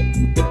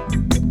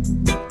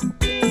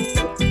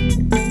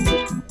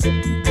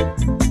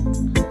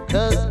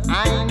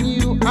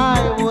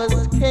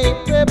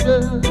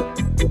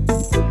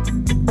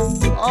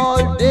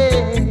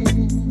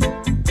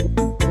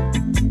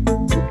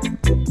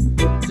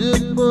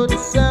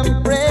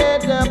 some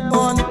bread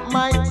upon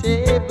my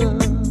table.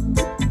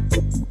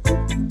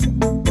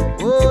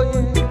 Oh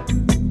yeah.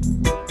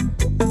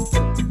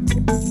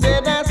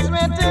 Said I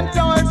sweat and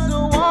toil so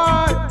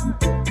hard,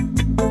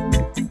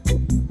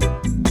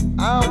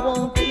 I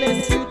won't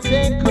let you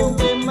take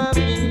away my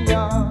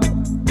vineyard.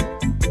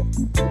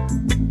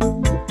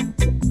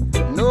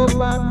 No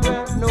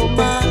matter, no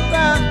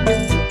matter.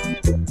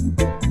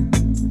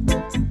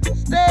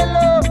 Stay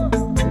low.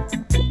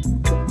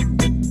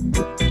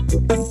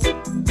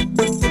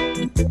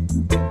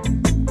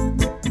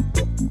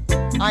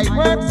 I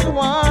work so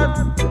hard.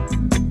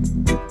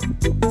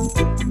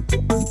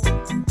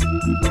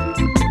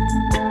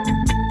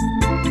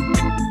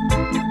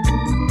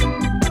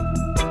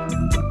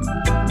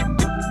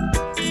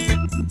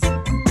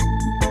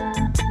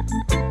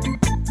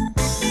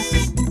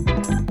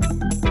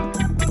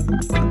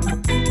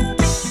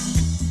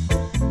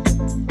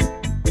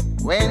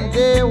 When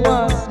there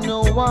was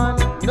no one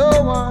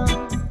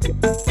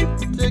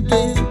to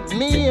give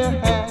me a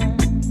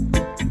hand.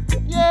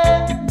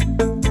 Yeah.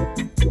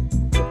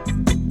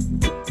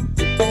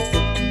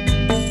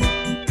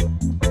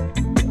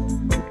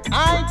 I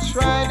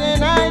tried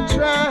and I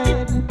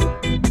tried,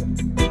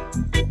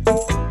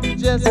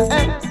 just as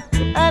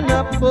an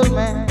apple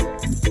man.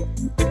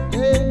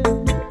 Yeah.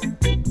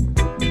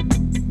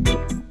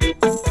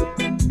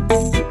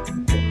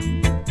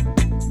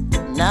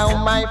 Now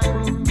my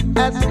fruit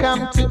has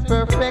come to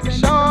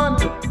perfection.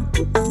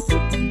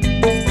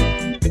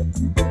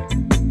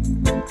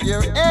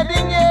 You're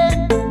heading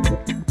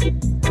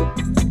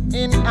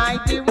in high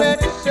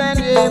direction,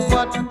 yeah,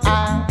 but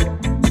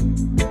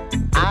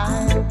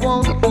I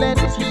won't let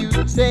you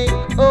take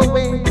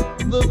away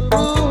the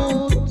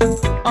fruit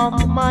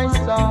of my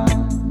soul.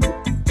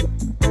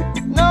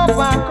 No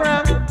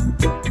background.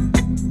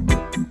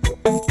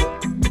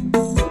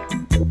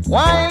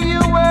 While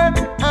you were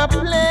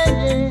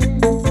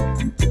playing,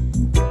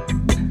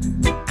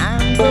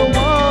 I'm the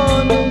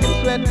one who's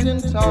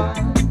sweating toil.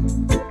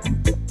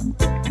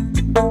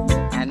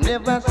 I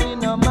never seen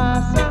no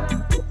massa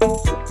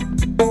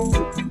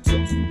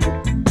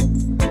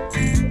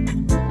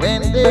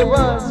when there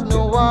was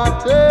no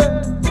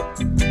water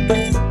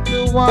to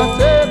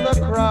water the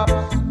crops.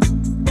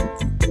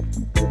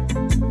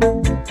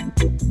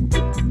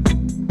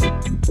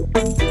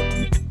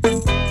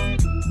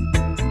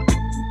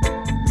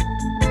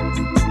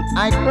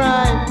 I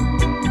cried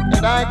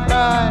and I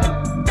cried.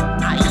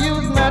 I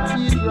used my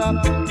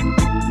teardrops.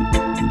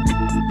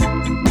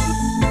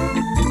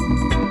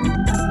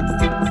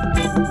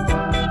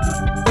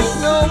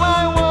 No,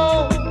 I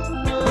won't.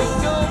 No,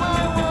 I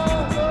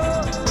won't.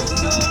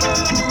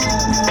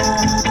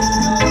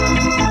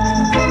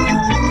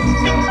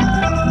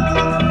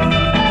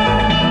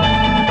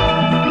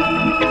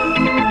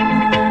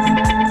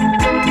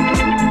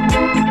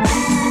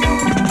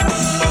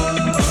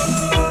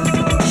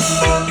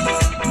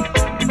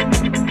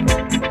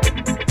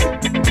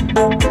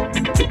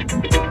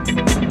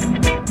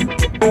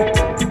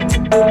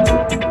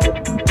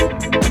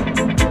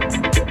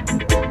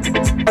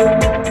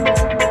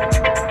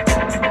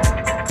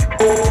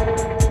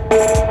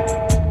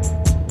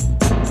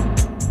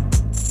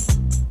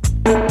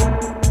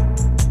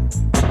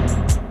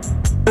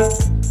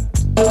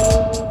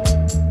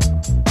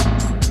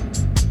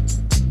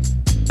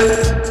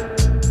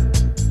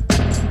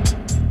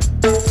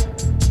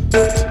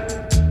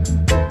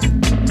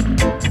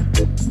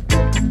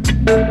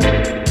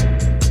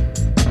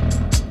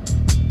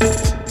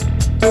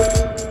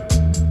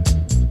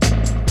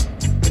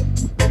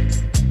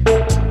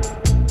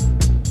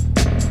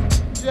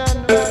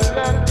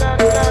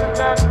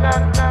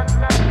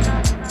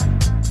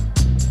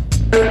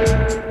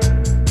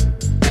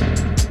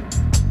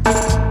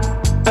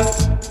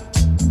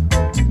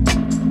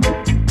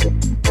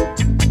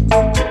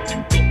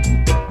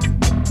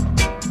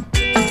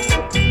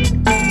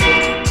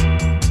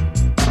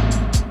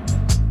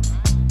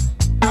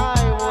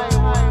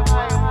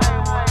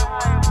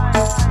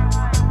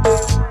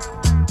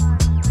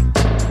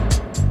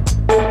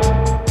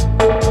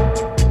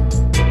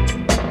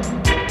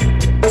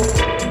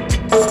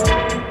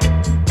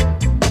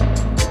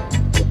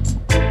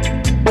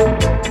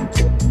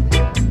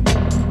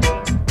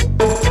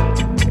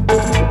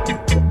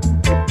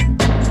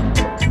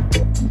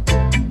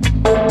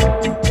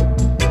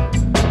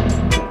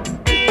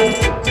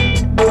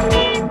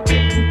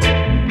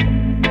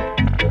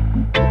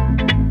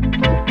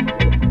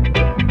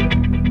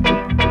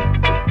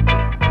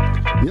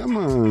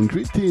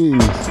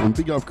 No,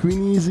 Big up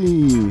Queen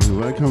Easy,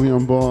 welcome you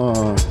on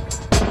board.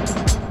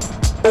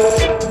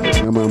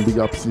 Yeah man, big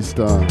up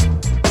sister.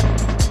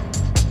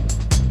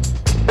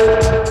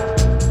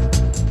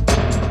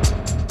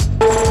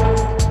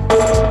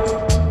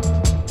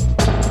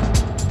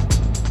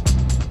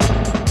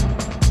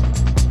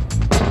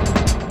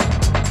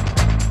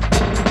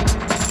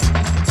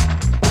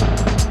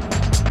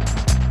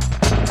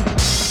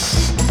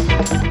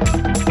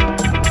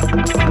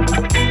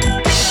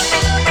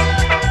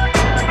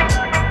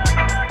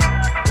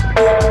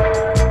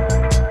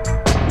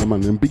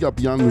 up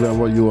young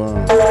wherever you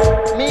are.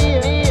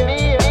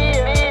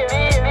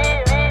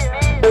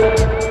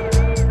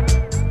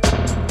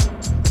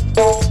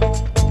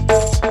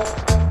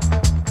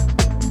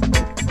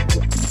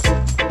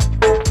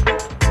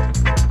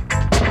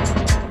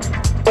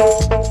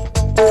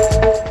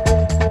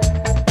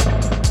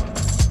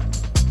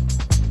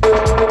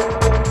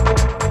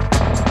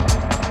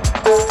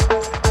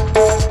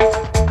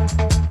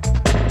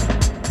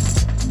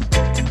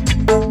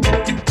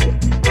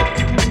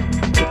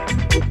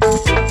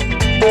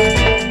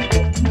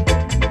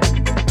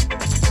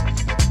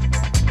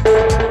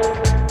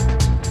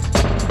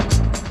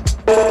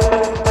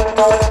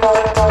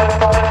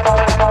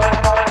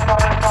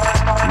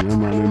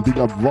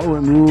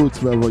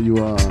 Wherever you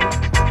are.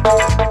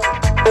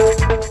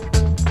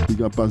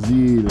 Big up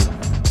Basil.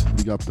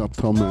 Big up Top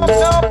Thomas.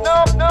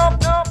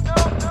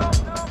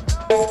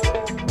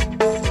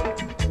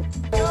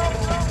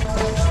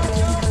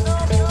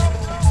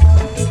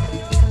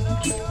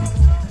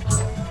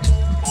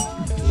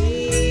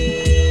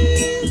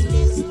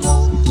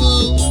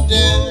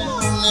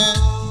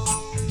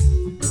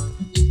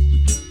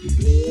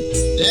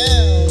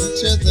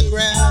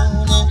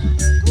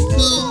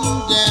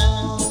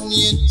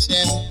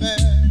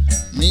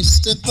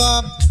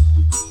 Pop,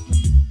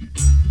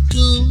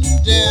 cool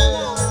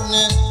down.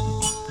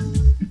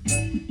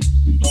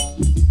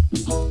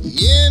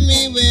 Hear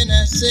me when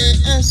I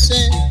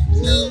say,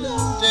 cool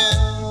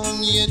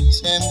down your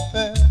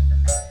temper,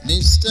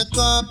 Mr.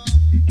 Pop,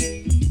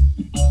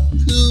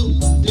 cool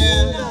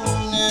down.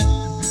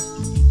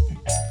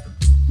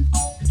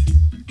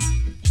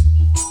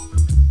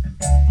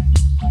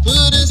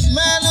 Put a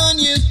smile on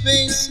your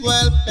face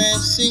while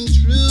passing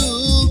through.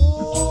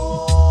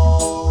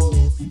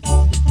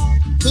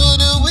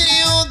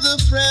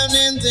 Frown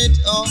and that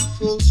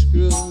awful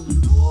screw.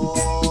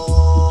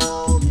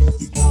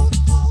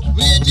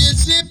 We're just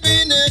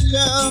sipping a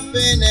cup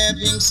and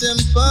having some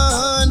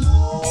fun.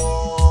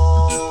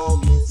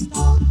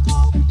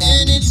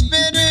 And it's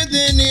better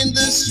than in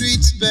the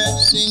streets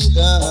bashing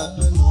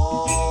guns.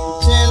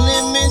 Tell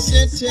him,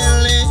 mister,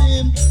 tell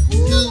him,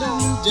 cool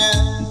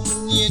down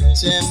your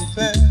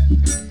temper,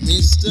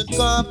 Mr.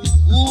 Cop,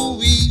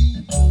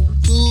 ooh-wee,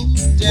 cool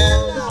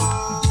down.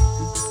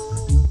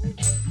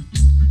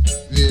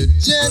 We're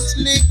just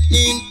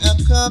licking a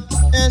cup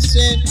and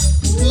said,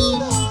 cool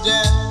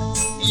down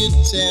your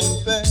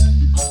temper,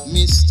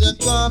 Mr.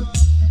 Cop,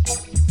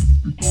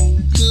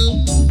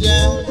 cool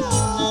down.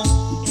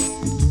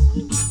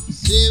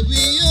 Say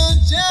we are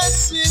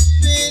just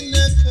sipping a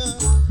cup.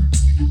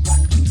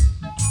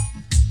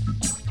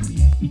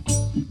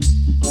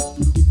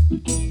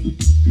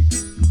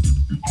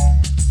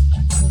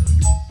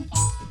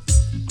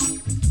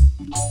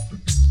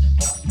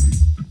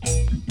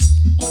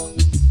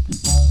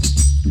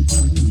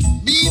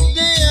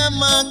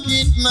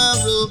 Market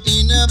marrow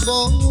in a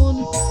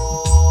bone.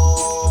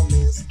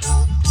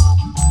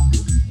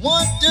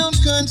 What don't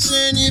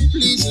concern you,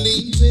 please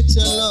leave it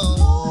alone.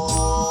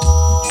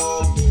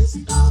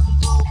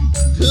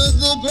 Cause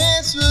the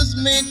grass was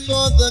made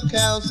for the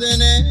cows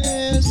and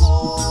ass,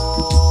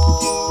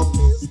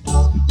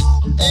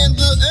 and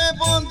the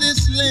herb on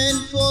this land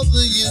for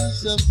the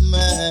use of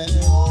man.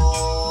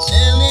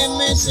 Tell him,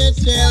 mister,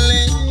 tell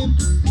him,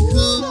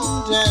 cool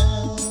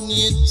down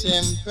your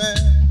temper,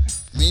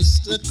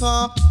 Mr.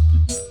 Cop,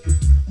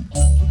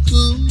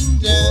 cool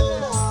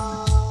down.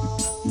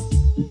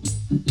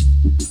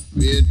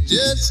 We're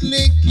just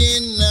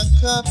licking a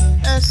cup.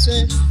 I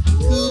said,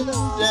 cool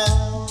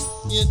down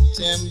your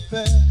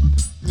temper,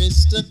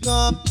 Mr.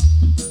 Cop,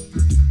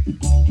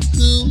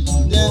 cool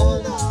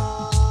down.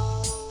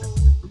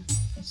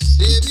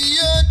 Say we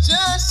are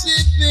just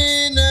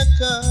sipping a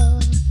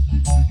cup.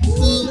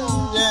 Cool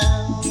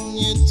down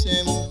your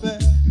temper,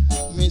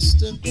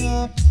 Mr.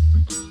 Cop.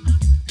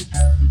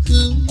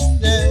 Cool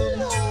down,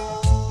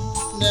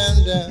 down,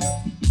 down,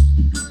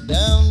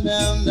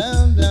 down,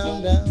 down,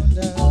 down, down,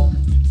 down.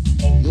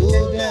 Go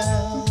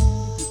down,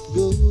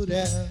 go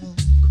down,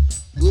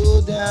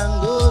 go down,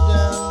 go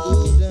down, go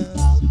down,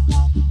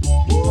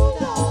 go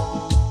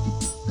down.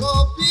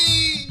 Copy,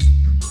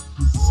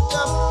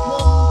 stop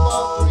from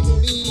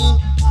bothering me.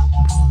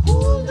 Go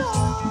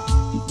down,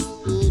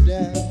 go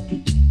down,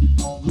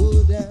 go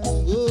down,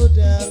 go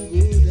down,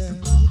 go down,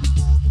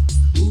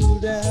 go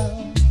down.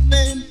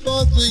 Man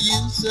for the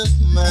use of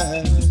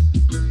mine.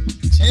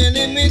 Tell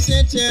him,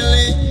 mister, tell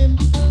him,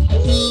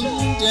 cool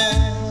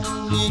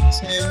down your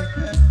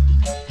temper,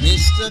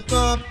 Mr.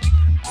 Cop,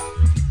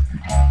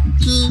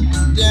 cool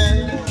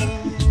down.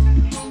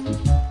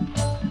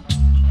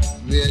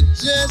 We're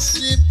just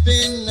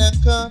sipping a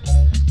cup.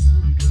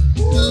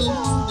 Cool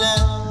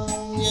down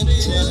your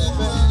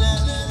temper.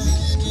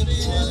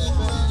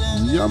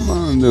 Yeah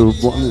man, the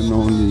one and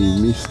only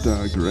Mr.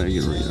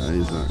 Gregory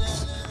Isaacs.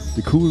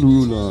 The cool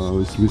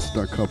ruler is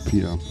Mr. Cup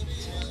here.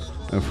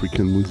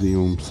 African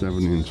Museum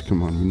 7-inch.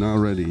 Come on, we're now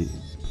ready.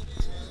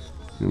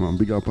 Yeah man,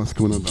 big up us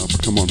coming up.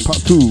 Come on,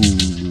 part 2.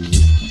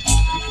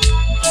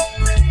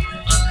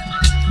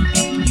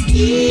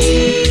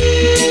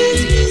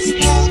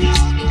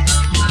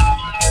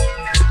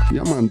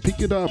 Yeah, man, pick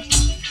it up.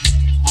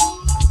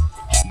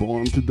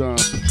 Born to dub.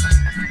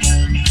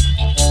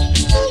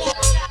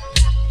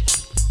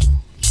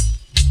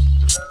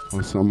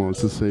 Or some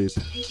also say it.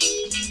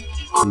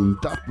 In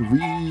dub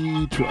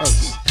we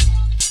trust.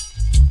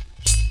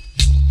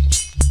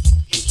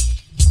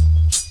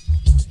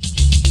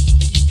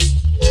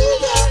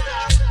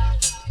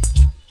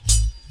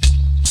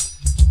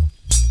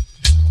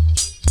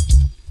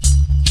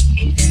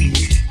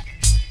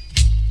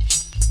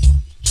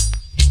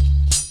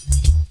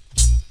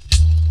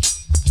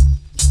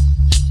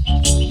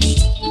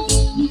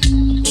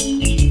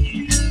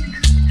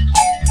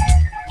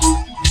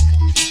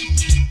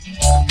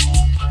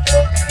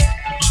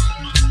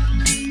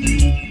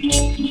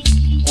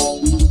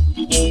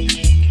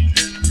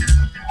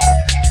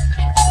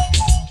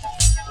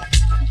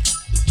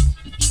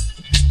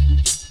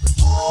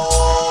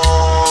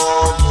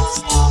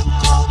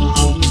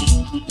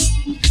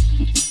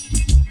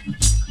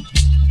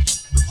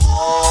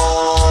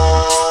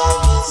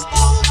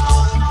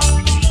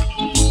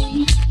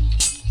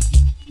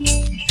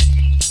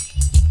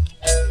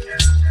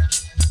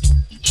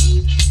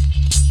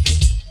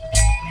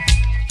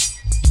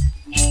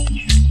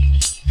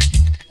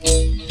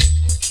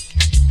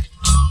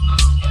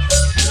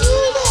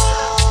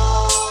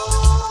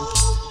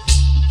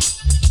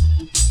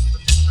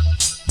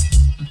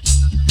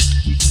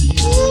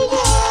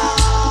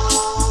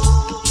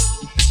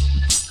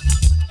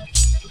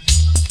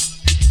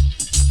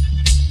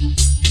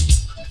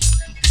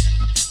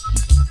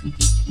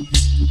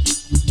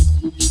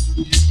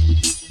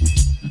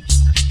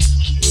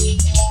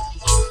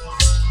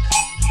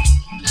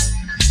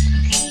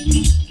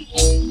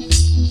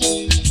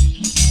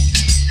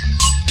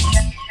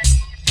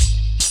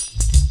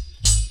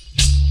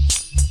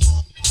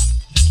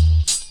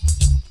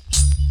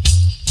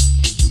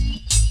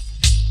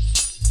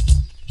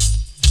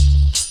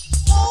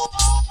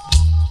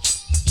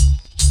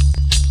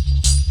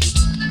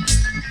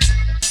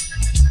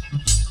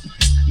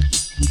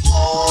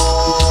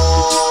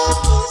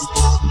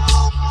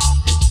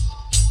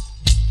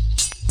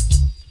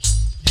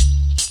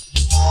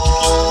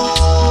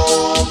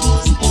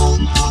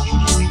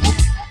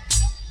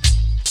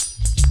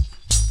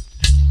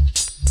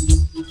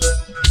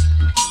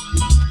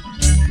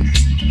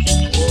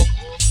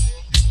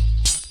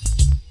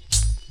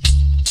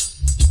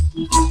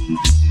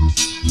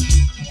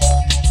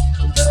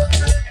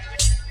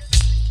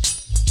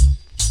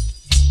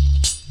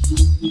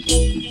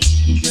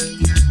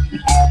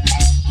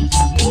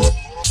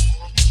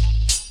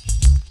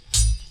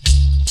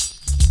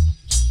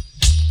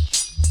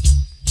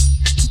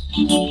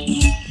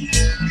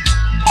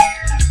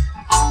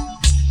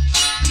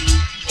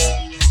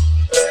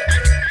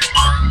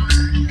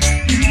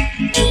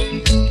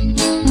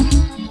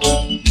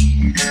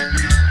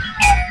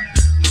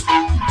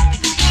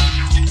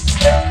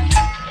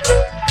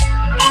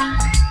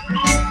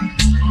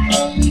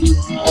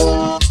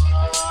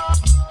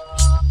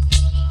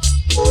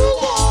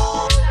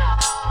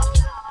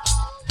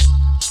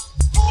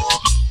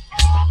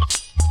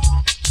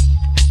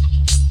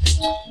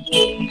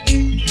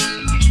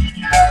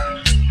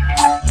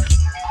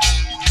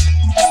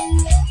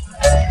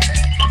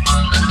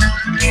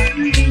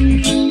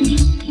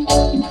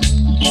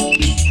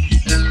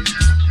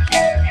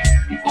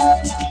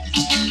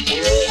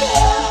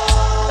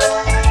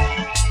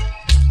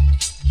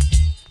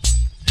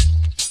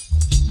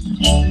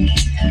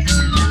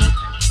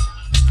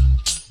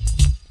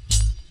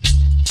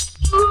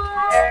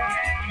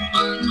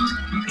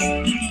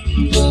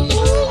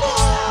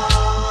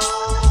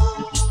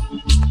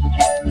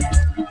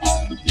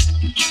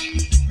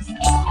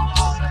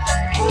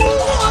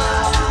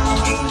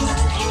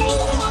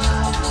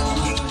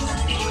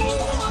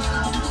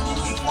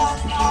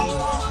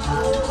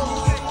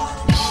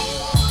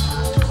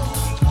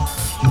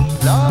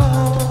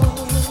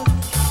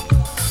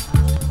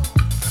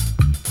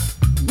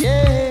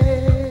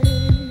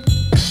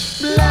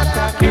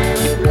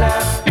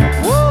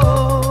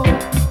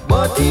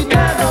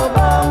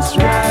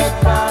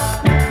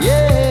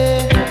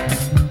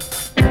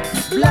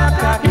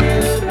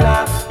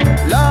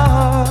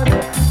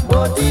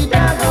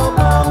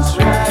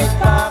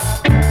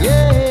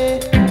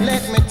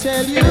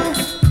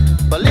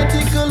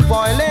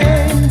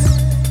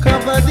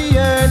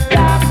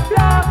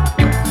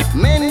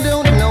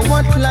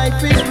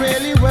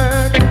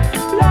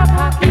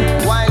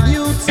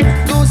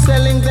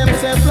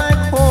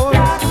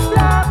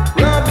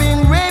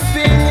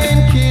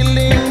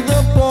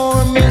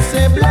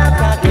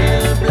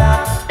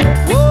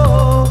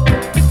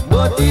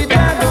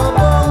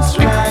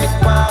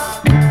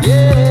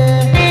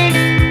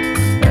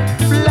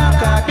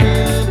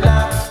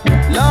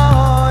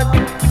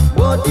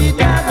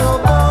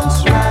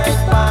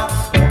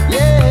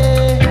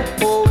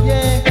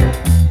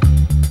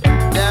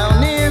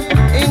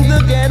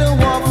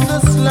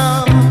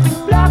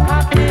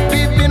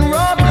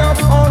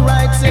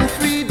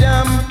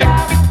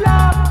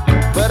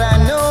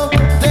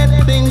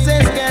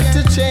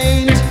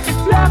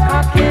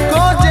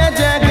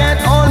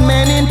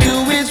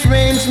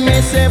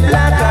 Me say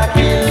black a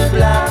kill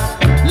black,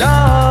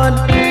 Lord,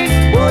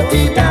 but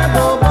it a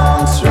go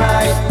bounce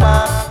right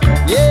back.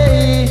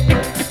 Yeah,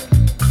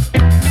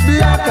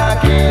 black a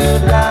kill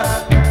black,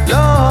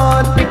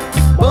 Lord,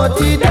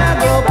 but it a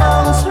go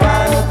bounce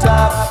right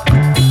top.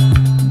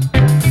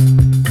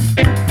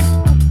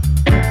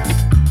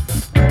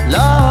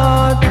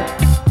 Lord,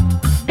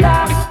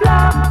 black,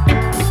 black,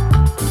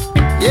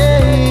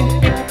 yeah,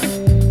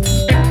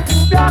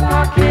 black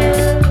a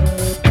kill,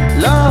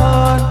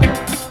 Lord,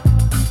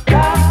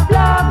 black,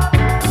 black.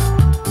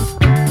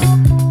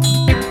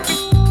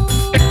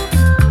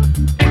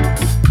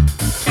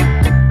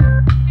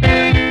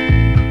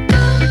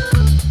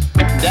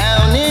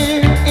 Down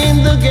here in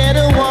the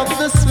ghetto of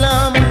the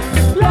slum,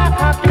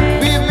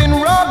 we've been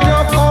robbed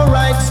of our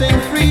rights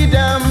and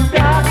freedom.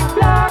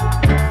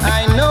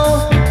 I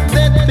know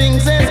that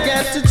things has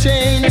got to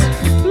change,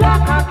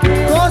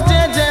 cause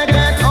Jaja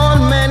got all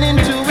men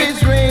into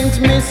his range.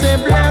 Me say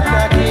black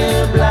a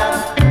kill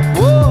black,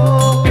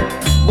 whoa,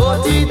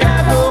 but it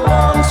a go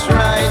bounce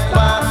right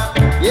back.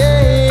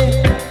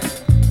 Yeah,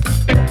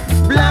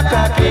 black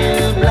a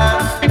kill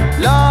black,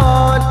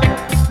 Lord,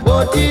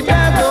 but it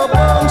a go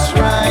bounce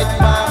right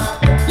back.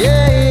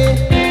 Yeah,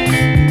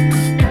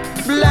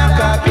 black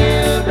a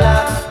kill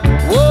black,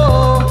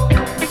 whoa,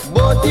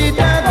 but it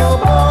a go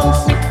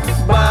bounce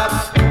back.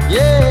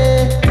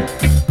 Yeah,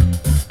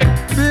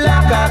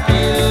 black a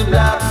kill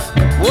black,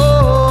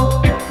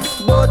 whoa,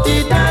 but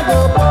it a go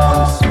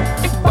bounce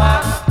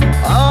back.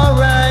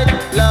 Alright,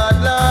 Lord,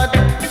 Lord,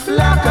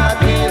 black a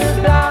kill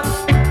black,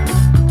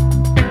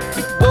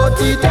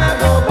 but it a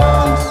go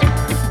bounce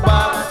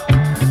back.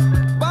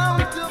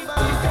 Bounce to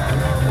back.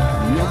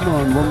 Yeah,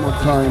 man, one more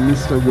time,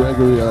 Mr.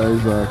 Gregory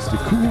Isaacs, the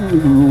cool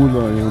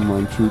ruler, yeah,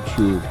 man,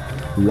 true.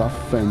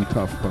 Rough and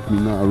tough, but me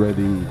not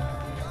ready.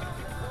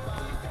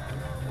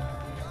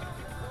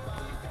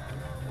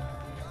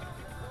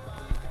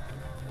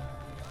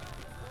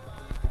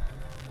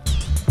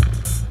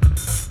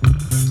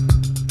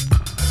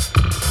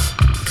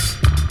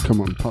 Come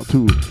on, part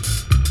two.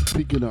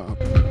 Pick it up.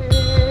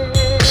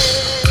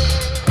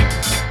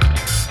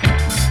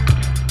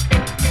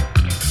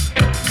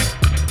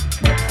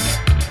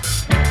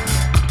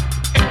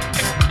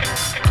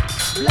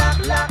 Black,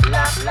 black,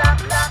 black, black,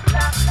 black,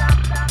 black, black,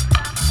 black.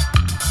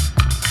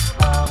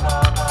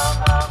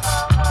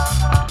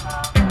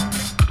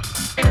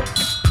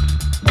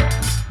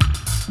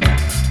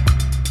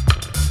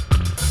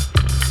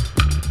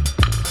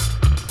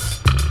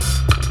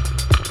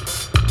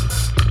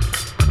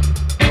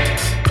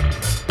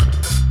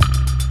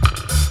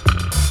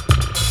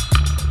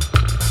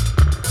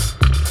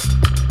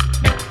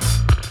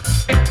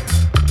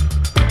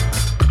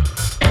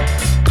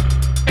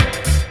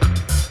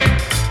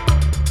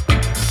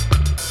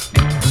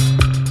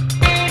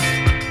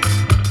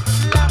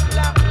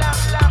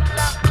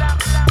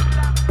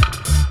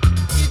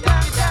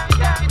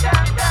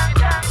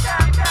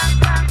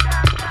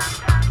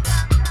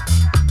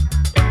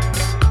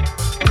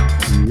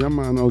 Yeah,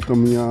 man, out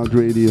on my yard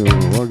radio.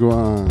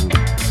 Wagwan.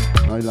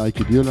 I like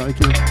it. You like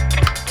it?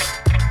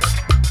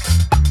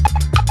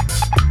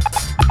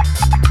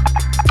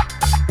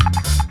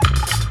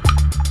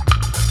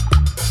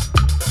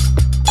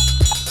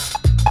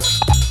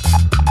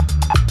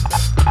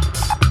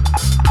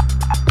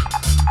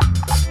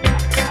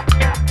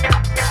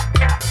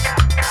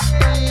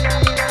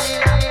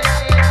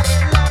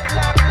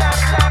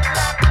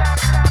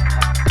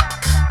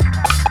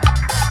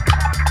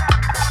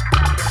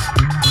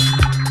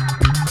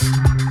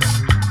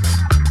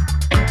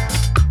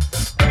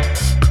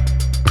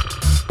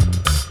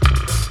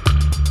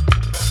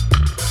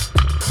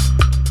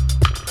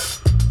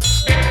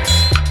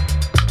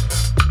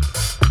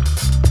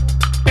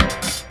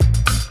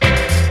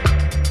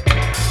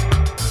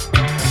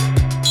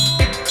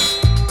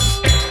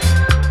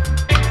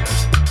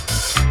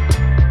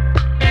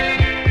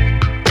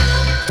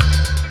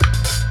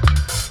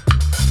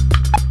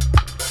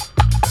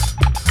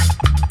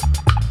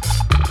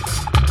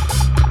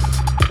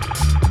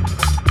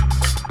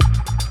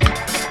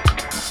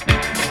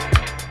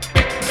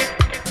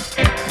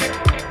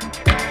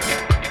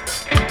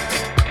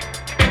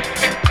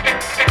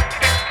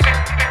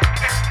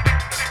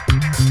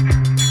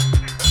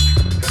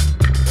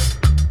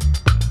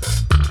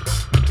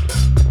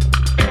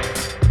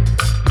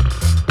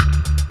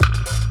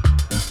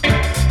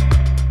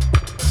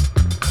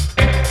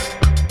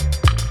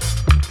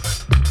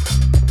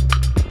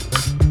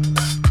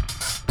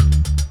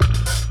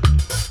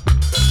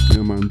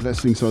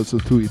 Blessings also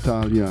to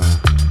Italia.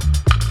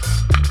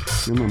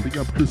 Yeah, man, big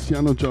up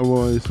Cristiano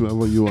Javois,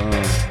 wherever you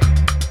are.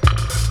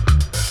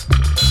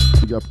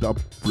 Big up Dub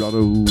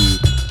Brotherhood.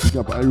 Big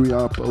up Irie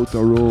Up out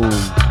of Rome.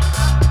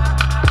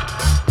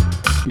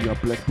 Big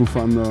up Black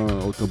Bufanda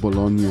out of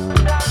Bologna.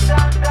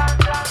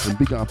 And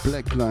big up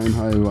Black Line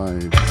High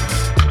Vibes.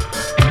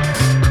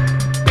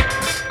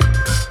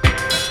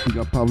 Big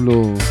up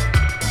Pablo.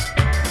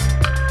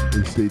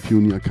 And stay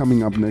tuned, you're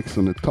coming up next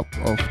on the top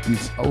of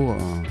this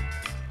hour.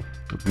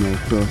 But now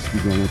first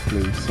we're gonna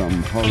play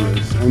some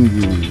Horace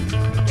Andrews.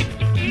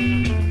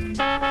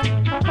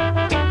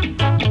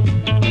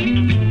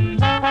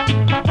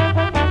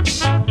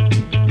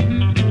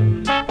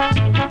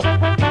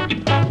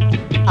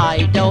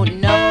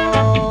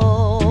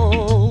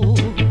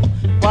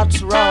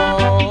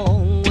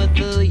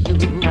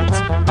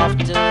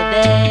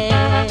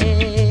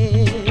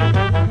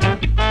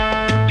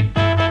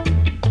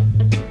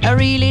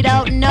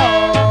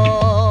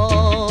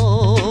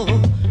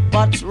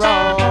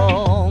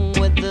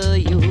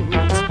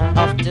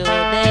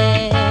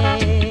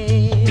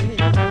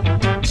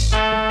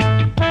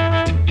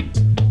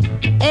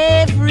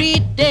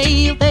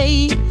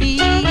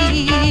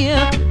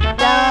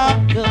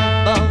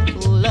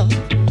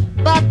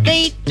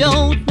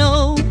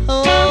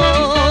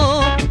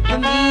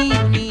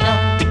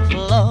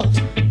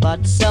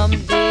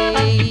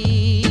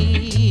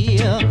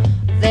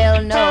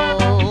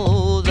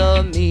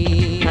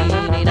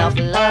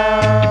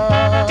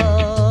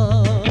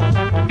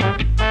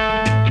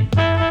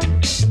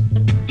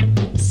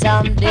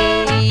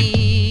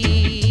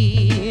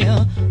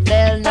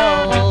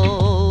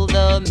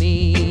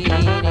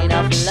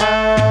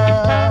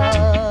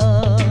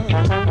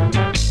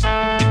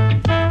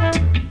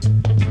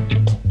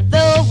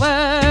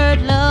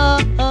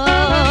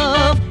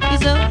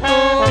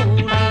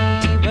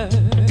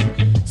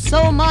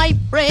 my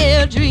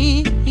prayer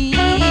dreams,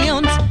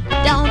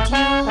 don't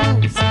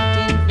use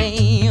it in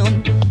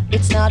vain.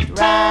 It's not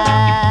right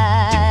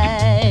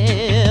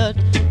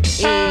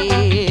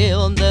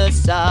in the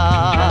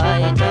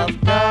sight of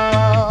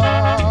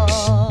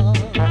God.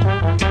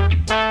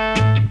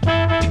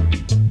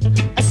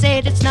 I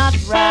said it's not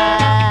right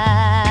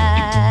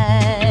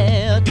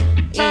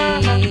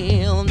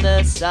in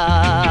the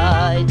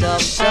sight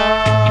of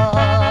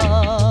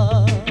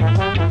God.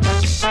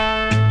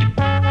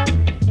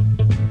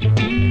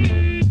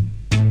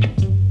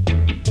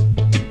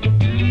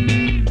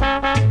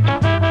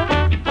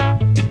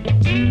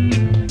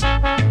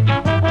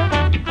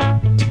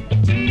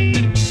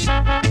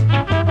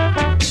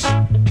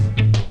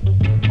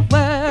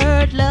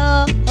 Word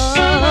love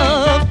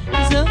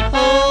is a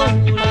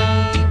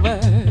holy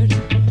word,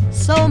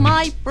 so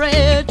my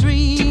prayer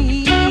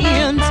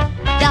dreams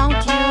don't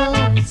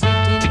use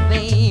it in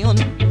vain.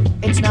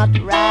 It's not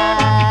right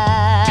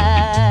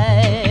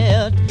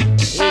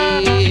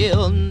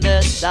in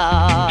the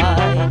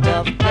sight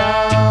of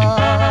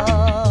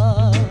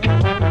God.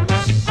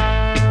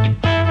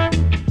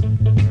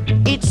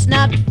 It's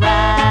not right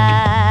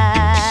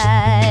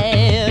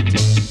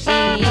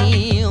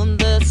in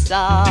the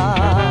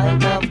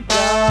sight of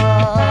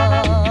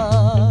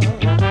God.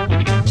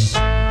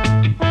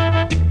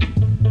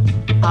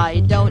 I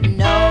don't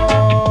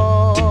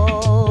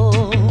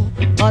know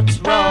what's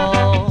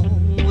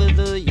wrong with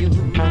the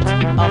youth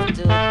of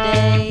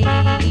today.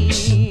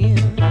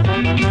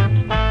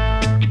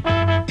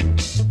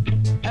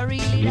 I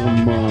really Yeah,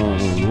 don't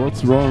man,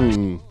 what's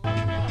wrong?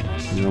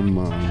 Yeah,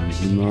 man,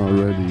 you're not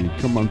ready.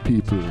 Come on,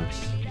 people.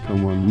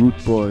 Come on, root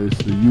boys,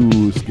 the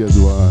youth, get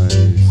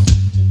wise.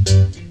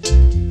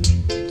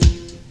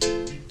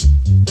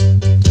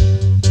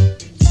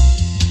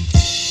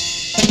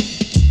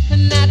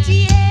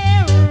 Natty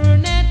here,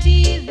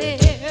 natty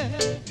there,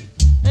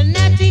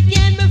 natty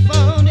can be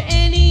found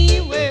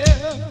anywhere.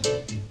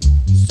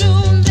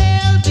 Soon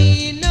there'll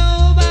be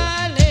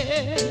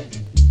nobody.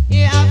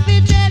 You have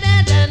to dread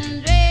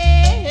and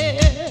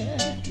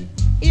dread.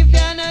 If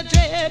you're not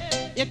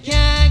dread, you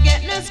can't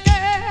get no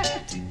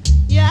skirt.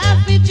 You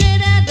have to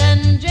dread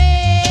and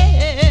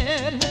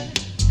dread.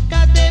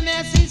 'Cause them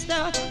your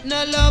sister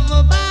no love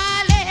a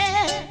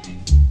ballet.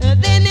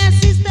 Them your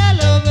sister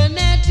love a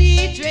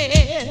natty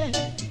dread.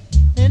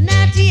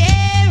 Natty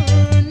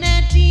here,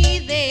 natty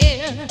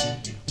there,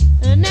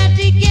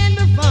 natty can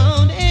be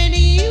found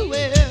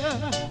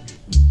anywhere.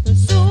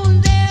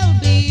 Soon there'll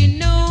be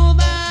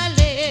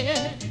nobody.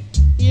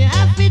 You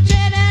have to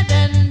dread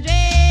and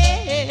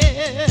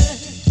dread.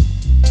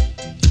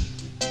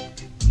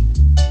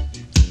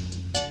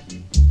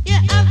 You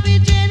have to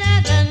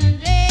dread and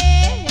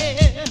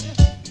dread.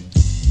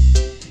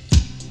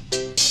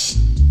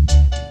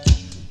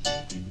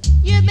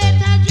 You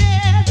better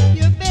dread,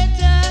 you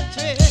better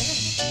tread.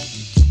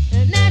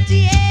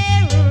 Natty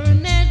here,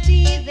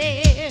 natty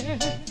there,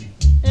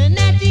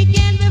 natty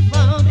can be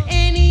found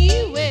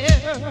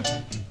anywhere.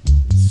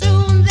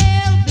 Soon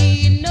there'll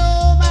be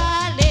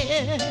nobody.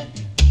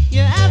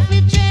 You have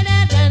to tread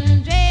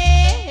and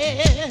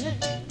dread.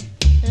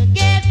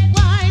 Get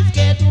wise,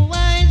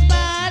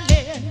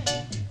 Bali.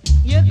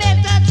 You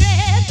better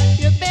tread,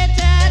 you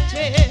better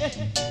tread.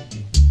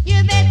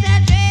 You better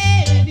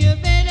tread, you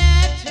better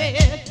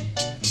tread.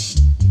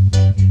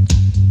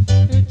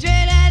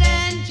 Tread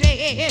and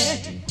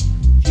tread.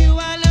 If you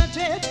are not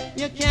tread,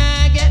 you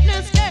can't get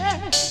no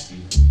skirt.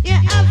 You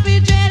have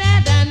to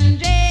tread and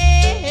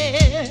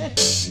tread.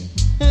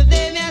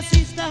 Then your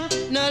sister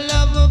no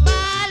love a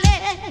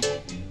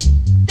ballet.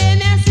 Then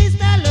your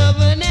sister love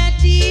a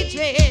natty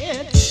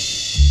tread.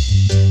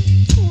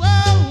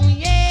 Whoa,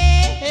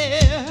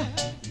 yeah.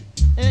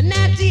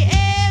 Natty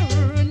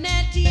air,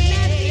 natty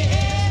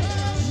air.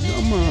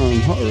 Yeah, man,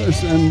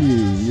 Horace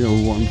Andy,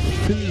 you one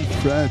Phil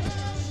Fred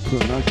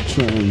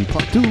production.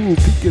 Part 2,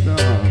 pick it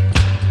up.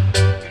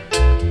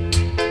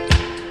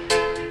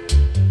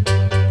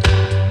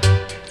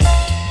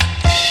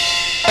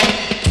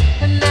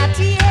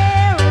 Natty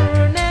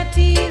here,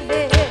 natty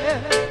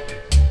there,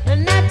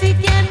 natty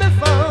can be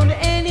found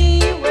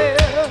anywhere.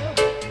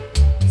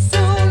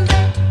 Soon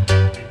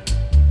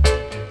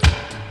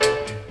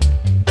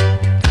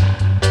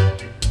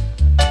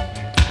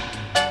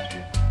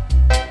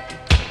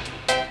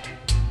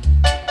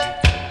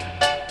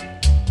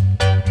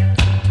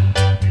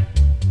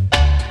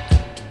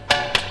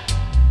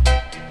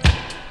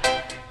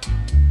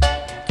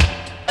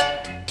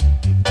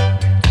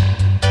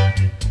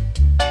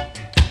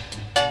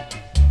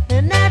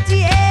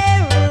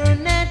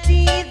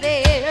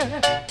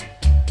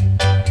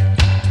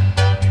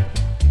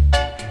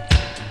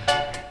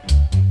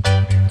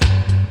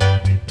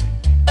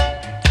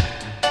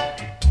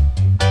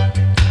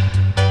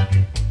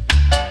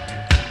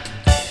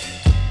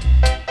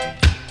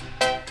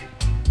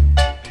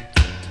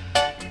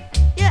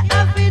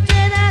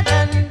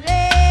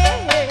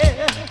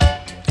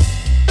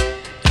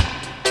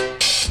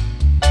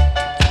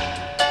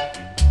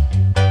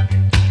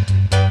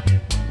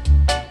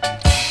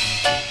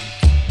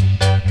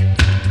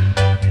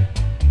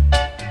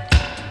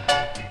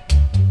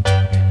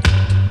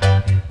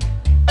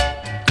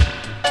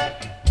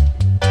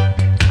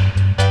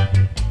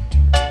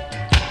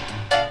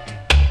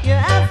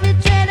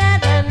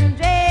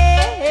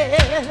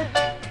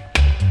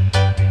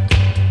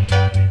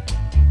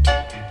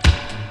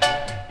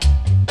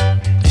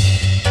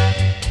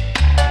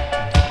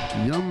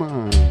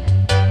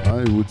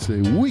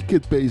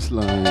wicked bass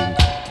line.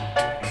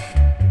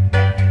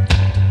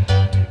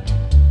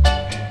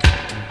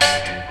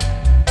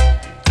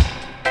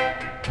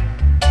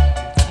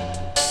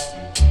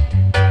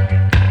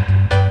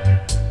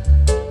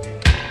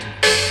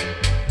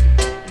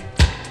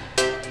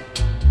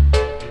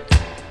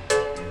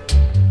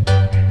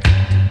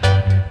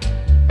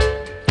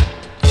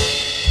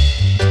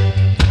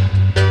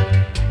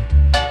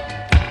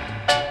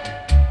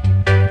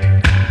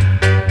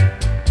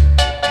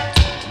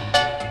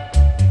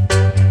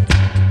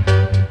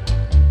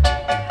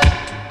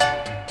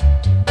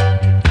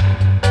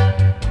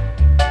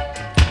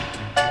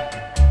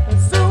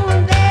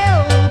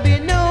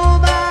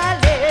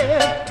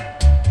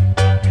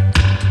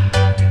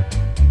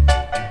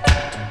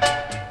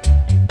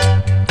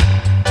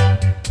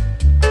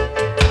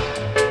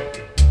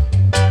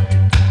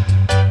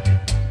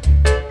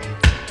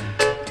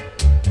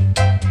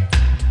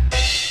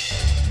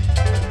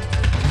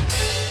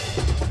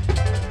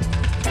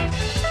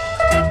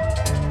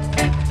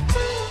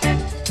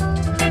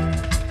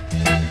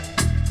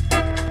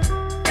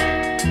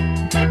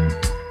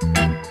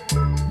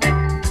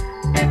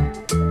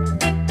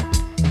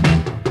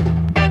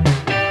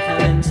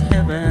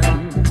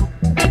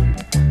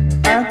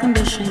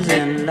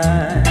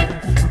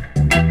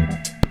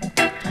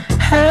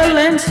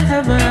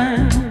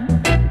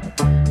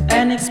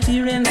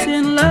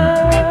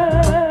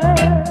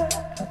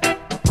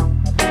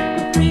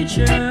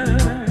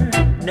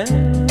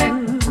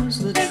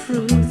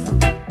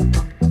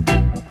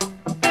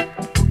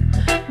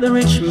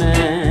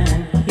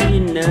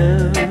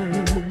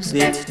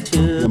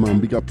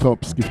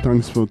 Tops, give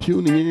thanks for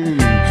tuning in.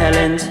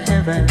 Helen's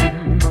Heaven.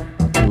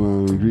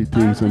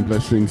 Greetings and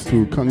blessings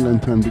to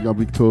Conglanton, big up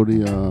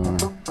Victoria.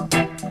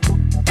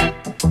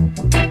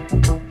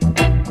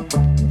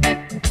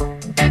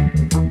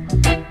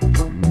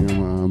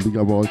 Big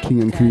up all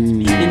King and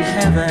Queen. In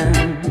heaven,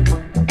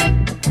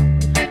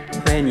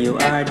 when you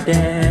are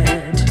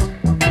dead,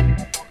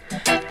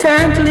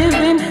 can't live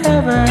in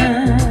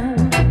heaven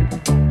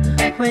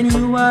when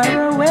you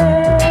are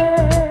away.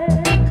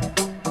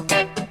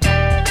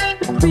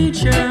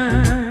 Preacher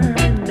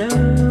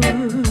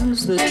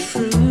knows the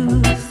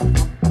truth.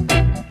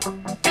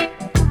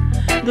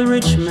 The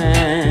rich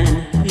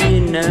man, he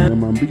knows. Yeah,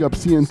 man, big up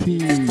CNT,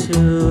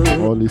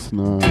 all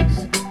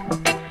listeners.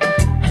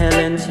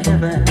 Helen's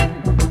Heaven,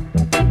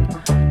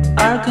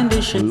 our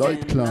condition.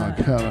 Lloyd Clark,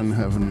 Hell and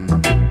Heaven.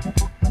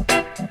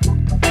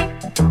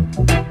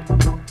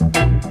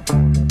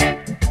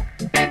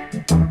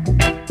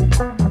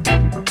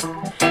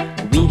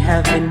 We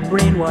have been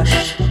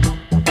brainwashed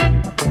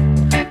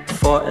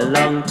for a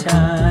long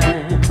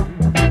time.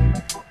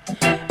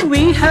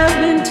 We have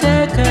been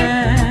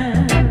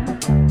taken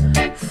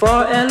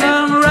for a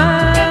long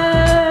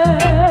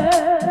ride.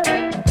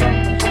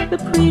 The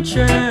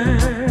preacher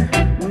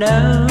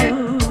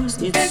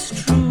knows it's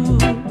true.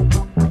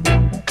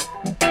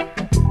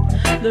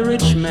 The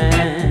rich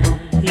man,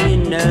 he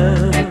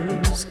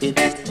knows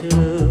it's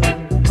too.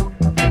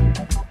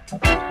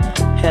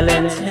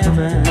 Helen's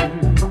Heaven,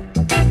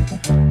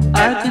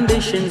 our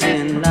conditions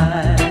in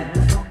life.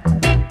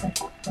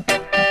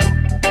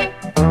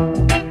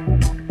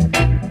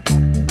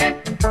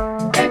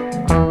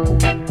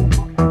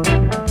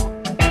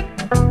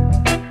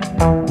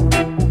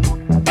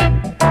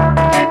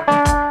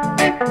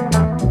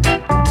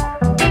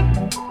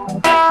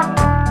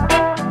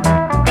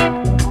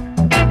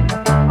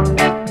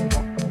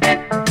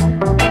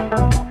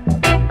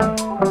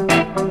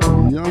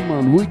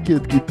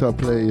 Guitar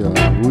player,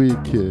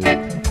 wicked.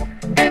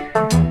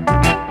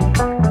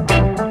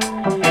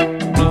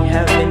 We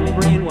have been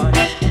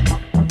brainwashed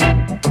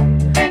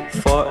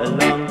for a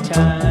long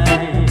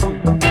time.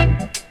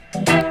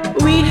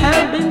 We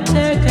have been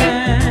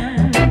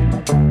taken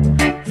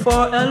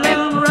for a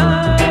long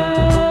ride.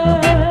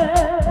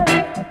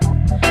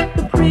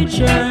 The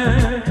preacher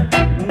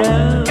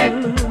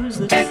knows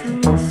the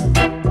truth.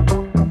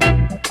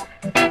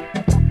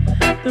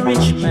 The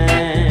rich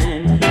man,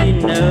 he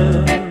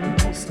knows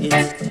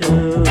it's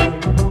true.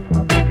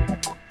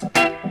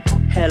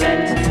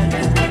 Helen.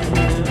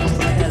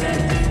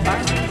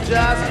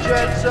 Just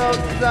stretch out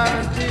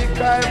and take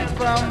I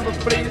from the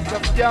place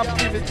of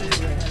captivity.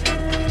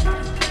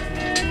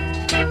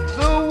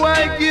 So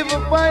I give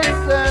up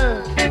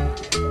myself,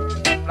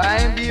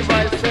 blind be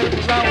myself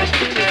now.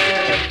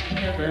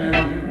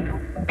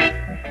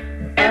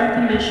 Our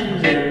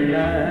conditions in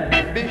life.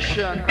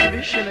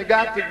 Ambition, I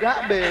got to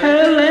got, baby.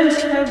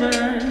 Helen's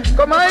Heaven.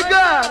 Come my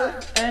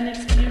God. An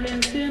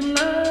experience in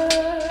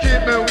love.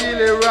 Keep me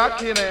really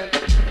rocking it.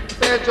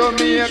 Say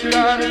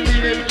Jamaican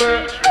people.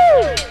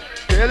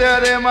 Tell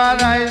you them are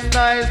nice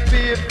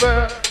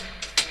people.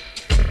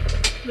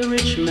 The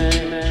rich man.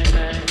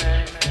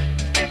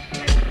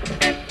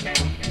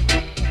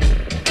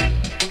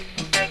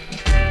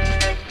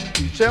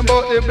 Teach them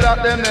about the black,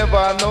 they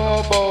never know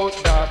about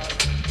that.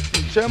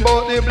 Teach them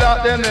about the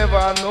black, they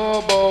never know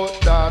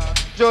about that.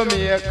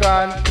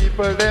 Jamaican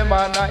people, them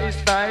are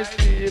nice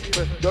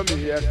people.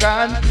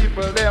 Jamaican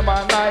people, them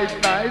are nice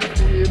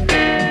people.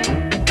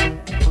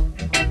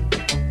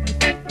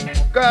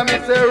 Come me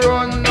say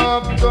run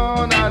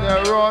uptown and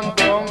you run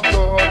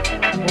downtown.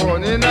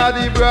 Run inna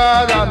the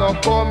broad and no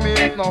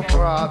commit no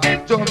fraud.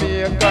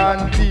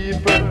 Jamaican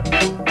people,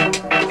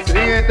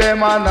 sing it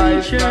them a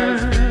nice,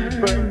 nice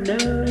people.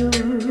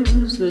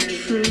 Knows the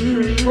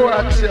truth.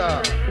 Watch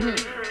ya.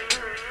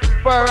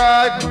 For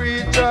a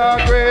creature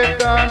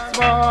great and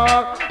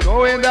small,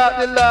 knowing that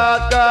the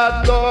Lord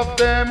God love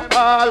them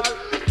all.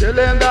 Tell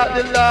them that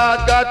the Lord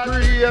God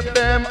create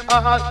them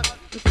all.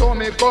 So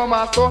me come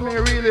and so me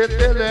really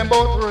tell them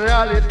about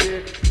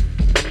reality.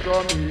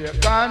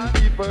 Jamaican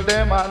people,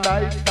 them are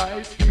nice,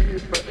 nice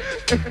people.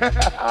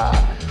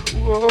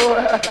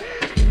 Whoa.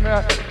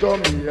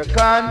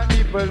 Jamaican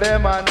people,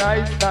 them are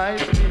nice,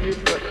 nice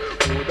people.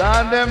 Good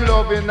and them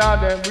loving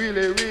and them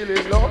really,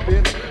 really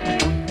loving.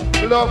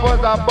 Love us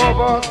above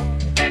us.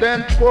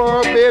 Then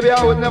poor baby,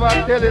 I would never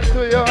tell it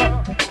to you.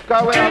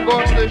 Cause when I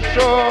go to the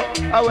show,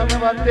 I will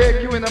never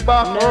take you in the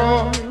back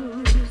row.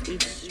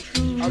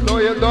 Although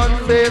you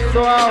don't say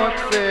so, I would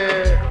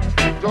say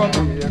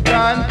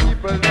Jamaican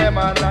people, them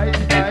are nice,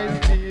 nice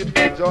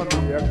people.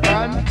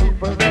 Jamaican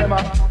people, them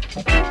are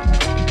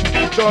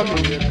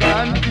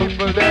Jamaican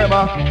people, them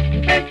are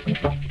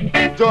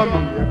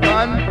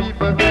Jamaican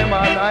people, them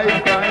are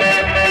nice, nice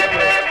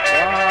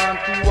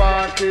people.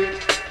 Want it,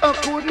 I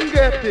couldn't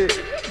get it.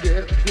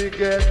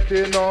 Get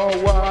it, no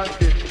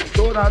want it.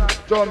 So that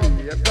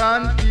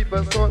Jamaican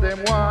people, so them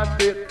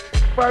want it.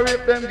 For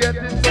if them get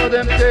it, so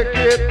them take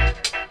it.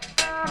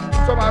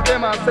 Some of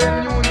them are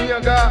saying new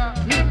nigga.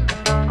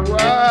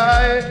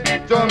 Why?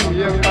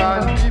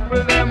 Jamaican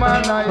people, them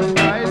are nice,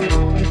 nice.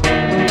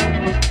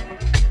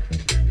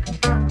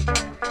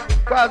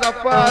 Cause a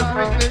false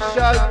witness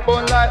shall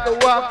burn like the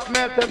wax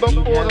melted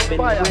before the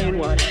fire.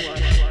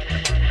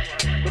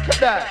 Look at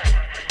that.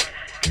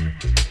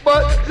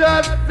 But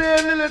just say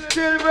little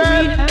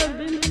children,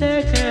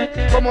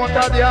 come out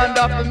of the hand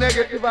of the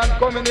negative and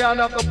come in the hand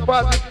of the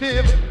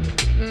positive.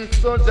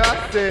 So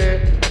just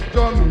say,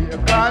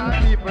 Jamaican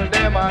people,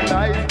 them are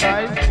nice,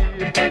 nice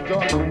people.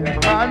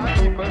 Jamaican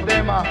people,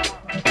 them are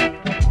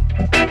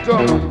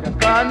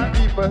Jamaican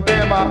people,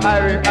 them are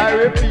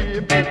Irish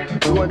people.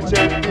 Don't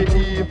check the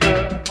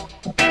evil,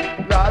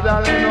 rather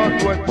than not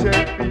don't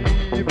check the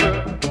evil.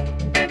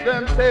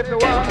 Them say the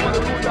one for the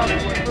root of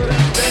people,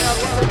 they are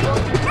going to go.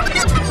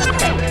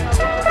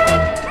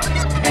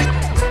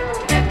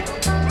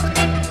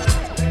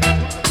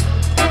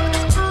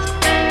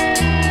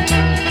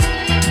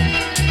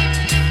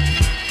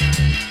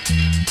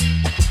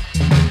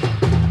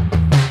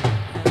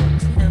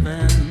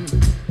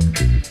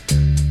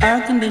 Our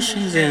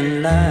conditions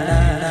in life.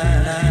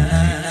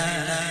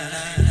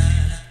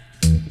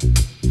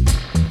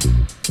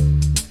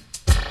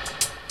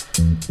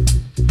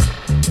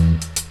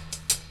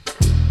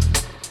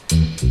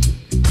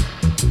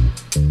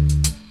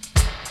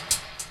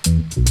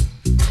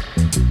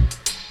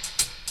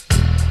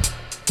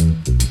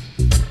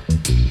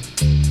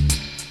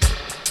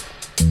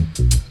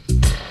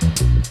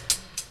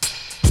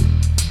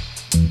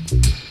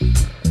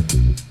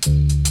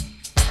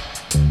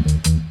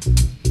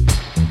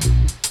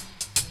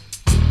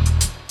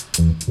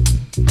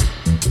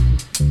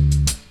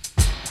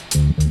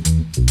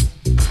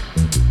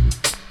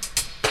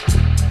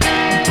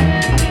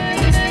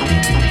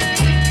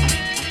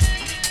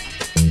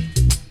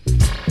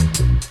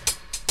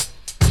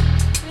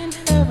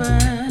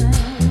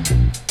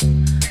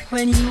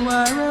 When you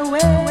are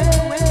away.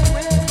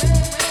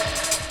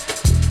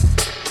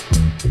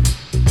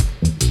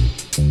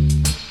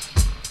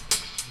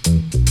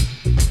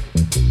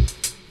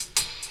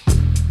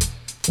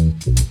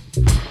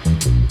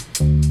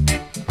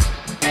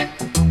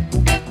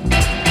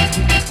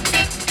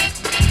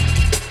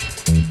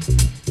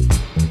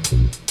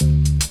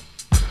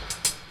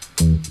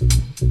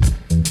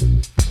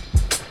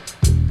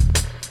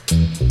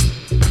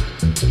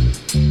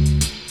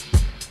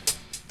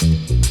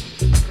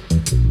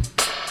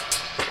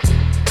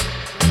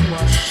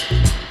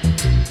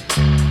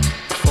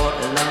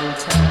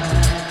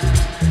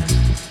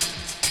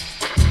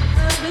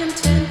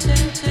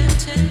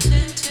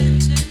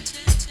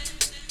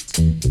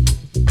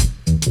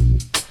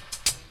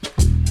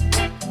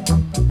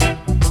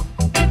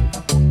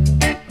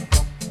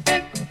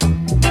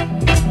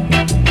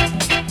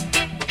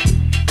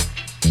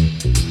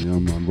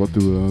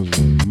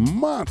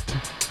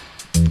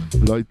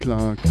 Lloyd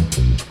Clark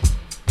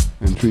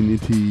and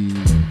Trinity,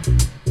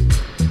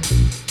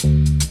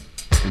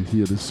 and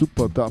here the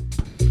super dub.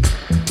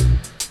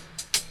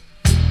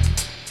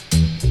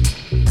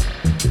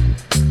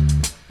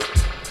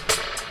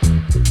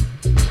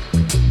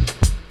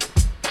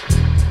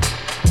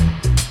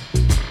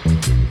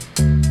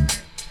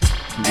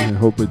 I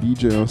hope a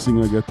DJ or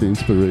singer get the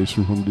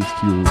inspiration from this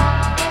tune.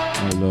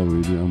 I love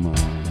it, yeah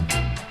man.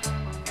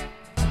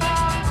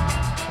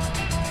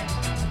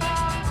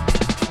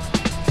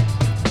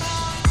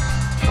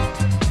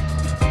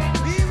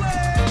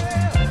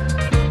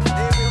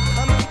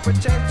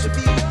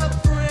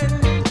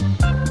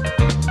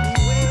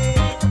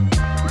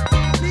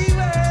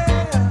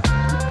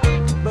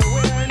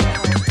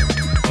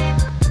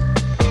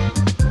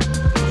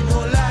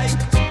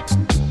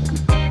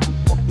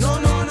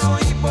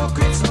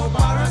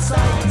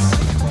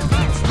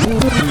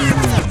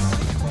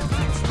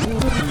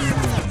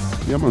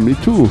 Yeah, man, me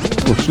too.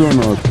 For sure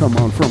not. Come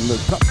on from the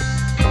top.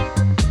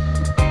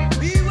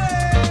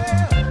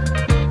 Beware,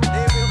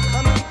 they will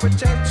come and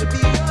pretend to be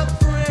your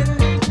friend.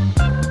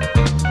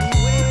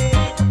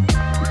 Beware,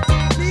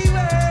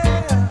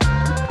 beware,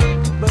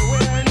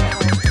 beware now.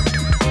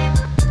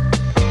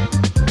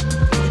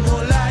 We no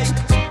like,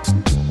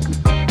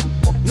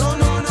 no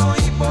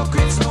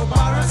hypocrites, no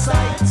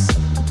parasites.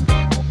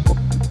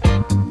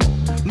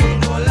 Me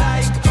no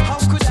like, how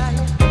could I?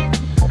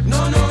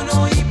 No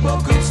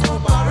hypocrites, no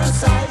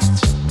parasites.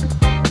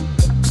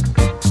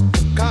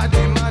 God,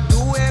 them a do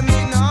what me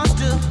not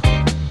do,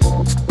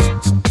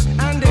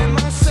 and them a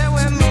say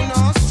what me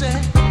not say.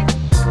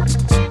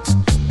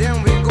 Then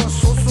we go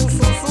so.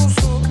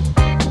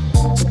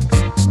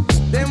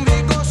 Then we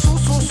go so.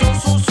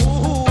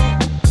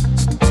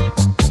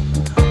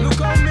 Look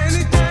how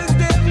many times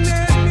they've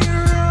made me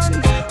run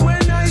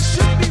when I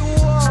should be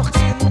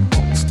walking.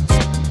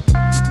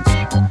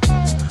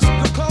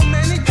 Look how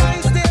many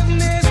times they've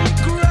made me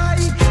cry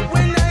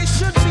when I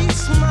should be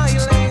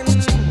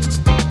smiling.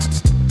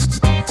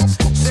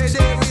 Say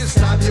they will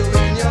stab you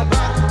in your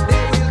back,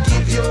 they will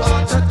give you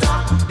heart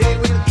attack, they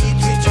will eat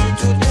with you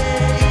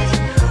today,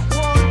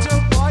 want to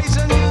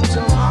poison you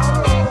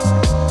tomorrow.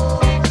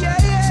 Yeah.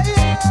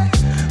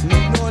 Me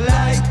no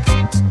like,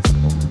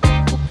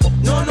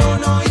 no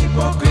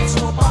hypocrites,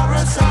 no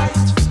parasite.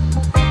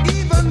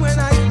 Even when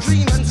I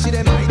dream and see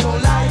them, I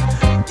don't like.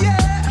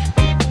 Yeah,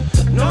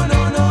 no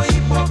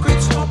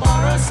hypocrites, no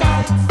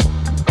parasite.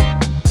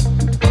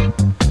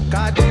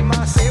 God, them a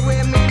say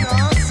what me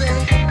not say.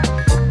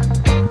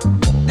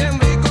 Then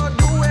we go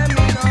do what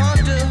me not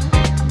do.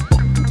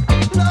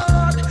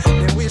 Lord,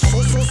 then we so.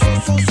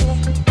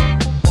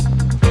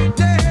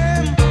 Them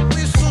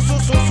we so.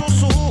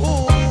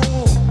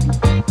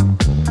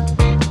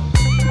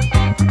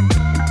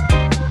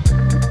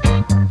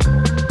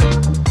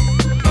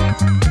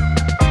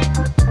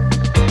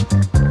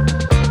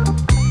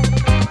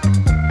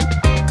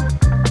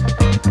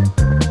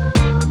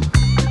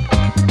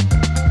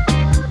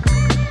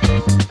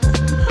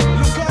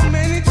 Look how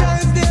many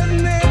times they've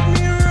made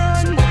me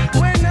run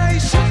when I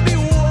should be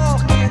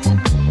walking.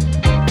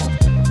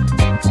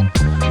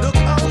 Look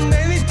how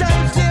many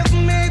times they've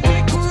made me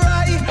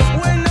cry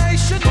when I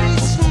should be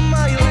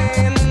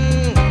smiling.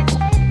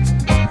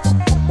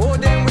 Oh,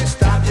 then we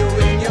stab you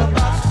in your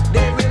back,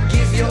 they will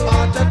give you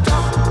heart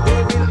attack,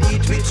 they will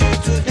eat with you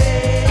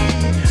today,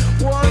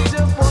 want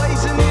to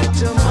poison you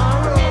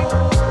tomorrow.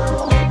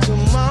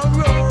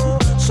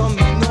 Some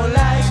me no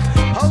like,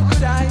 how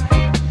could I?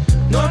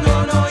 No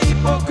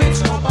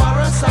hypocrites, no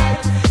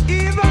parasite.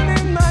 Even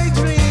in my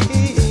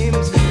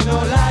dreams, me no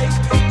like,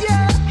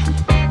 yeah.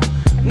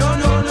 No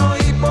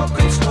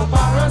hypocrites, no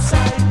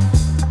parasite.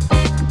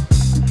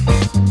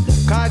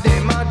 Cause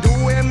them a do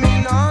what me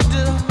not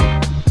do.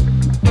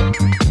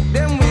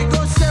 Then we go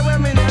say what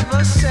me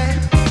never say.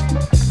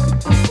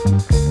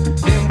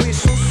 Then we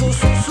so.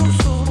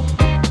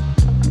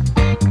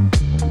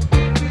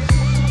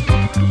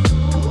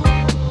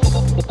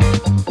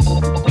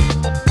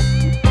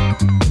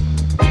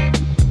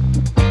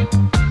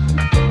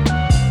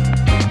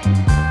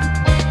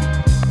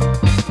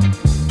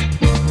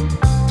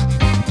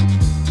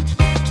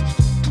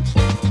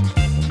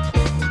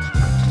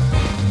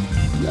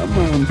 Yeah,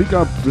 man, big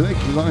up Black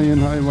Lion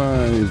High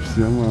Vibes.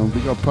 Yeah, man,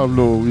 big up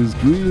Pablo with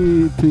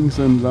greetings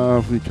and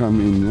love. We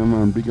come in. Yeah,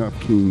 man, big up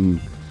King.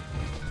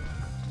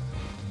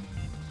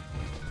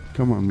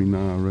 Come on, we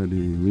now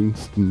ready.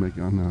 Winston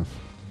McAnuff.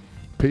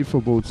 Pay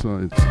for both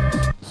sides.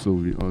 So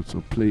we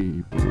also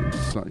play both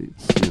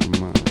sides.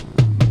 Yeah, man.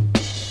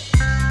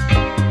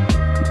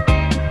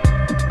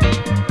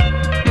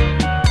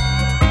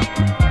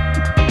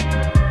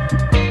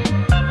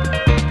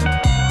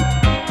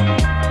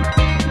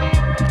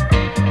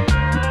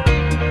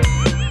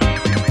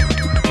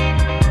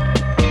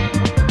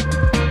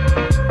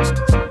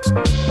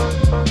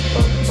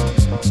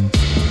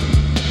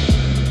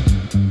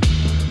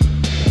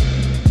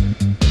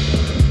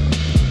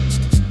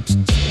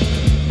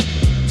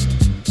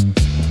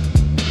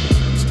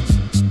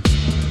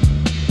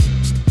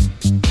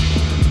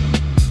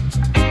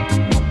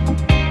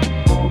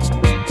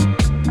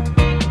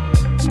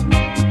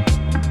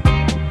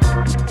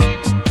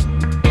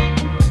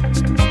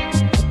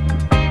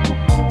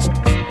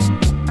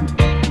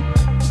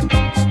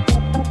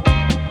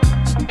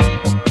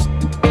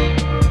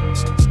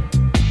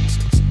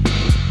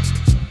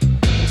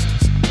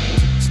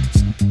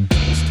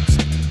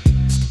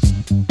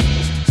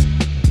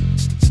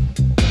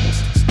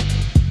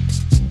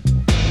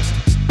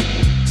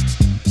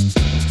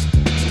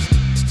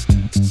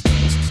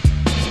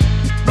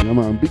 Yeah,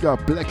 man, big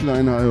up Black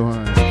Line High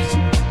Vibes.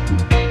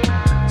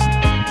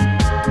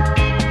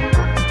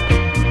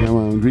 Yeah,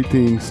 man,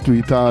 greetings to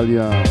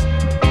Italia.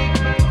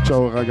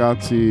 Ciao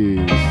ragazzi.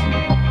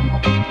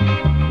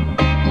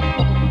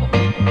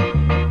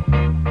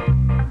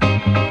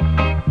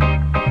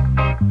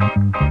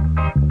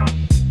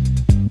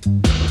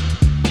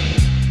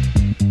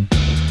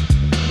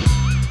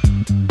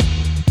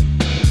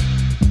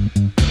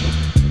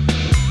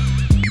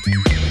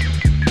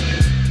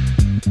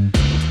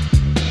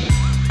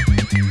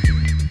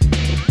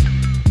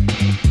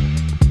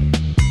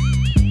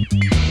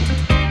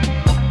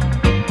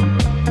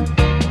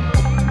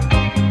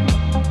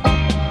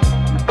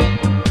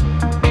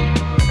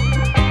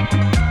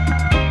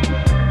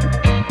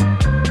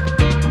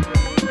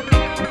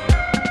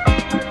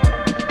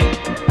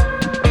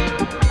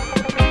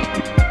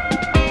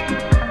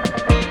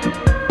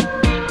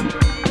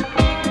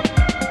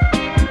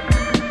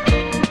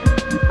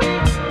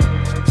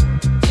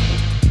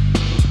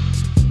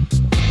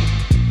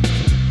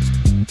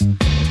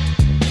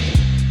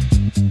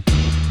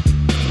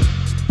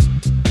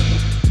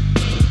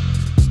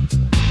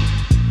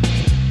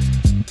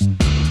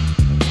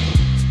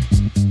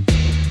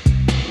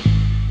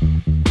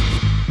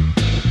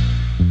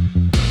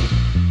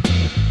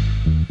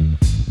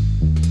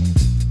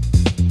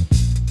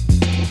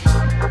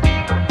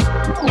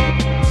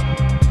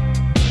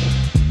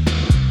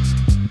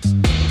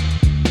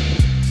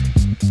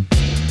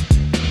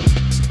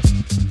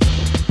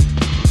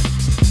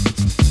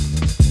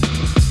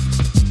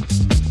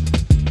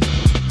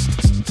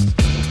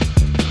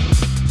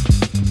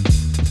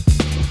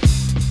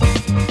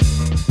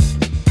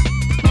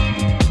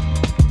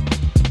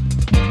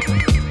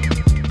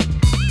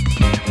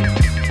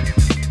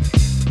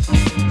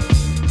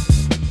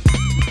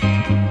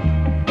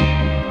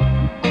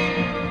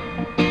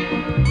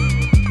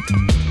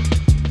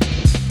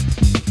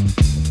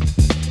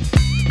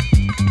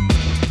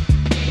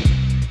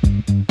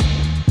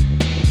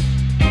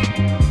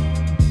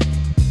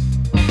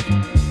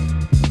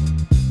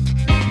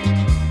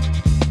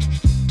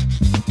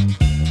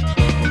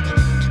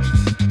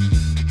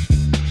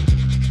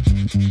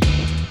 You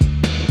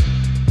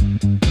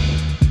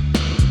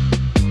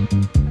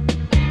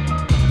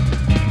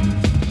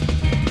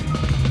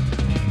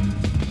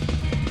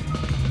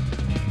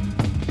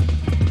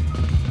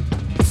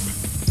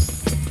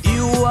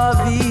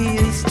have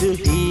ears to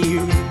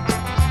hear.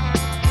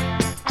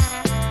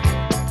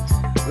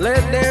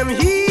 Let them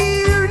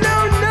hear,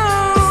 no,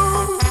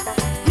 no.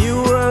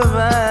 You have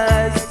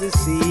eyes to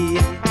see.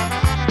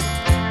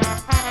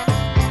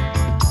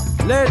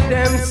 Let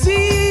them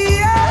see.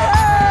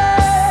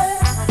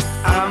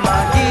 I'm a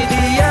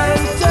Gideon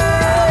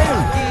time.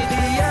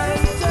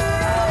 Gideon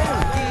time.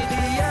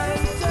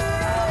 Gideon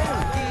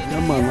time.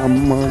 Yeah, man, I'm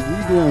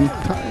Gideon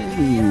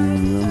Tiny.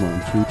 Yeah, man,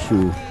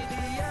 true.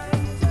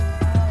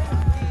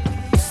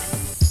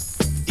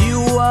 You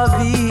have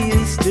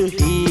ears to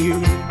hear.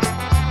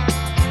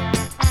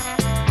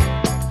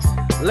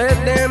 Let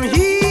them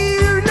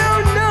hear, no,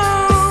 no.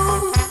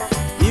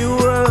 You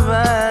have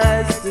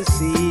eyes to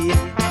see.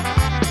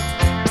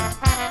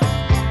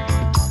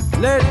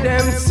 Let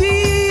them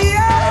see.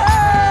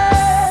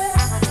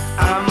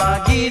 I'm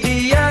a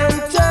Gideon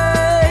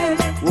time.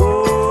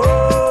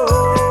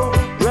 Whoa,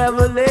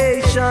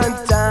 revelation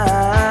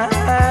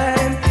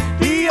time.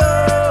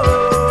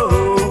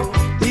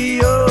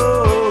 Yo,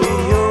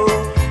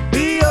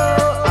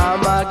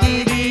 I'm a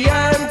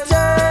Gideon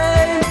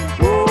time.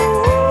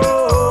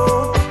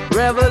 Whoa,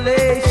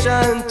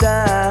 revelation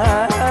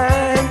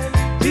time.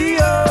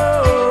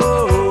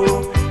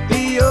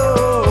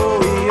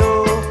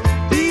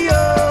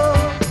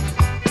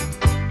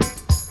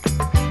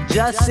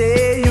 Just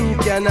say you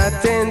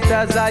cannot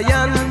enter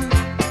Zion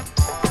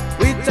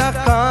with a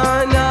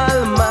carnal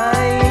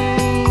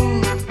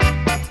mind.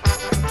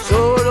 So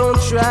don't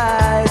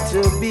try to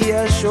be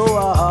a show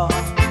off.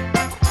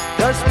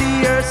 Just be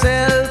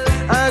yourself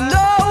and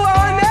no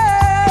one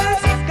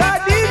else.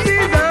 'Cause this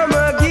is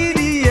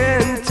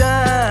Armageddon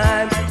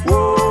time.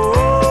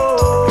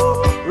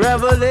 Whoa,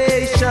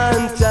 revelation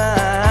time.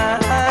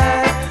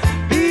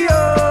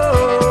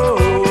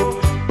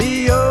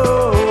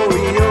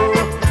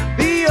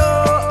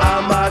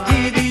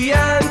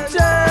 Armageddon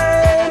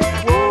time.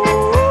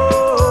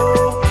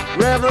 Whoa,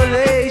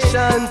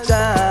 revelation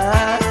time.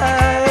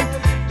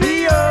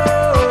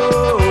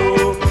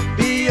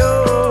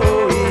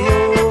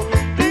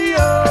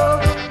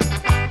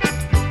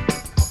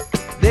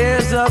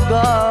 There's a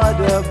God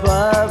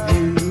above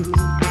you,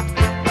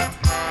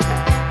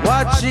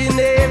 watching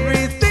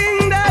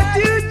everything that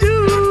you do.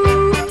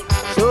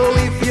 So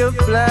if you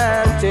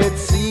planted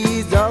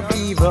seeds of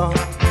evil,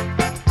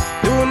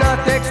 do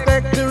not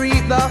expect to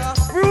reap the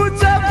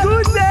fruits of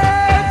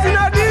goodness. You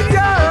know this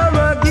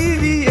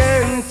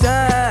Armageddon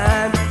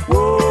time.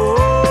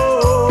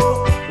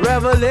 Whoa,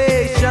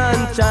 revelation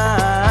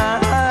time.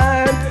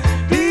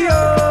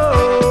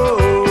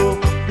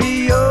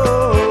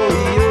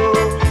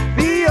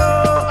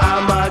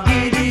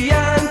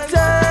 Armageddon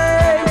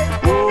time.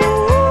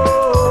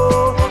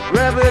 Whoa,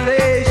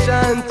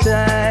 revelation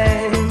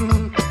time.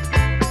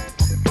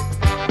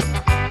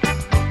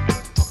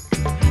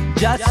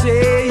 Just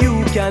say you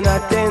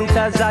cannot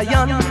enter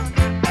Zion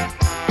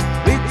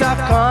with a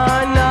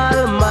carnal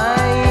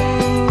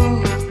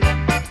mind.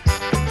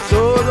 So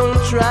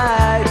don't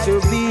try to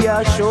be a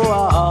show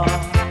off.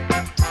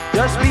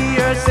 Just be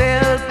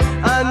yourself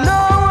and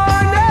no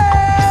one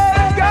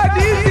else. 'Cause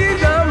this is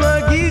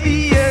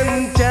Armageddon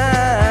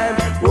time.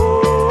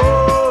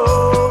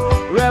 Whoa,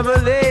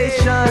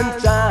 revelation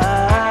time.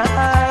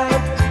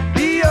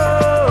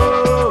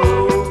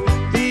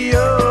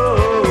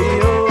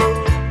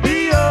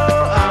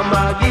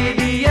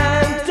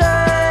 Armageddon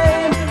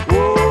time.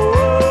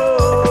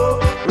 Whoa,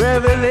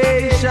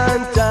 revelation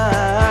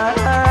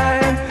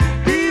time.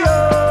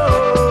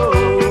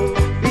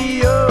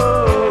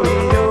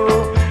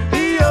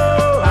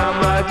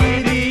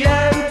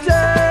 Armageddon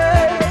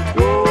time.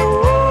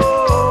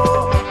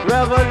 Whoa,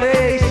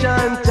 revelation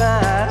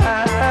time.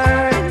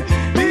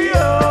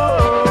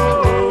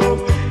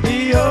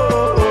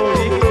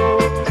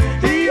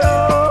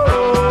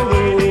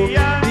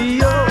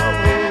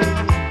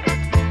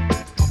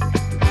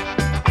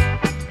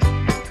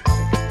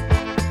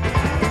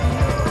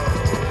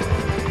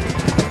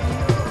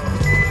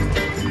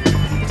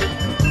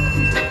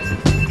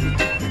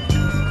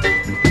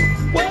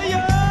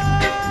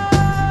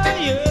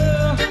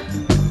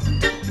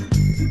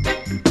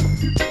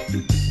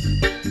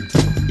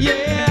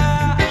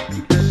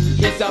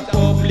 It's a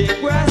public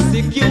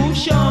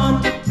prosecution,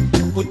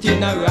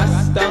 putting a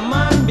Rasta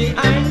man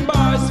behind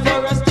bars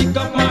for a stick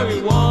of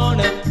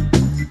marijuana.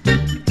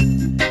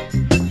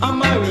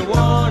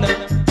 Marijuana.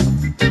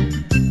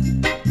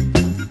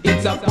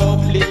 It's a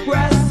public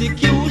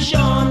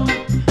prosecution,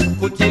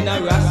 putting a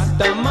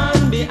Rasta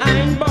man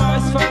behind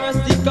bars for a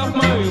stick of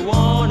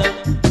marijuana.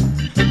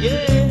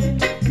 Yeah,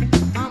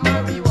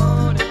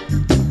 marijuana.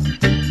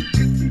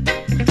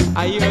 I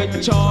heard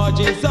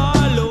charges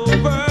all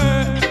over.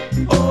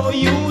 Oh,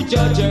 you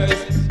judges.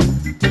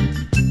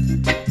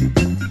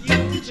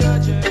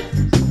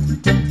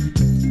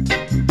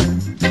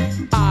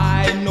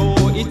 I know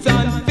it's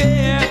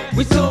unfair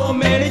with so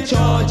many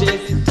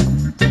charges.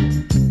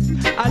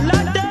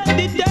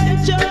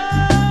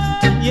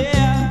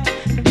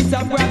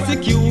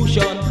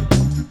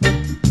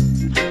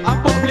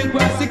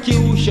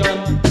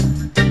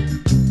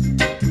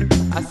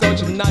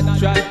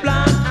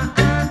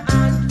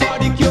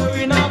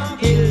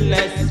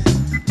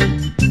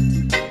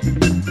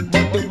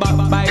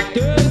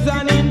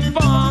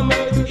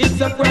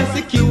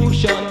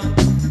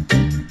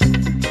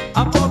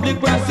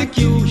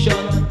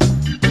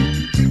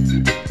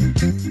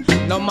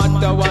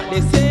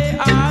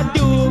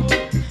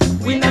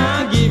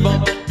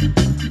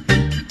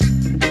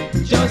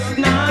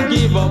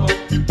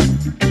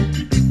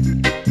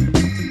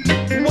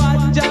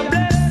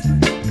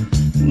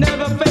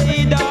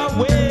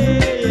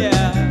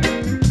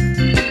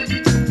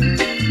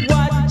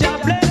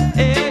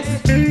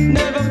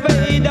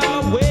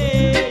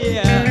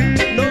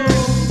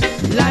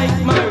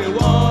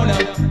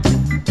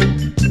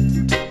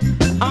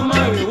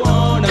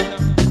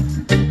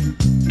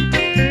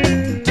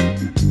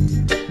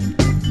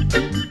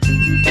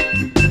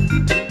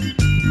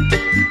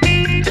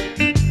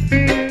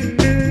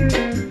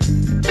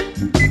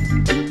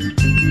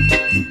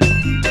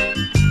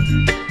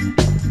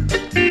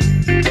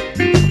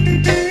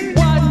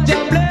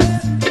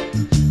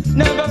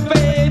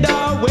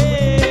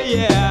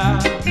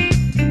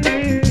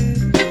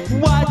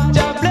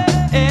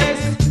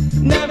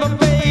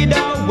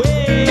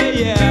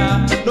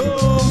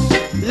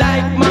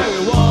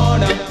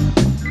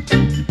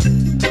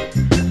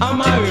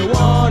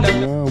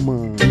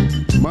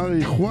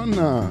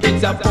 Marijuana.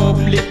 It's a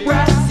public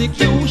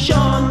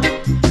prosecution.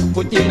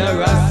 Putting a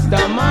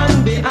Rasta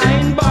man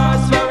behind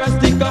bars for a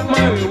stick of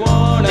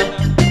marijuana.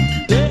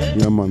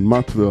 Ja man,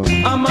 Matwell.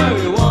 A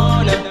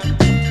marijuana.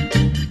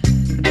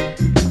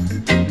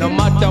 No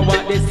matter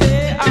what they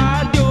say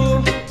or do,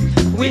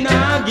 we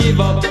not give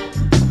up.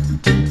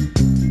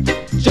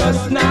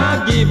 Just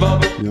not give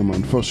up. Ja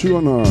man, for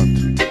sure not.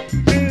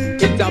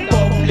 It's a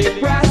public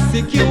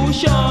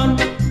prosecution.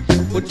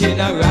 Putting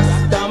a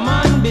Rasta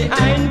man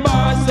behind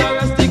bars for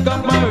a stick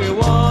of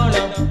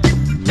marijuana.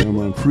 Ja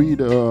man,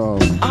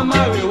 freedom. A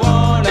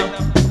marijuana.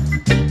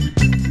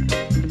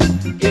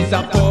 It's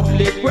a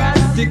public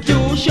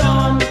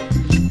prosecution.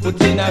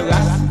 Putting a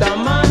Rasta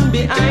man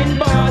behind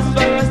bars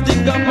for a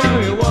stick of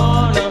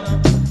marijuana.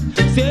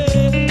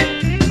 Say,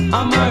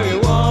 a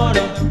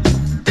marijuana.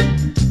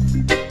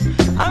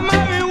 A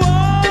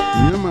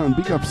marijuana. Ja man,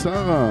 big up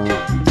Sarah.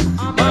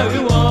 A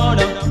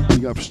marijuana.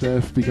 Big up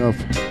Steph, big up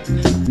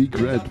Big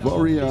Red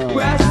Warrior.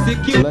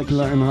 Black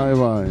Line High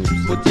Vibes.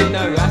 Putting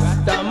a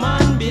Rasta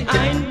man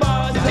behind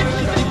bars for a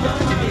stick of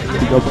marijuana.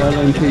 Big up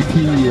LNKT,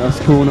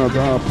 Ascona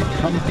Dub,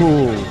 Campo,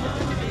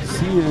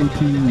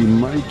 CNT,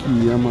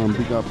 Mikey, ja man,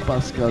 big up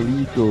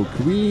Pascalito,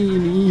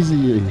 Queen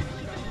Easy.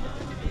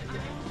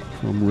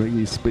 From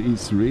Reggae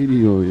Space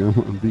Radio, ja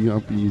man, big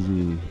up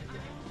Easy.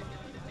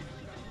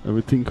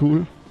 Everything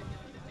cool?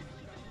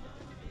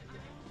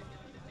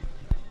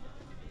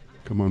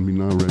 Come on, we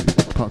now ready.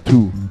 Part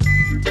 2.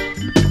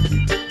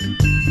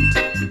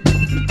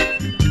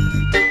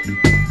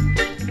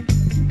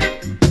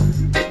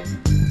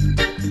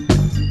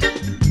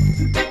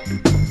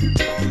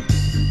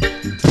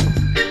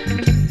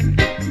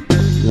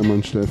 Ja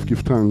man, Steff,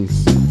 give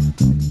thanks.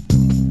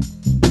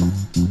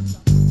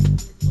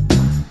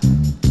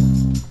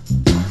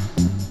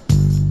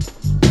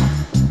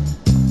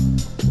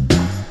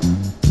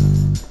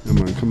 Ja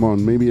man, come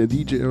on, maybe a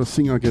DJ or a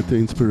singer get the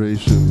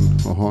inspiration.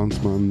 Or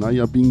Hornsman,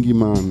 Naya Bingi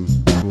man,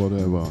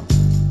 whatever.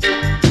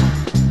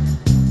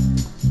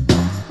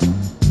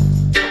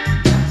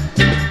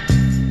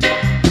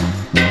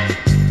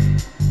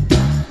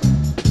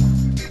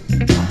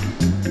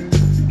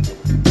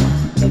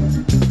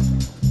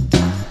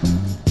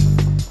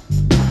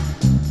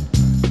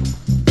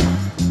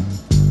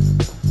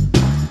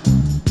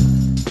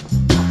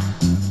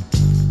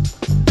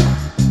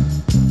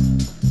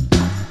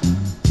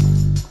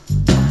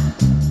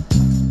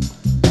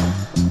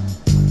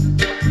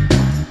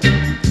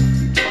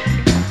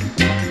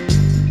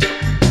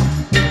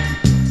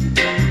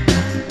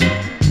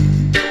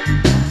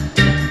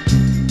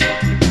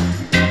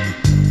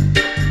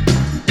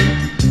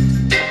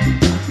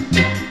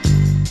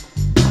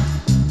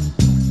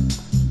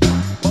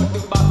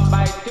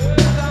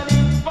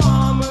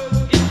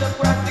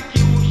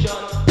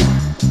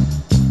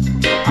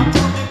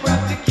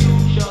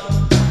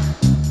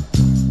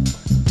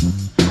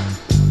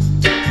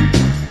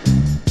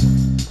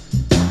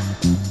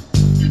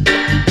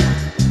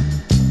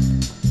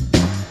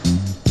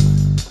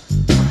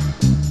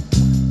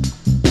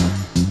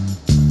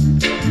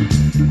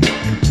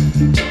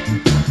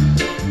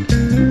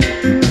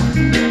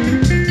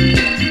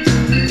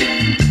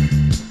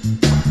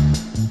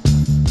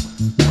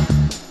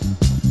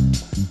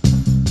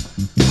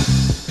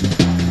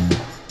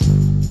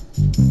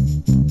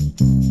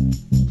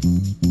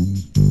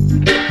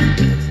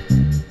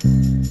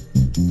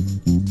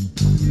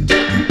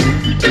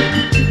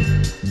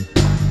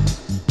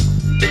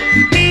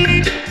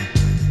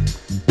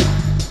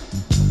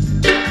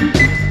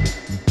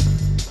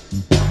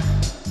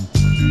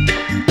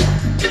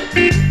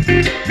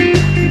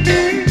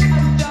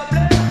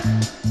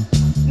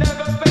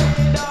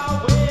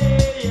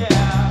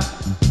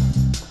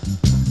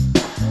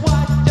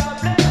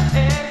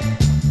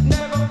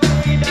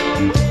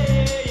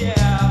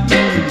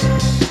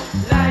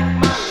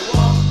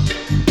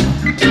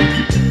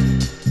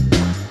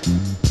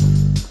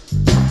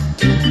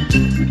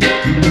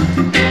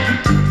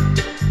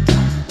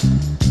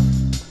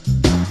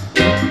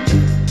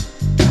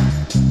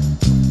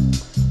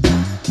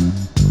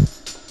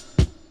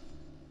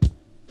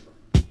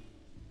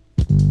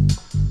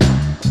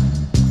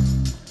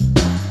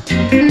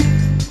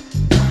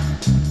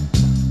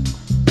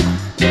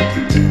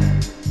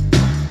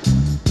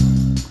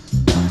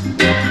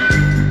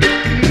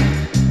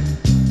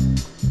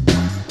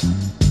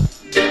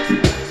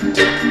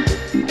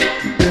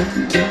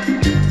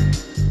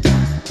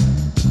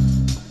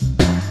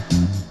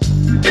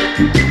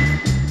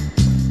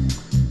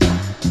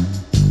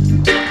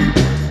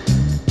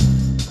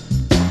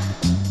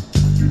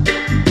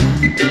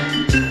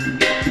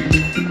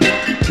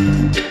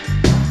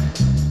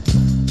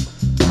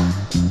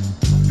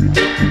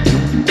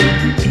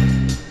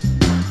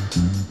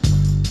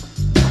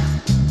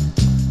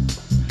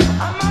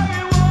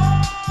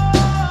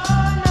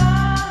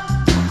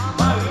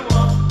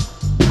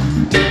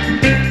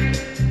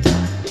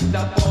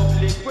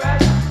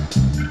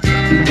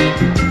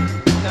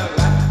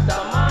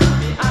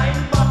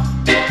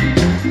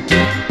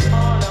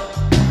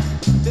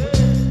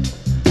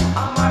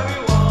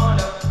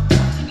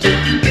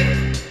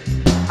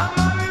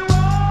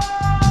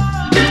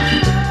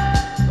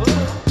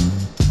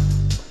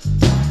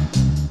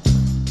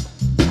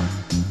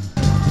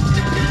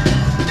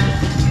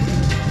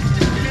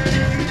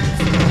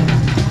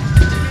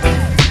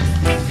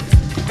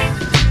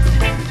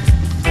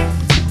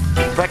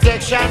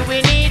 Protection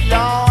we need,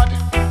 Lord.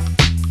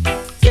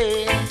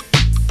 Yeah.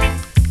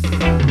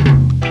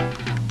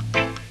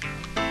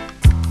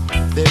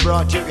 They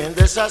brought you in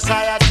the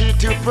society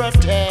to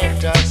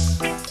protect us.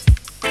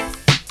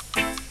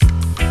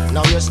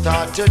 Now you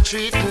start to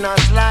treating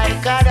us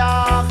like a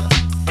dog.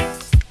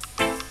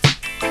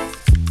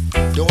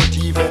 Don't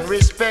even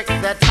respect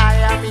that I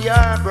am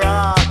your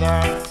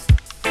brother.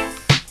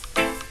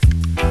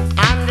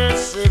 And a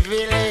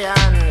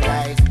civilian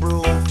like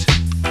brute.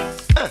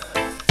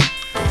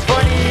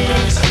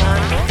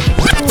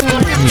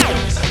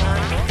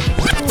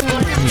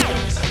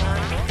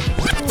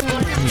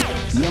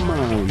 Yeah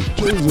man,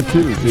 Joseph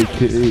Hill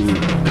aka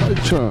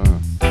Culture.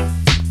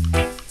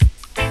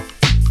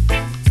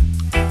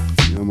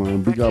 Yeah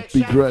man, big up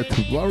Big Red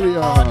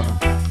Warrior.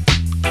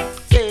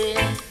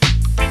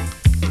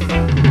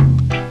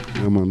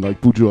 Yeah man, like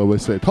Buju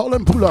always said, hold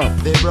and pull up.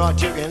 They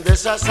brought you in the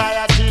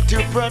society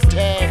to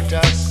protect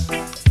us.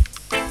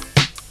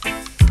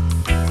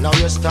 Now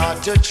you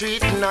start to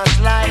treating us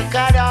like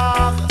a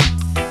dog.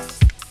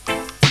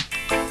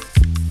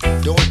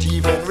 Don't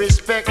even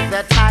respect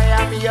that I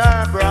am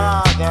your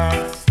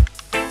brother.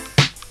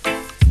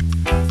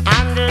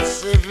 And a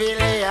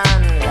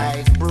civilian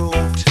like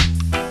brute.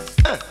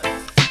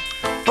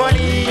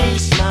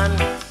 Policeman,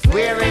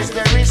 where is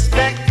the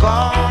respect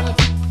gone?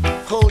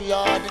 Oh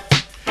Lord.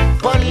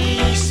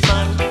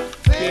 Policeman,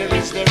 where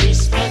is the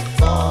respect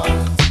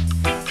gone?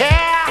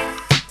 Yeah.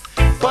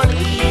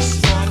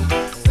 Policeman,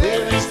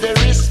 where is the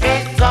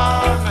respect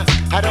gone?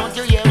 I don't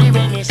you hear me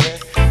when me say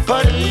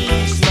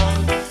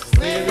policeman,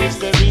 where is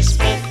the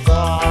respect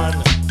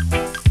gone?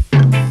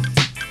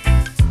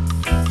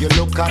 You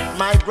look at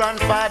my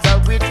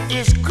grandfather with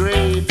his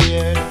gray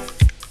beard.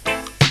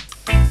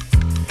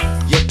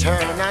 You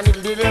turn and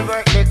little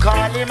bird, they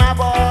call him a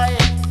boy.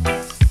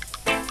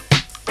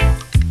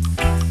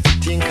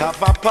 Think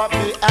of a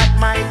puppy at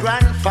my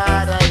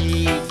grandfather's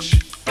age.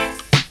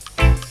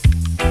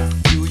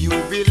 Do you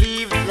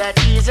believe that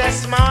he's a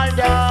small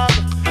dog?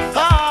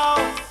 Oh,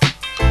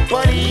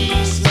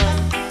 policeman,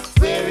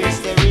 where is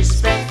the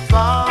respect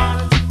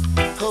gone?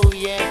 Oh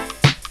yeah,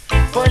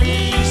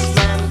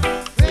 policeman,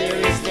 where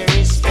is the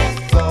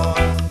respect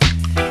gone?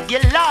 You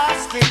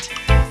lost it,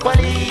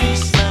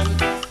 policeman,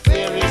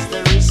 where is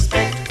the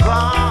respect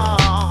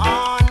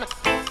gone?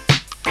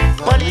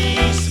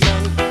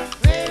 Policeman,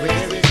 where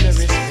is the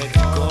respect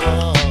gone?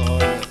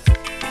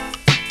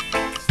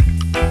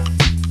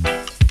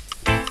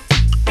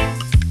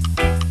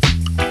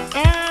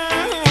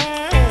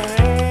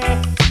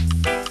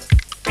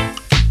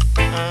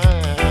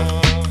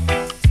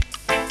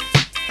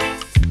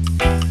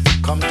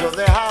 Come to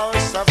the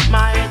house of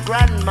my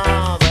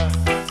grandmother,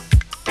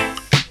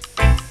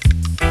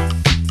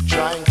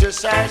 trying to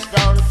search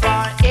down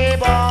for a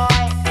boy.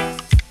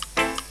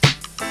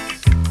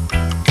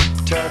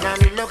 Turn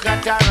and look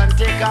at her and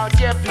take out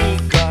your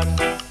big gun.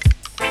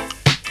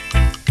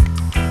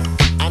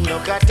 And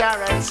look at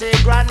her and say,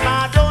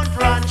 Grandma, don't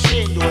run, she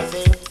ain't do a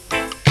thing.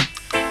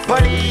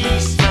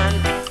 Policeman,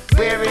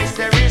 where is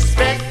the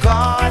respect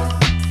gone?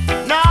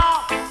 No!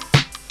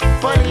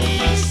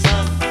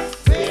 Policeman,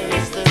 where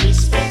is the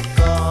respect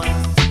gone?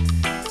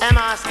 I'm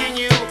asking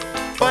you,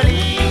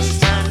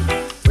 policeman,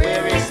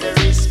 where is the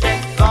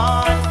respect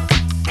gone?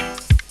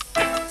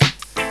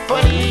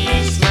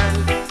 Policeman,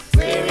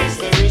 where is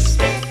the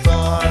respect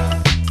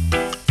gone?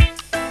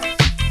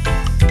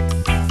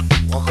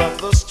 Walk up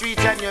the street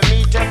and you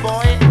meet a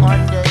boy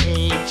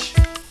underage.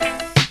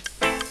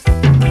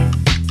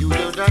 You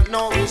do not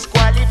know his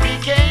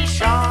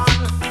qualification.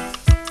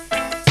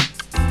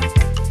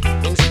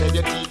 Instead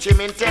you teach him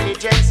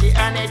intelligence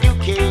and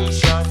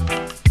education.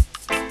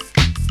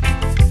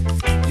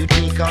 You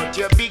take out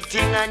your big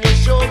thing and you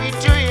show it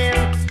to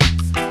him.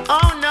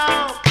 Oh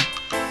no,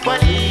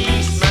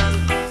 policeman,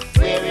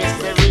 where is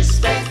the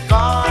respect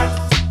gone?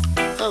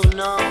 Oh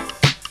no,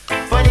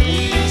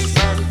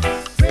 policeman,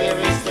 where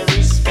is the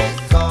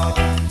respect gone?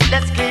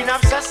 Let's clean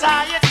up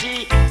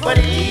society,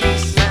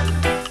 policeman,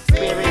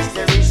 where is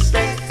the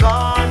respect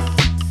gone?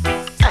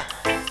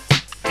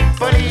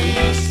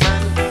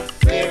 Policeman,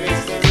 where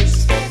is the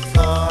respect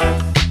gone?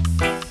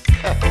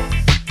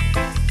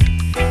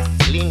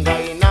 Linger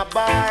in a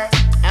bar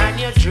and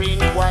you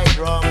drink white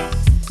rum.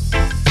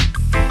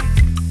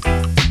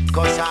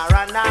 Cause I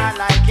not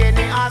like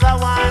any other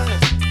one.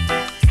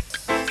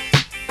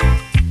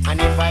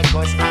 And if I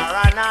cause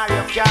R&R,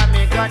 you can't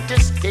make out the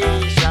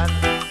station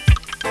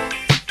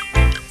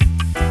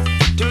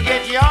to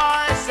get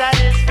your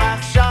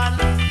satisfaction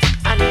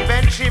and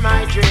even trim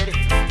my dread.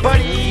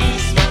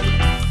 Policeman,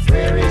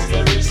 where is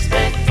the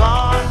respect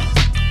gone?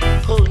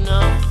 Oh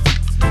no,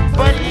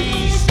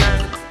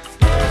 policeman,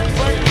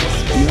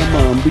 policeman. Yeah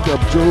man, big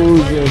up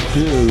Joseph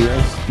Hill,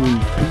 rest in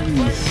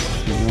peace.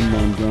 Yeah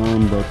man,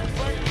 gone, but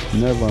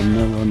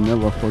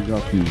Never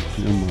forgotten.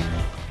 Yeah,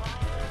 man.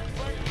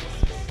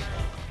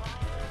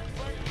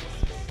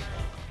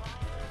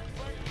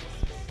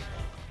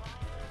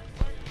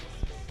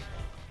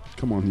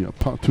 Come on here,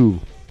 part 2,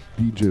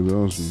 DJ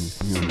version.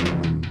 Yeah,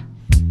 man.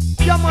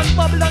 Yeah, man,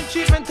 Babylon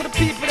treatment to the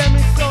people, them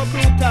is so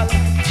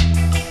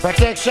brutal.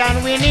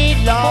 Protection we need,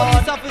 Lord.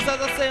 Police officers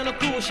are saying a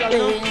crucial,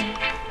 no?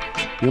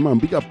 Yeah, man,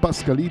 big up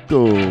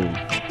Pascalito.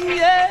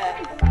 Yeah.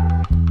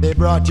 They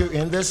brought you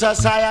in the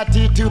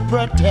society to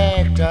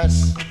protect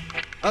us.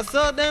 I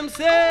saw them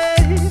say.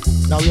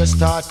 Now you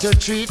start to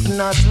treating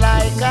us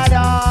like a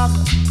dog.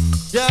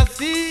 Just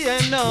see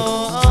and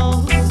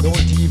know.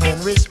 Don't even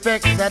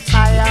respect that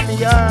I am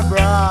your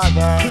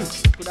brother.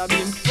 Could have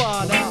been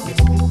father.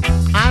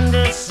 And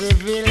the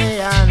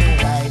civilian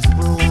like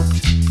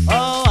brute.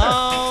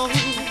 Oh.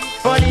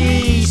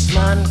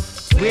 Policeman,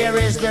 where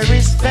is the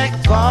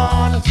respect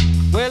gone?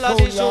 Well, I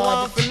wish you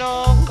want to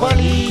know.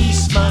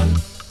 Policeman,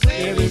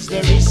 where is the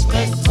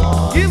respect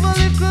gone? Give a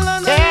little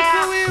and a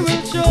little we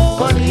will show.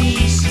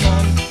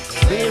 Policeman,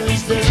 where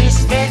is the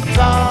respect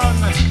gone?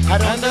 I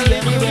don't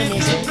believe you when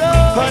you say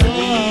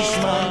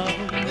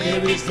policeman,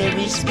 where is the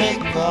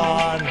respect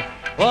gone?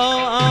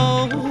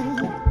 Oh,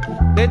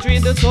 they treat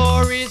the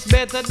tourists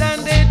better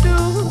than they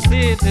do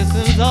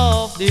citizens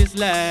of this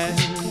land.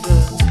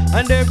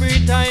 And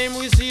every time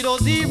we see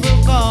those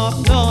evil cops,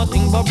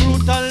 nothing but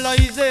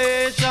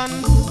brutalization.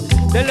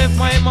 They left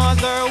my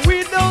mother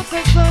without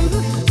a son.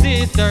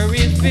 Sister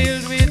is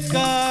filled with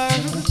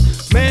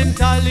scars.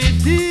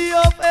 Mentality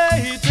of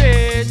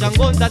hatred and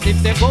guns as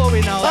if they're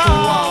going out to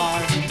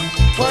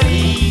war.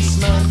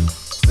 Policeman,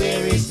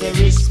 where is the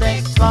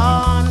respect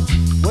gone?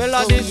 Well,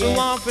 I just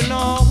want to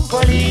know.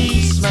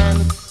 Policeman,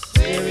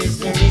 where is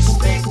the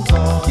respect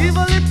gone? Give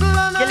a little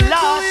and a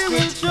little we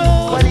will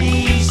show.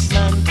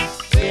 Policeman,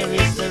 where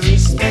is the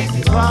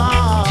respect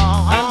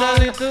gone? And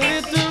a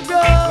little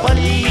go.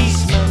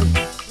 Policeman,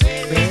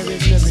 where is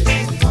the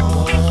respect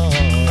gone?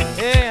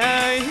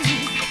 Hey,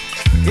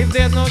 if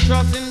there's no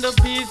trust in the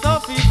peace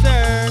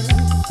officer,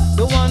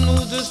 the one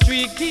who's the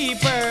street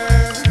keeper,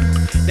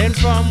 then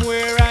from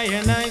where I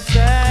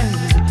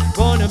stand,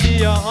 gonna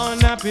be an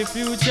unhappy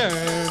future.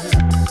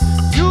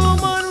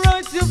 Human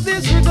rights you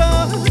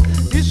disregard,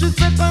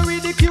 disrespect and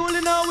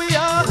ridiculing how we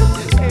are.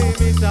 Hey,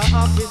 Mr.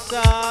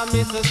 Officer,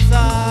 Mr.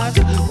 Sarge,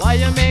 why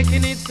you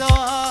making it so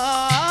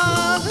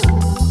hard?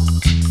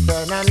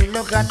 Turn and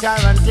look at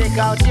her and take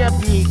out your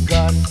big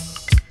gun.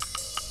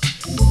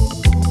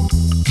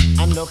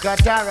 And look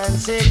at her and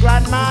say,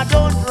 Grandma,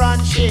 don't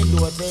run, she ain't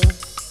do a thing.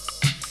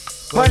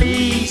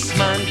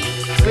 Policeman,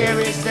 where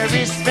is the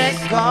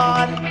respect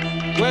gone?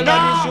 Well, No. I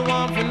guess you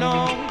want to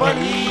know.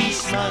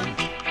 Policeman,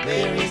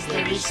 where is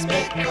the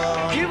respect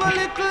gone? Give a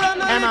little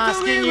and a I'm little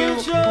asking we you,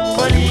 will show.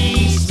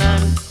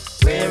 policeman,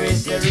 where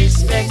is the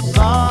respect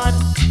gone?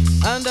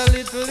 And a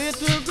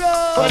little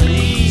go.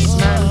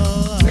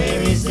 Policeman,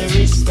 where is the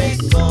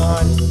respect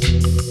gone?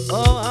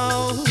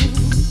 Oh,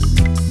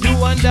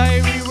 you and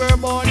I, we were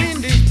born in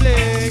this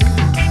place.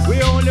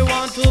 We only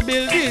want to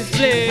build this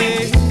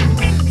place.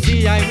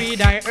 See, I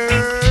read, I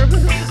herb,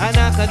 and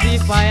act as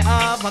if I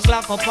have a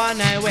clock upon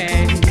my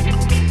way.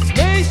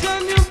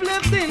 Nation, you've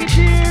left in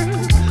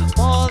tears.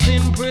 Falls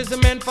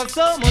imprisonment for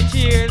so much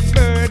years.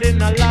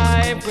 Burden of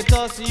life with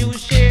us you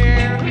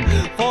share.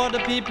 For the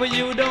people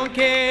you don't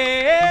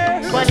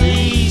care.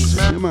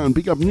 Policeman, Yeah, man,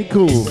 big up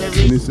Nico and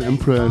his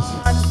Empress.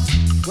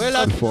 Well,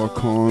 I Four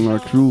Corner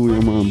Crew, yeah,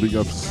 man, big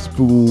up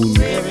Spoon.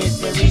 where is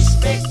the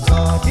respect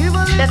gone? give a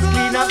Let's little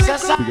clean up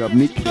society. Big up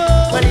Nick.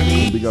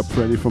 Police, Big up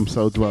Freddy from where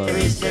Southwide.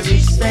 is the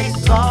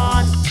respect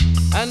gone?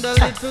 and a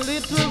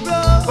little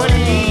go.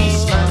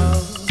 Policeman,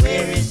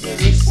 where is the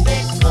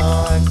respect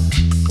gone?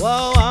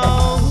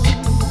 Wow.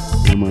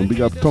 Yeah, man, big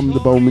up Tom the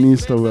Bow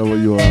Minister, wherever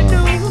you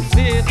are.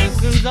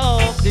 Citizens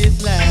of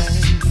this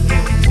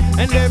land.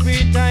 And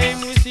every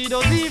time we see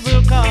those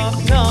evil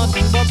cops,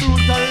 nothing but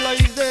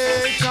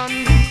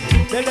brutalization.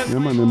 Yeah,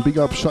 man, and big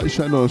up Shy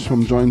Shadows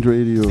from Joint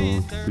Radio.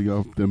 Big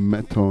up the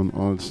Meton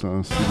All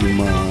Stars, City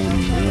Man,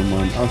 yeah,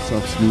 man,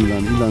 Asaf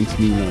Smilan, Ilan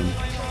Smilan,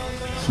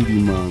 City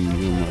Man,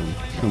 yeah, man,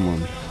 come on.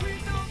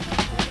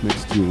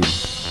 Next tune.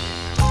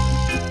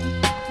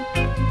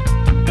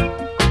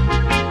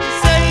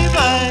 Save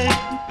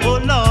I, oh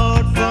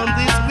Lord, from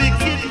this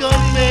wicked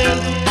gunmen.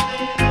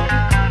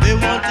 They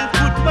want to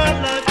put my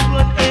life to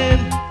an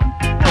end.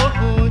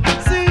 Oh,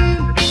 sin.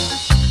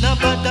 Now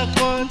but I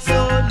want so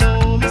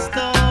no me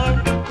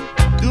star.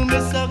 Do me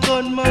a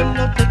gunman,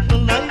 no take my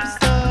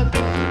lifestyle.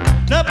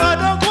 Now but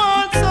I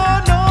want so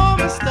no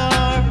me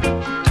star.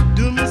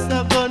 Do me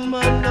a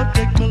gunman, no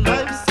take my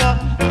lifestyle.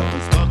 I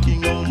was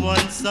walking home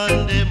one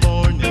Sunday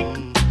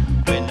morning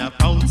when I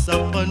pounced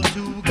upon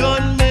two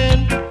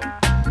gunmen.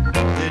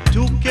 They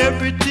took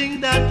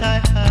everything that I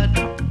had.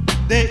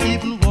 They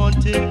even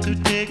wanted to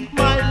take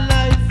my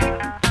life.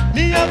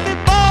 Me have to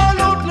ball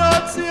out,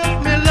 Lord, save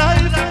me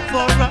life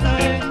for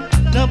right.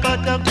 Now but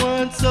I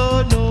want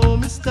so no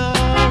me star.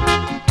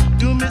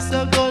 Do me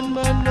so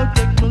gunman, no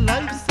take my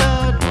life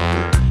start.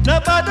 Now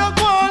but I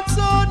want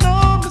so no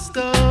me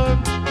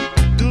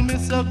star. Do me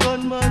so gunman.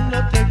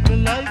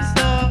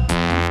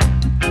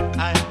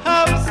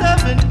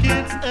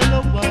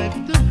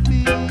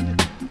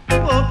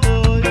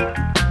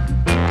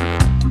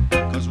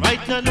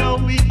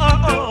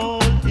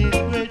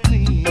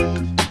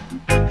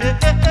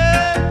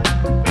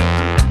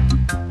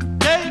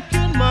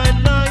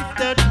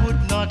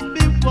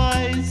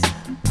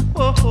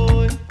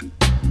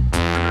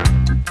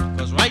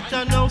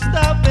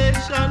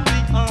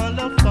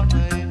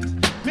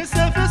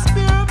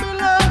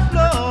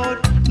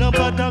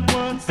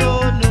 one, so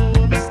no,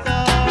 Mr.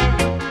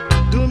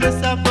 Do me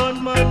a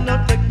gunman,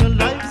 not take my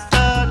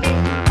lifestyle.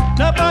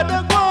 Nobody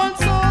one,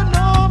 so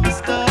no,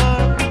 Mr.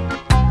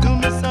 Do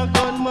me a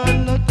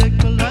gunman, not take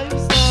my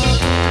lifestyle.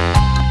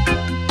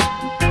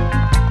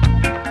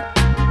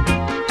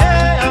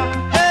 Hey,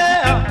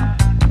 hey,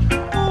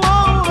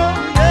 whoa,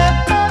 yeah,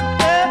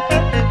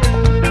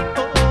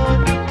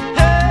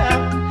 hey,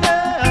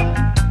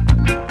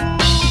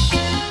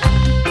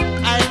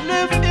 I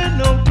live in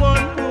a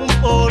one-room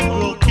old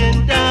broken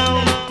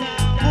down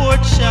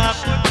board shop.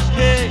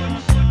 Hey,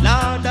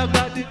 Lord, I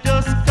got to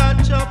just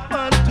catch up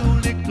on two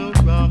little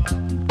rock.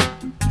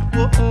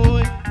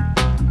 Whoa,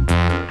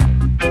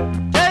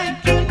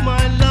 taking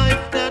my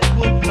life that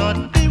would not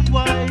be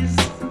wise.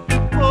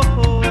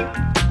 Whoa,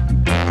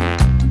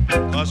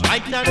 cause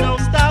right now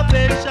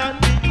starvation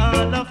be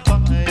all a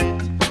fight.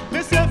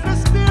 Myself is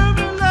spare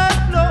me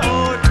life,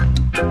 Lord.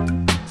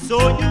 So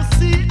you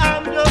see,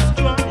 I'm just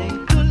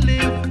trying to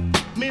live,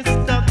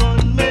 Mr.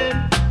 Gunman.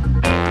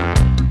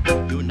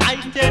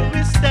 United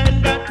we stand,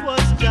 that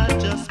was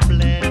Judge's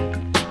plan.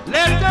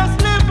 Let us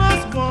live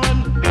as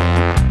one.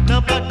 No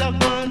better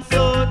one,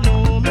 so no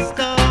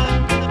Mr.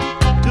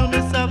 Do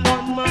Mr.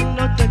 Gunman,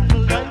 no take my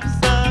life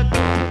sad.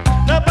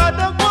 No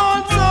better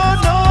one, so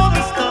no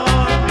Mr.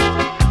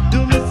 Do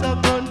Mr.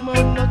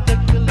 Gunman, no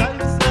take my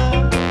life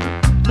sad.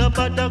 No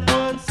better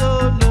one, so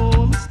no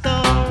Mr.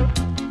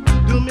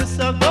 Do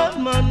Mr.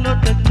 Gunman, no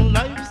take my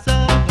life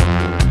sad.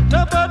 No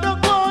better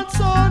one,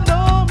 so no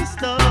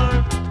Mr.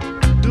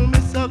 Do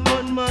Mr.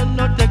 Gunman,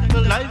 no take my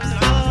life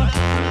sad.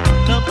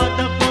 No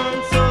better one,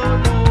 so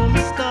no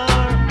Mr.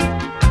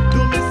 Do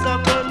Mr.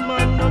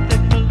 Gunman, no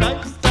take my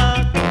life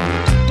sad.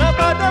 No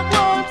better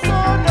one, so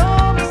no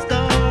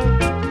Mr.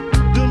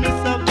 Do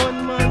Mr.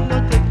 Gunman, no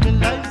take my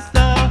life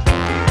sad.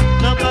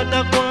 No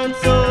better one,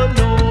 so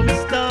no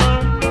Mr.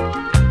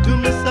 Do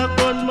Mr.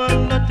 Gunman,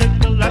 no take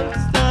my life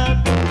sad.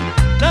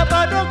 No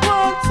better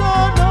one, so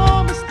no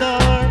Mr.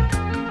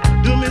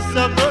 Do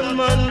Mr.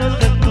 Gunman, no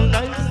take my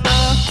life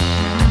sad.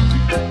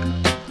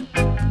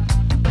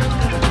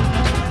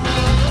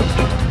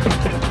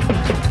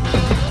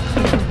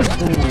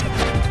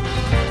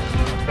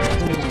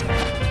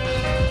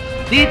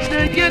 Teach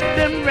the youth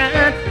them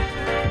right.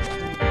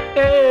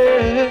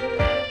 Hey.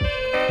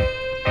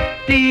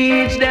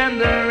 Teach them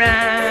the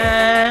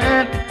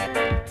right.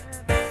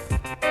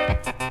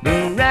 The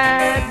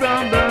right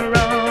from the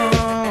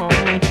wrong.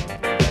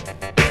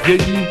 Yeah.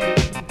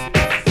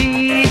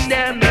 Teach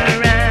them the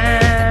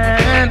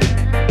right.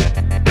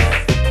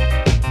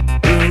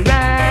 The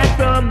right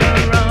from the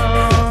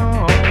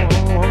wrong.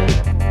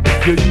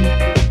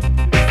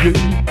 Yeah.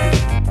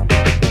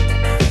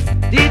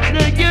 Teach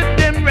the youth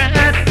them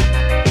right.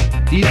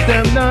 Teach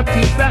them not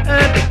to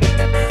bad.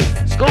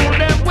 Scold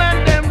them when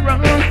them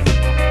wrong.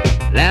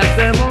 Let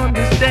them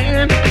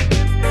understand.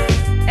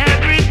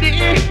 Every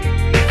day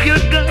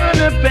you're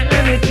gonna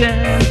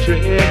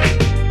penitentiary.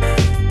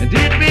 And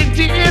it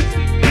reaches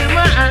to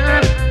my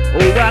eyes.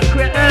 Oh, I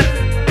cry.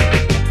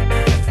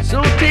 So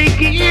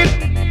take it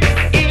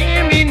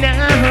in me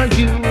now,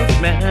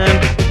 youth man.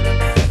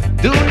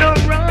 Do no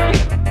wrong.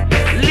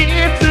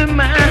 Listen to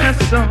my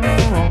song.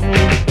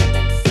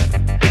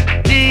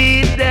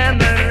 Teach them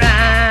the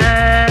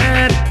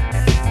right.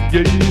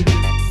 Yeah.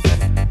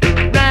 The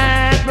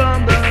right from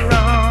the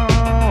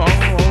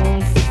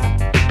wrong.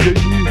 Yeah.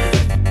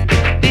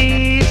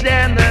 Teach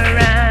them the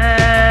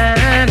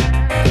right.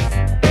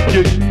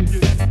 Yeah.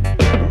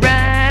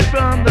 Right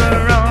from the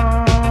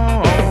wrong.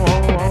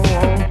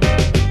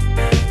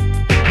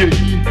 Yeah.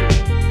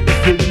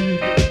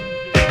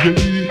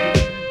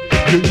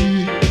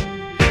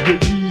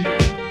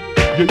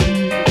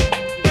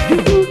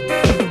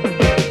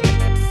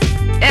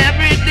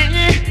 Every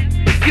day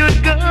you're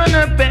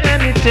gonna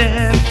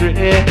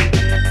penitentiary.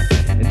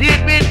 And it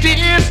will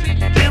tears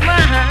to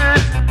my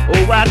heart.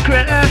 Oh, I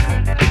cry.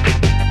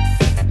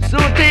 So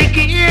take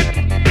it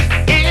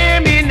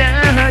in me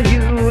now,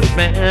 youth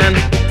man.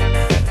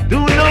 Do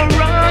no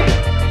wrong.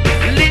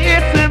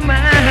 Listen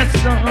my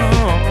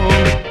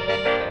song.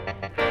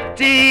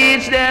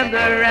 Teach them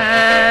the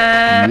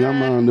right. Yeah,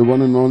 man, the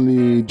one and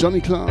only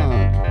Johnny Clark.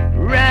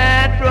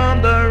 Right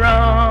from the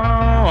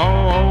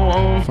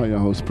wrong.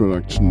 Firehouse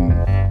Production.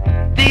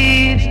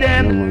 Teach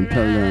them Yeah, man,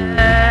 tell them.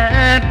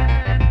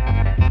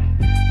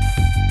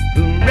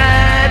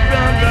 Right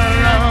from the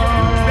wrong.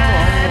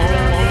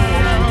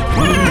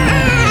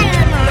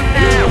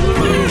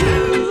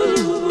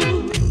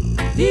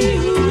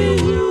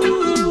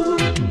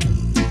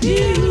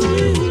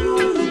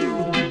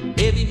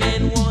 Every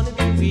man wanna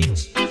be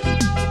rich,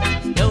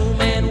 no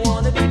man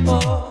wanna be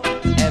poor.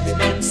 Every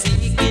man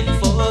seeking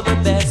for the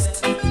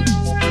best,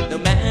 no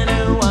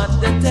matter what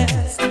the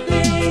test.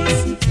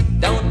 Please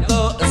don't go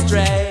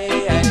astray.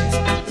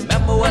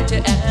 Remember what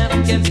you have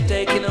can stay.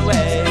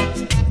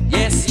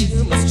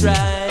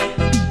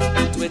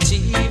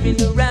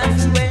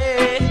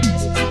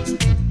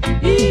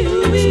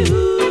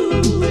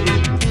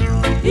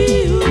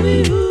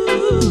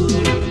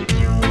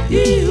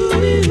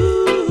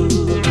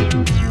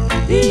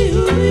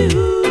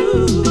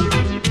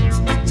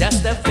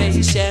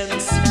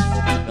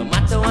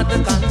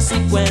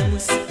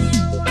 consequence.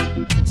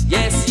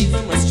 Yes, you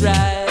must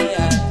try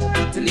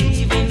to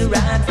live in the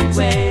right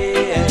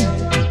way.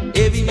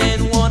 Every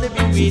man wanna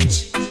be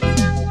rich,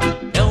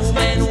 no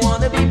man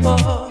wanna be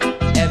poor.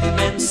 Every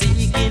man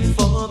seeking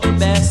for the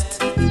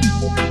best,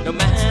 no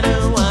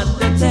matter what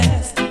the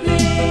test.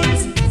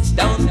 Please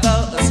don't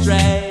go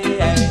astray.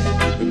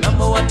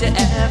 Remember what you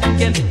have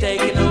can be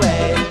taken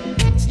away.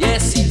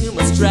 Yes, you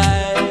must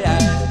try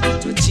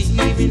to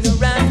achieve in the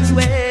right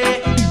way.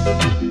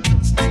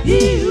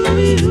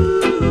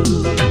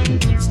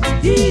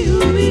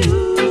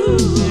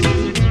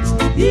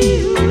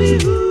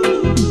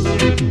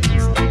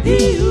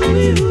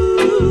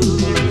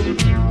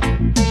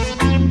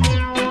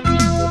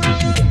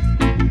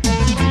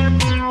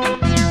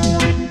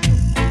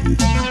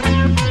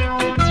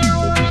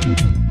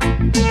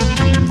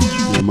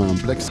 Yeah, man,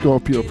 Black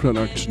Scorpio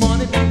production.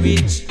 Wanna be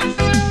rich,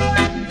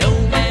 no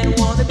man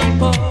wanna be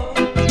poor.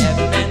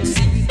 Every man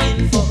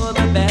seeking for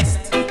the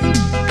best,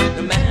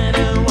 no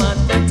matter what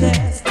the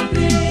test.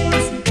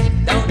 Please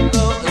don't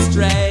go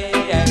astray.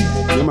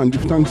 Yeah, man,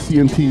 give thanks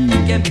CNT.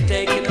 Can be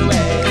taken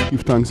away.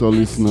 Give thanks all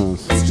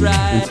listeners.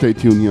 And stay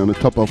tuned here on the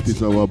top of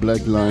this hour.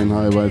 Black Line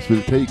High Vibes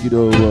will take it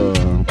over.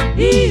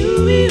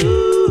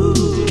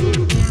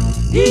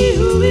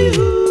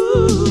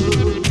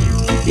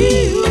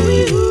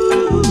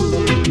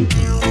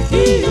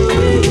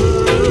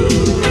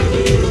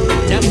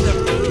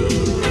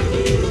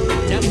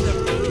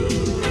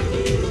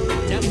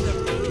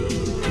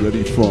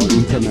 Ready for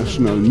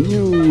international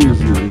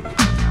music.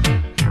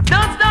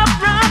 Don't stop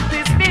rock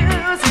this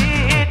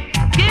music.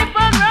 Keep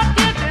on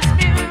rocking this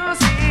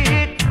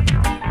music.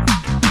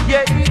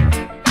 Yeah.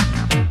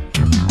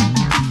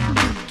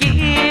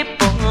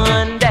 Keep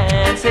on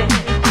dancing.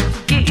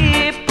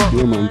 Keep on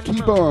Yeah, man,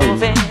 keep on.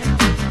 moving.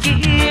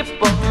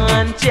 Keep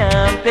on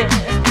jumping.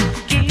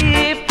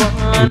 Keep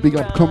on. Big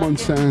up Common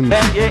Sense.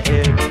 When you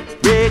hear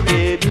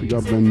reggae Big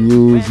up when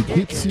music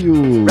hits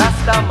you.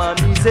 Rastaman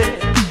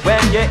music,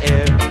 when you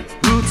hear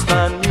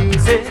rootsman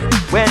music,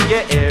 when you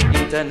hear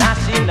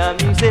international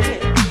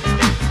music,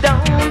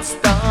 don't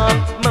stop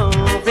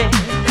moving,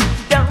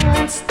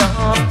 don't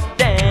stop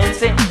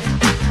dancing,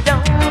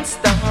 don't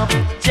stop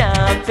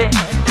jumping,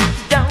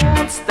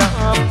 don't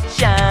stop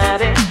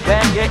shouting.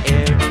 When you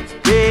hear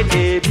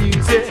reggae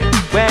music,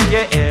 when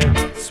you hear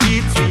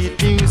sweet, sweet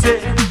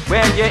music,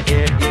 when you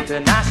hear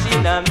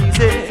international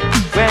music,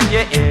 when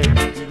you hear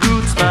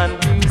rootsman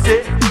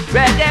music,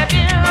 reggae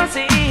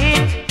music,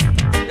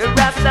 the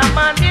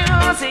Rastaman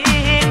music,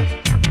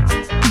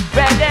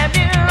 reggae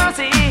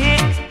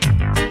music,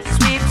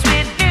 sweet,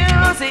 sweet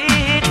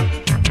music.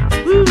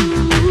 Ooh.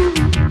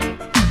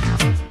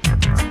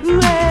 Ooh,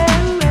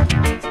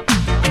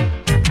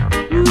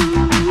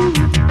 ooh.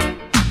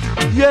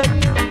 Yeah,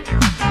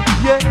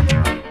 yeah.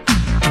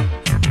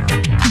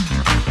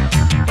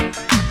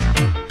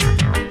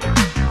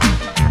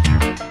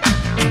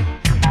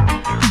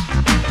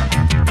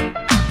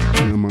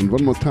 Yeah, man,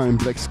 one more time.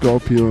 Black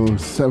Scorpio,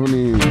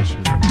 7-inch.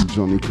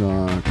 Johnny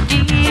Clark.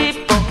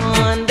 Keep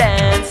on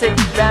dancing,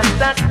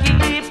 Rasta,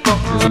 keep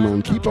on. Yeah,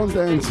 man, keep on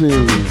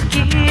dancing.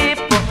 Keep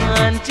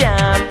on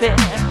jumping,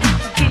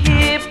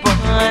 keep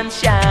on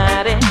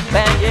shouting.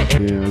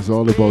 Yeah, it's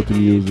all about the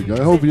music.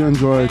 I hope you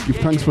enjoy it. Give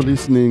thanks for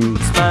listening.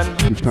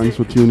 Give thanks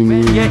for tuning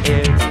When you in.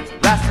 hear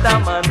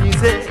Rastaman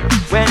music,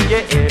 when you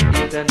hear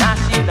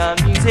international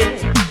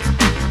music,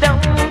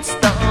 don't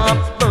stop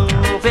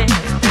moving,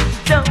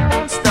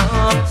 don't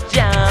stop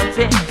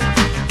jumping,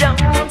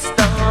 don't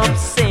stop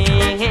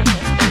singing,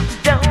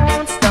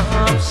 don't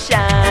stop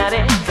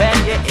shouting. When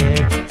you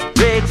hear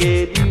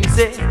reggae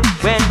music,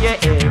 when you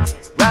hear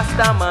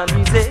Rastaman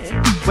music,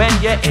 when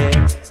you hear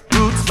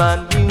rootsman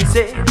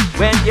music,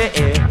 when you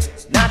hear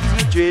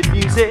natty dread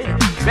music,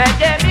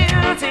 reggae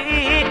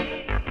music,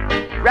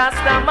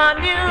 Rastaman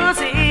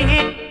music,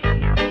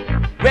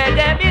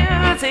 reggae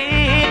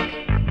music,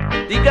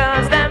 the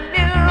girls them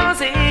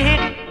music,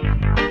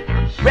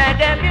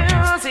 reggae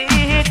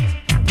music,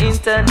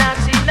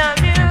 international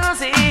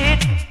music,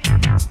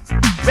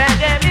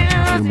 reggae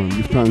Yeah, man,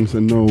 give thanks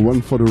and no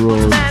one for the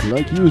road.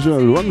 Like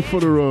usual, one for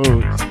the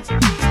road.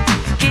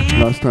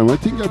 Last time, I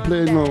think I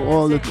played now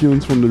all the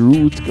tunes from the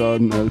Roots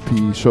Garden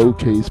LP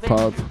Showcase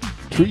Part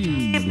 3.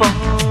 Keep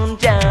on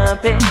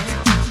jumping,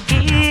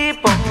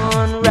 keep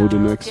on Now the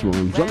next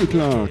one, Johnny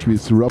Clark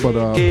with Rubber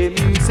Dub.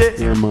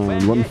 Yeah,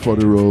 man, one for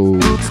the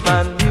road.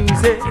 rootsman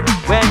music,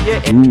 when you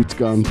hear Roots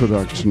Garden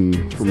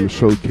production from the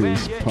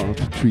Showcase Part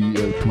 3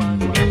 LP.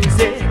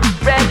 music,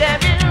 reggae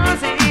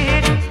music,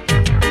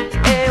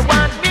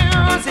 A1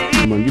 music,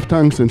 Yeah, man, give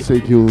thanks and stay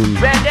tuned.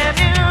 reggae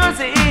music,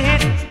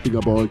 Big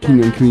up all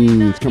King and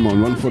Queens. Come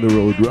on, one for the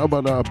road.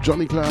 Rubber Dub,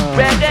 Johnny Clark.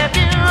 reggae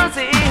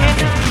music,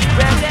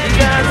 reggae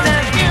girls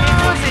and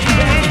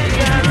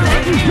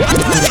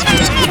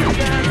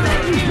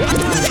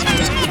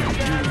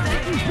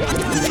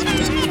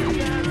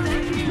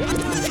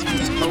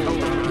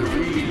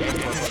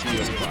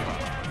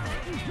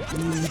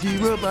The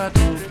rubber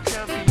dub,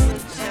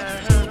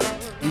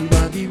 the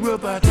baggy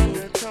rubber dub,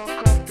 the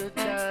talk of the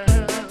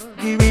town.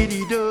 Give me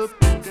the dub,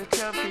 the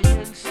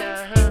champion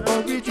sound.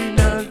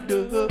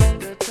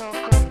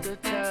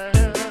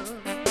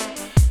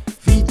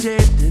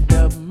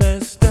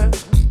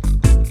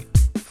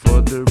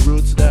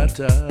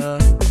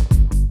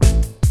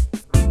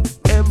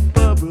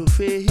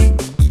 pay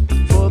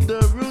for the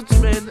roots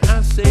men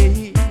I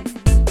say.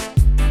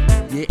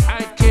 Yeah,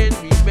 I can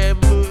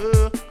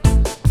remember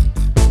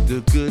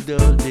the good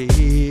old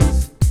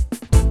days.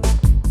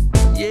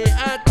 Yeah,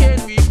 I can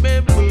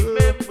remember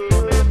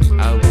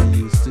how we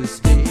used to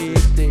stay.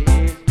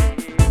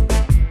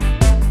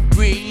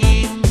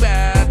 Bring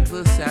back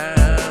the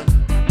sound,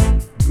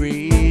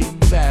 bring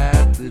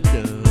back the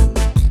dub,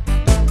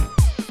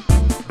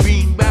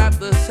 bring back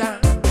the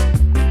sound,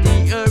 the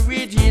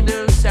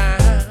original sound.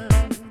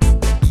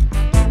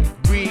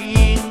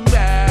 Bring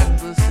back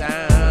the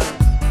sound,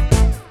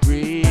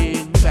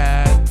 bring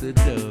back the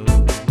dub,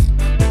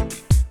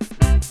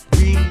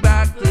 bring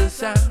back the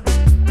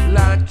sound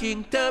like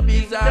King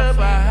Tubby's on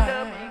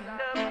fire.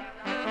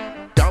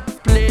 Top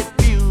plate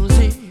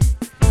music,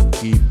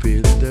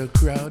 keeping the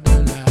crowd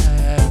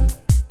alive.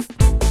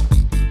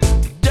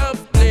 Top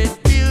plate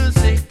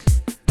music,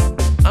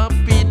 up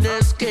in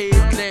the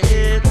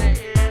Scotland,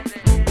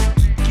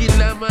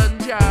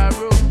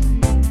 Kilimanjaro,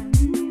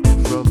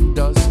 from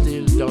dusk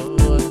till dawn.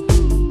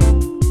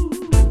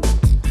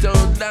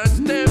 Don't dance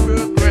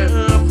never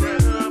ground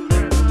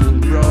till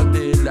broad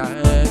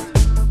daylight.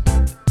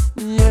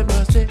 Yeah,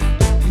 I say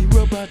the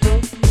robot,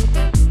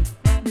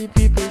 the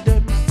people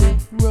them say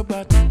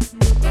robot.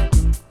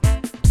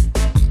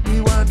 We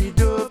want it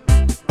dope,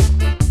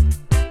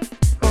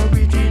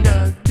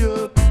 original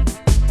dope.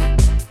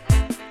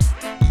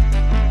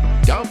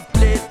 Don't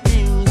play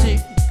music,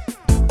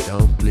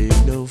 don't play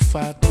no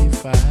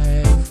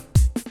 45.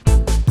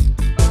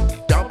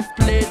 Don't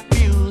play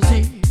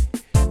music,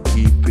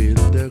 keeping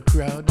the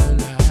crowd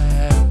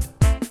alive.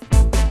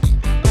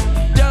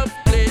 Don't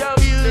play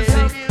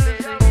music,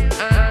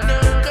 and no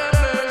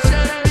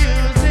commercial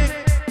music.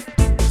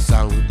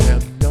 Sound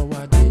them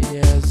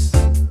nowadays,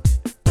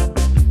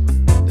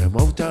 them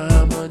out of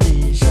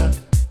harmonization.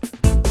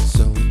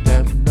 Sound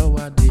them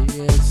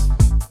nowadays,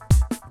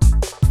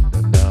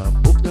 them now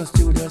book no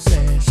studio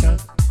session.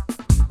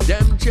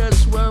 Them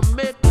just want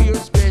make you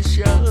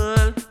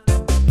special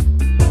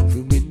to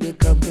win the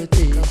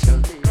competition.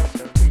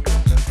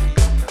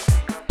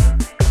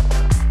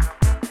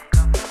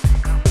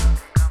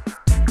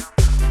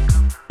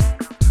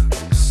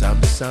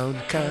 Some sound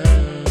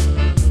come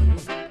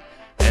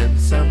and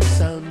some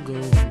sound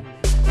go.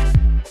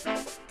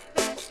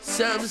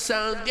 Some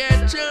sound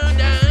get thrown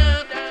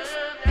down,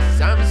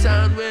 some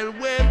sound will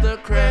win the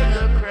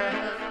crown.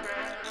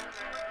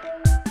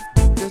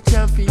 The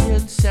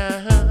champion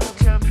sound,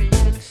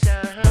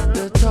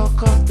 the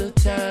talk of the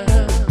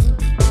town.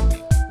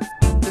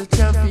 The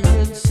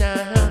champion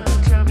sound,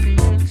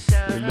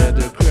 and let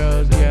the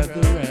crowd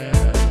gather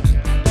round.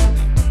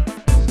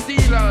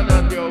 Steal on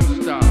the old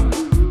star.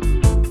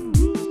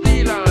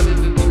 Steal on in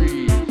the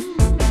trees.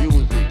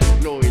 Music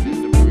flowing in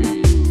the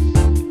breeze.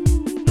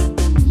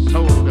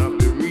 Sound of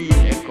the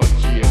real echo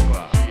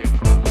chamber.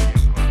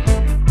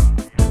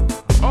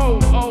 Oh,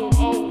 oh,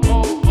 oh,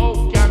 oh, oh,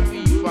 can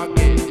we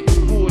forget the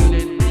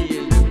golden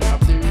days of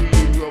the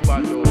real rubber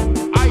dub?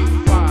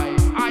 Hi-fi,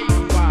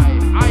 hi-fi,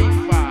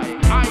 hi-fi,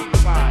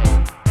 hi-fi.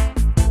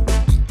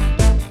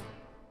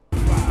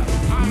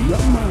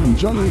 Yeah, man,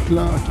 Johnny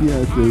Clark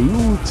here at the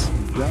Roots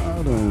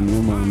Garden.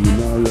 Yeah, man, you're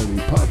now ready.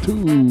 Part 2.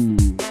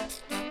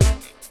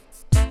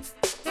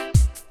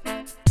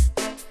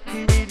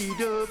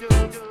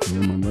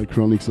 Yeah, man, like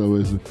Chronics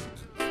always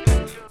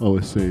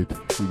say it.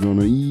 We're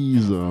gonna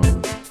ease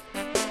out.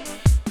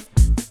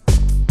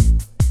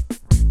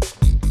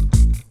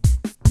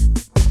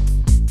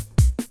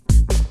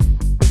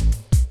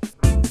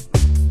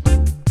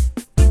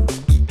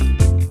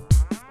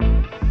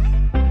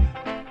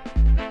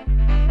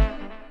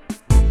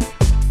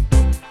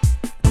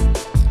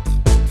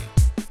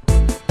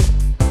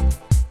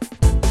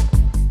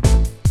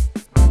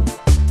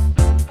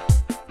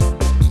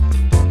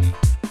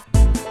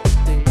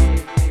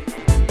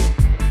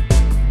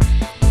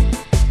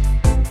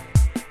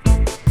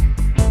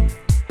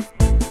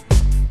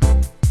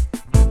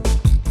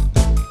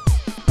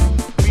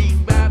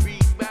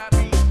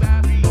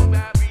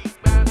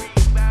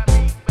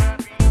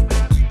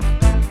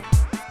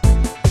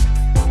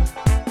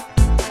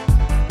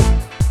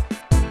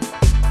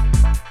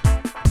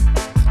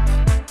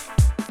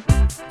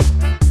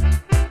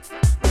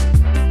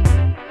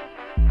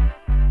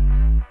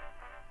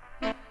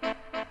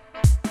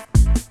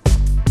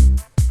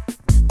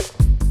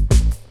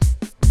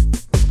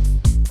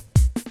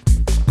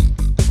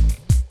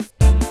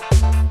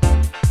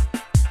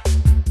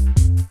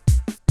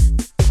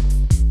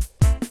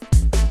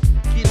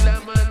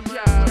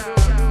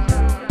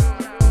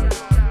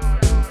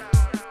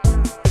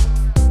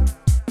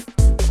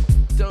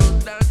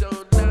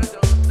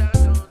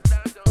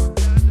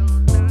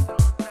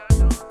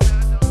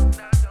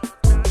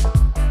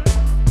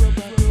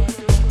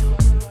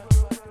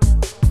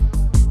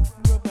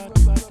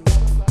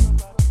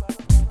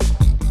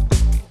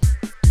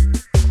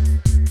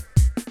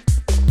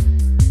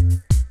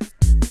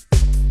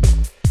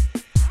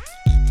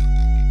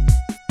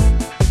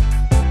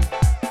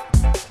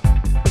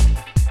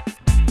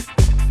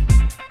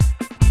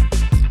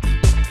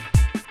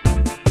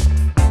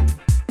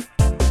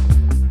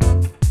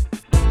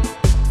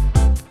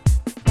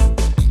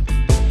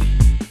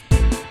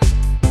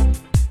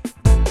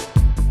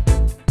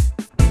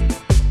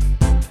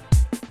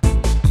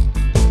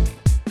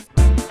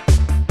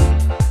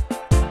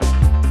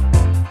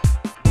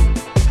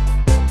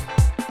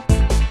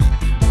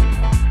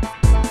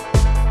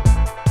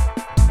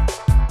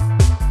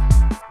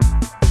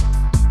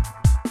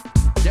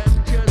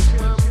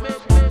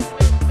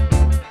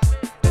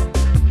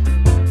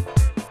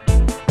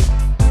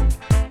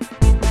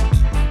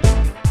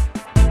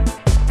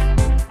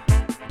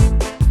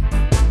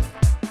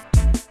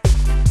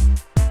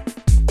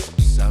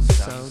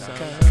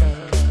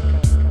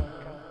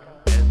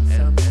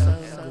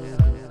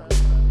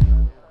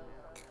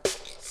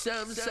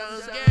 Some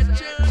songs get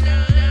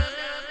tuned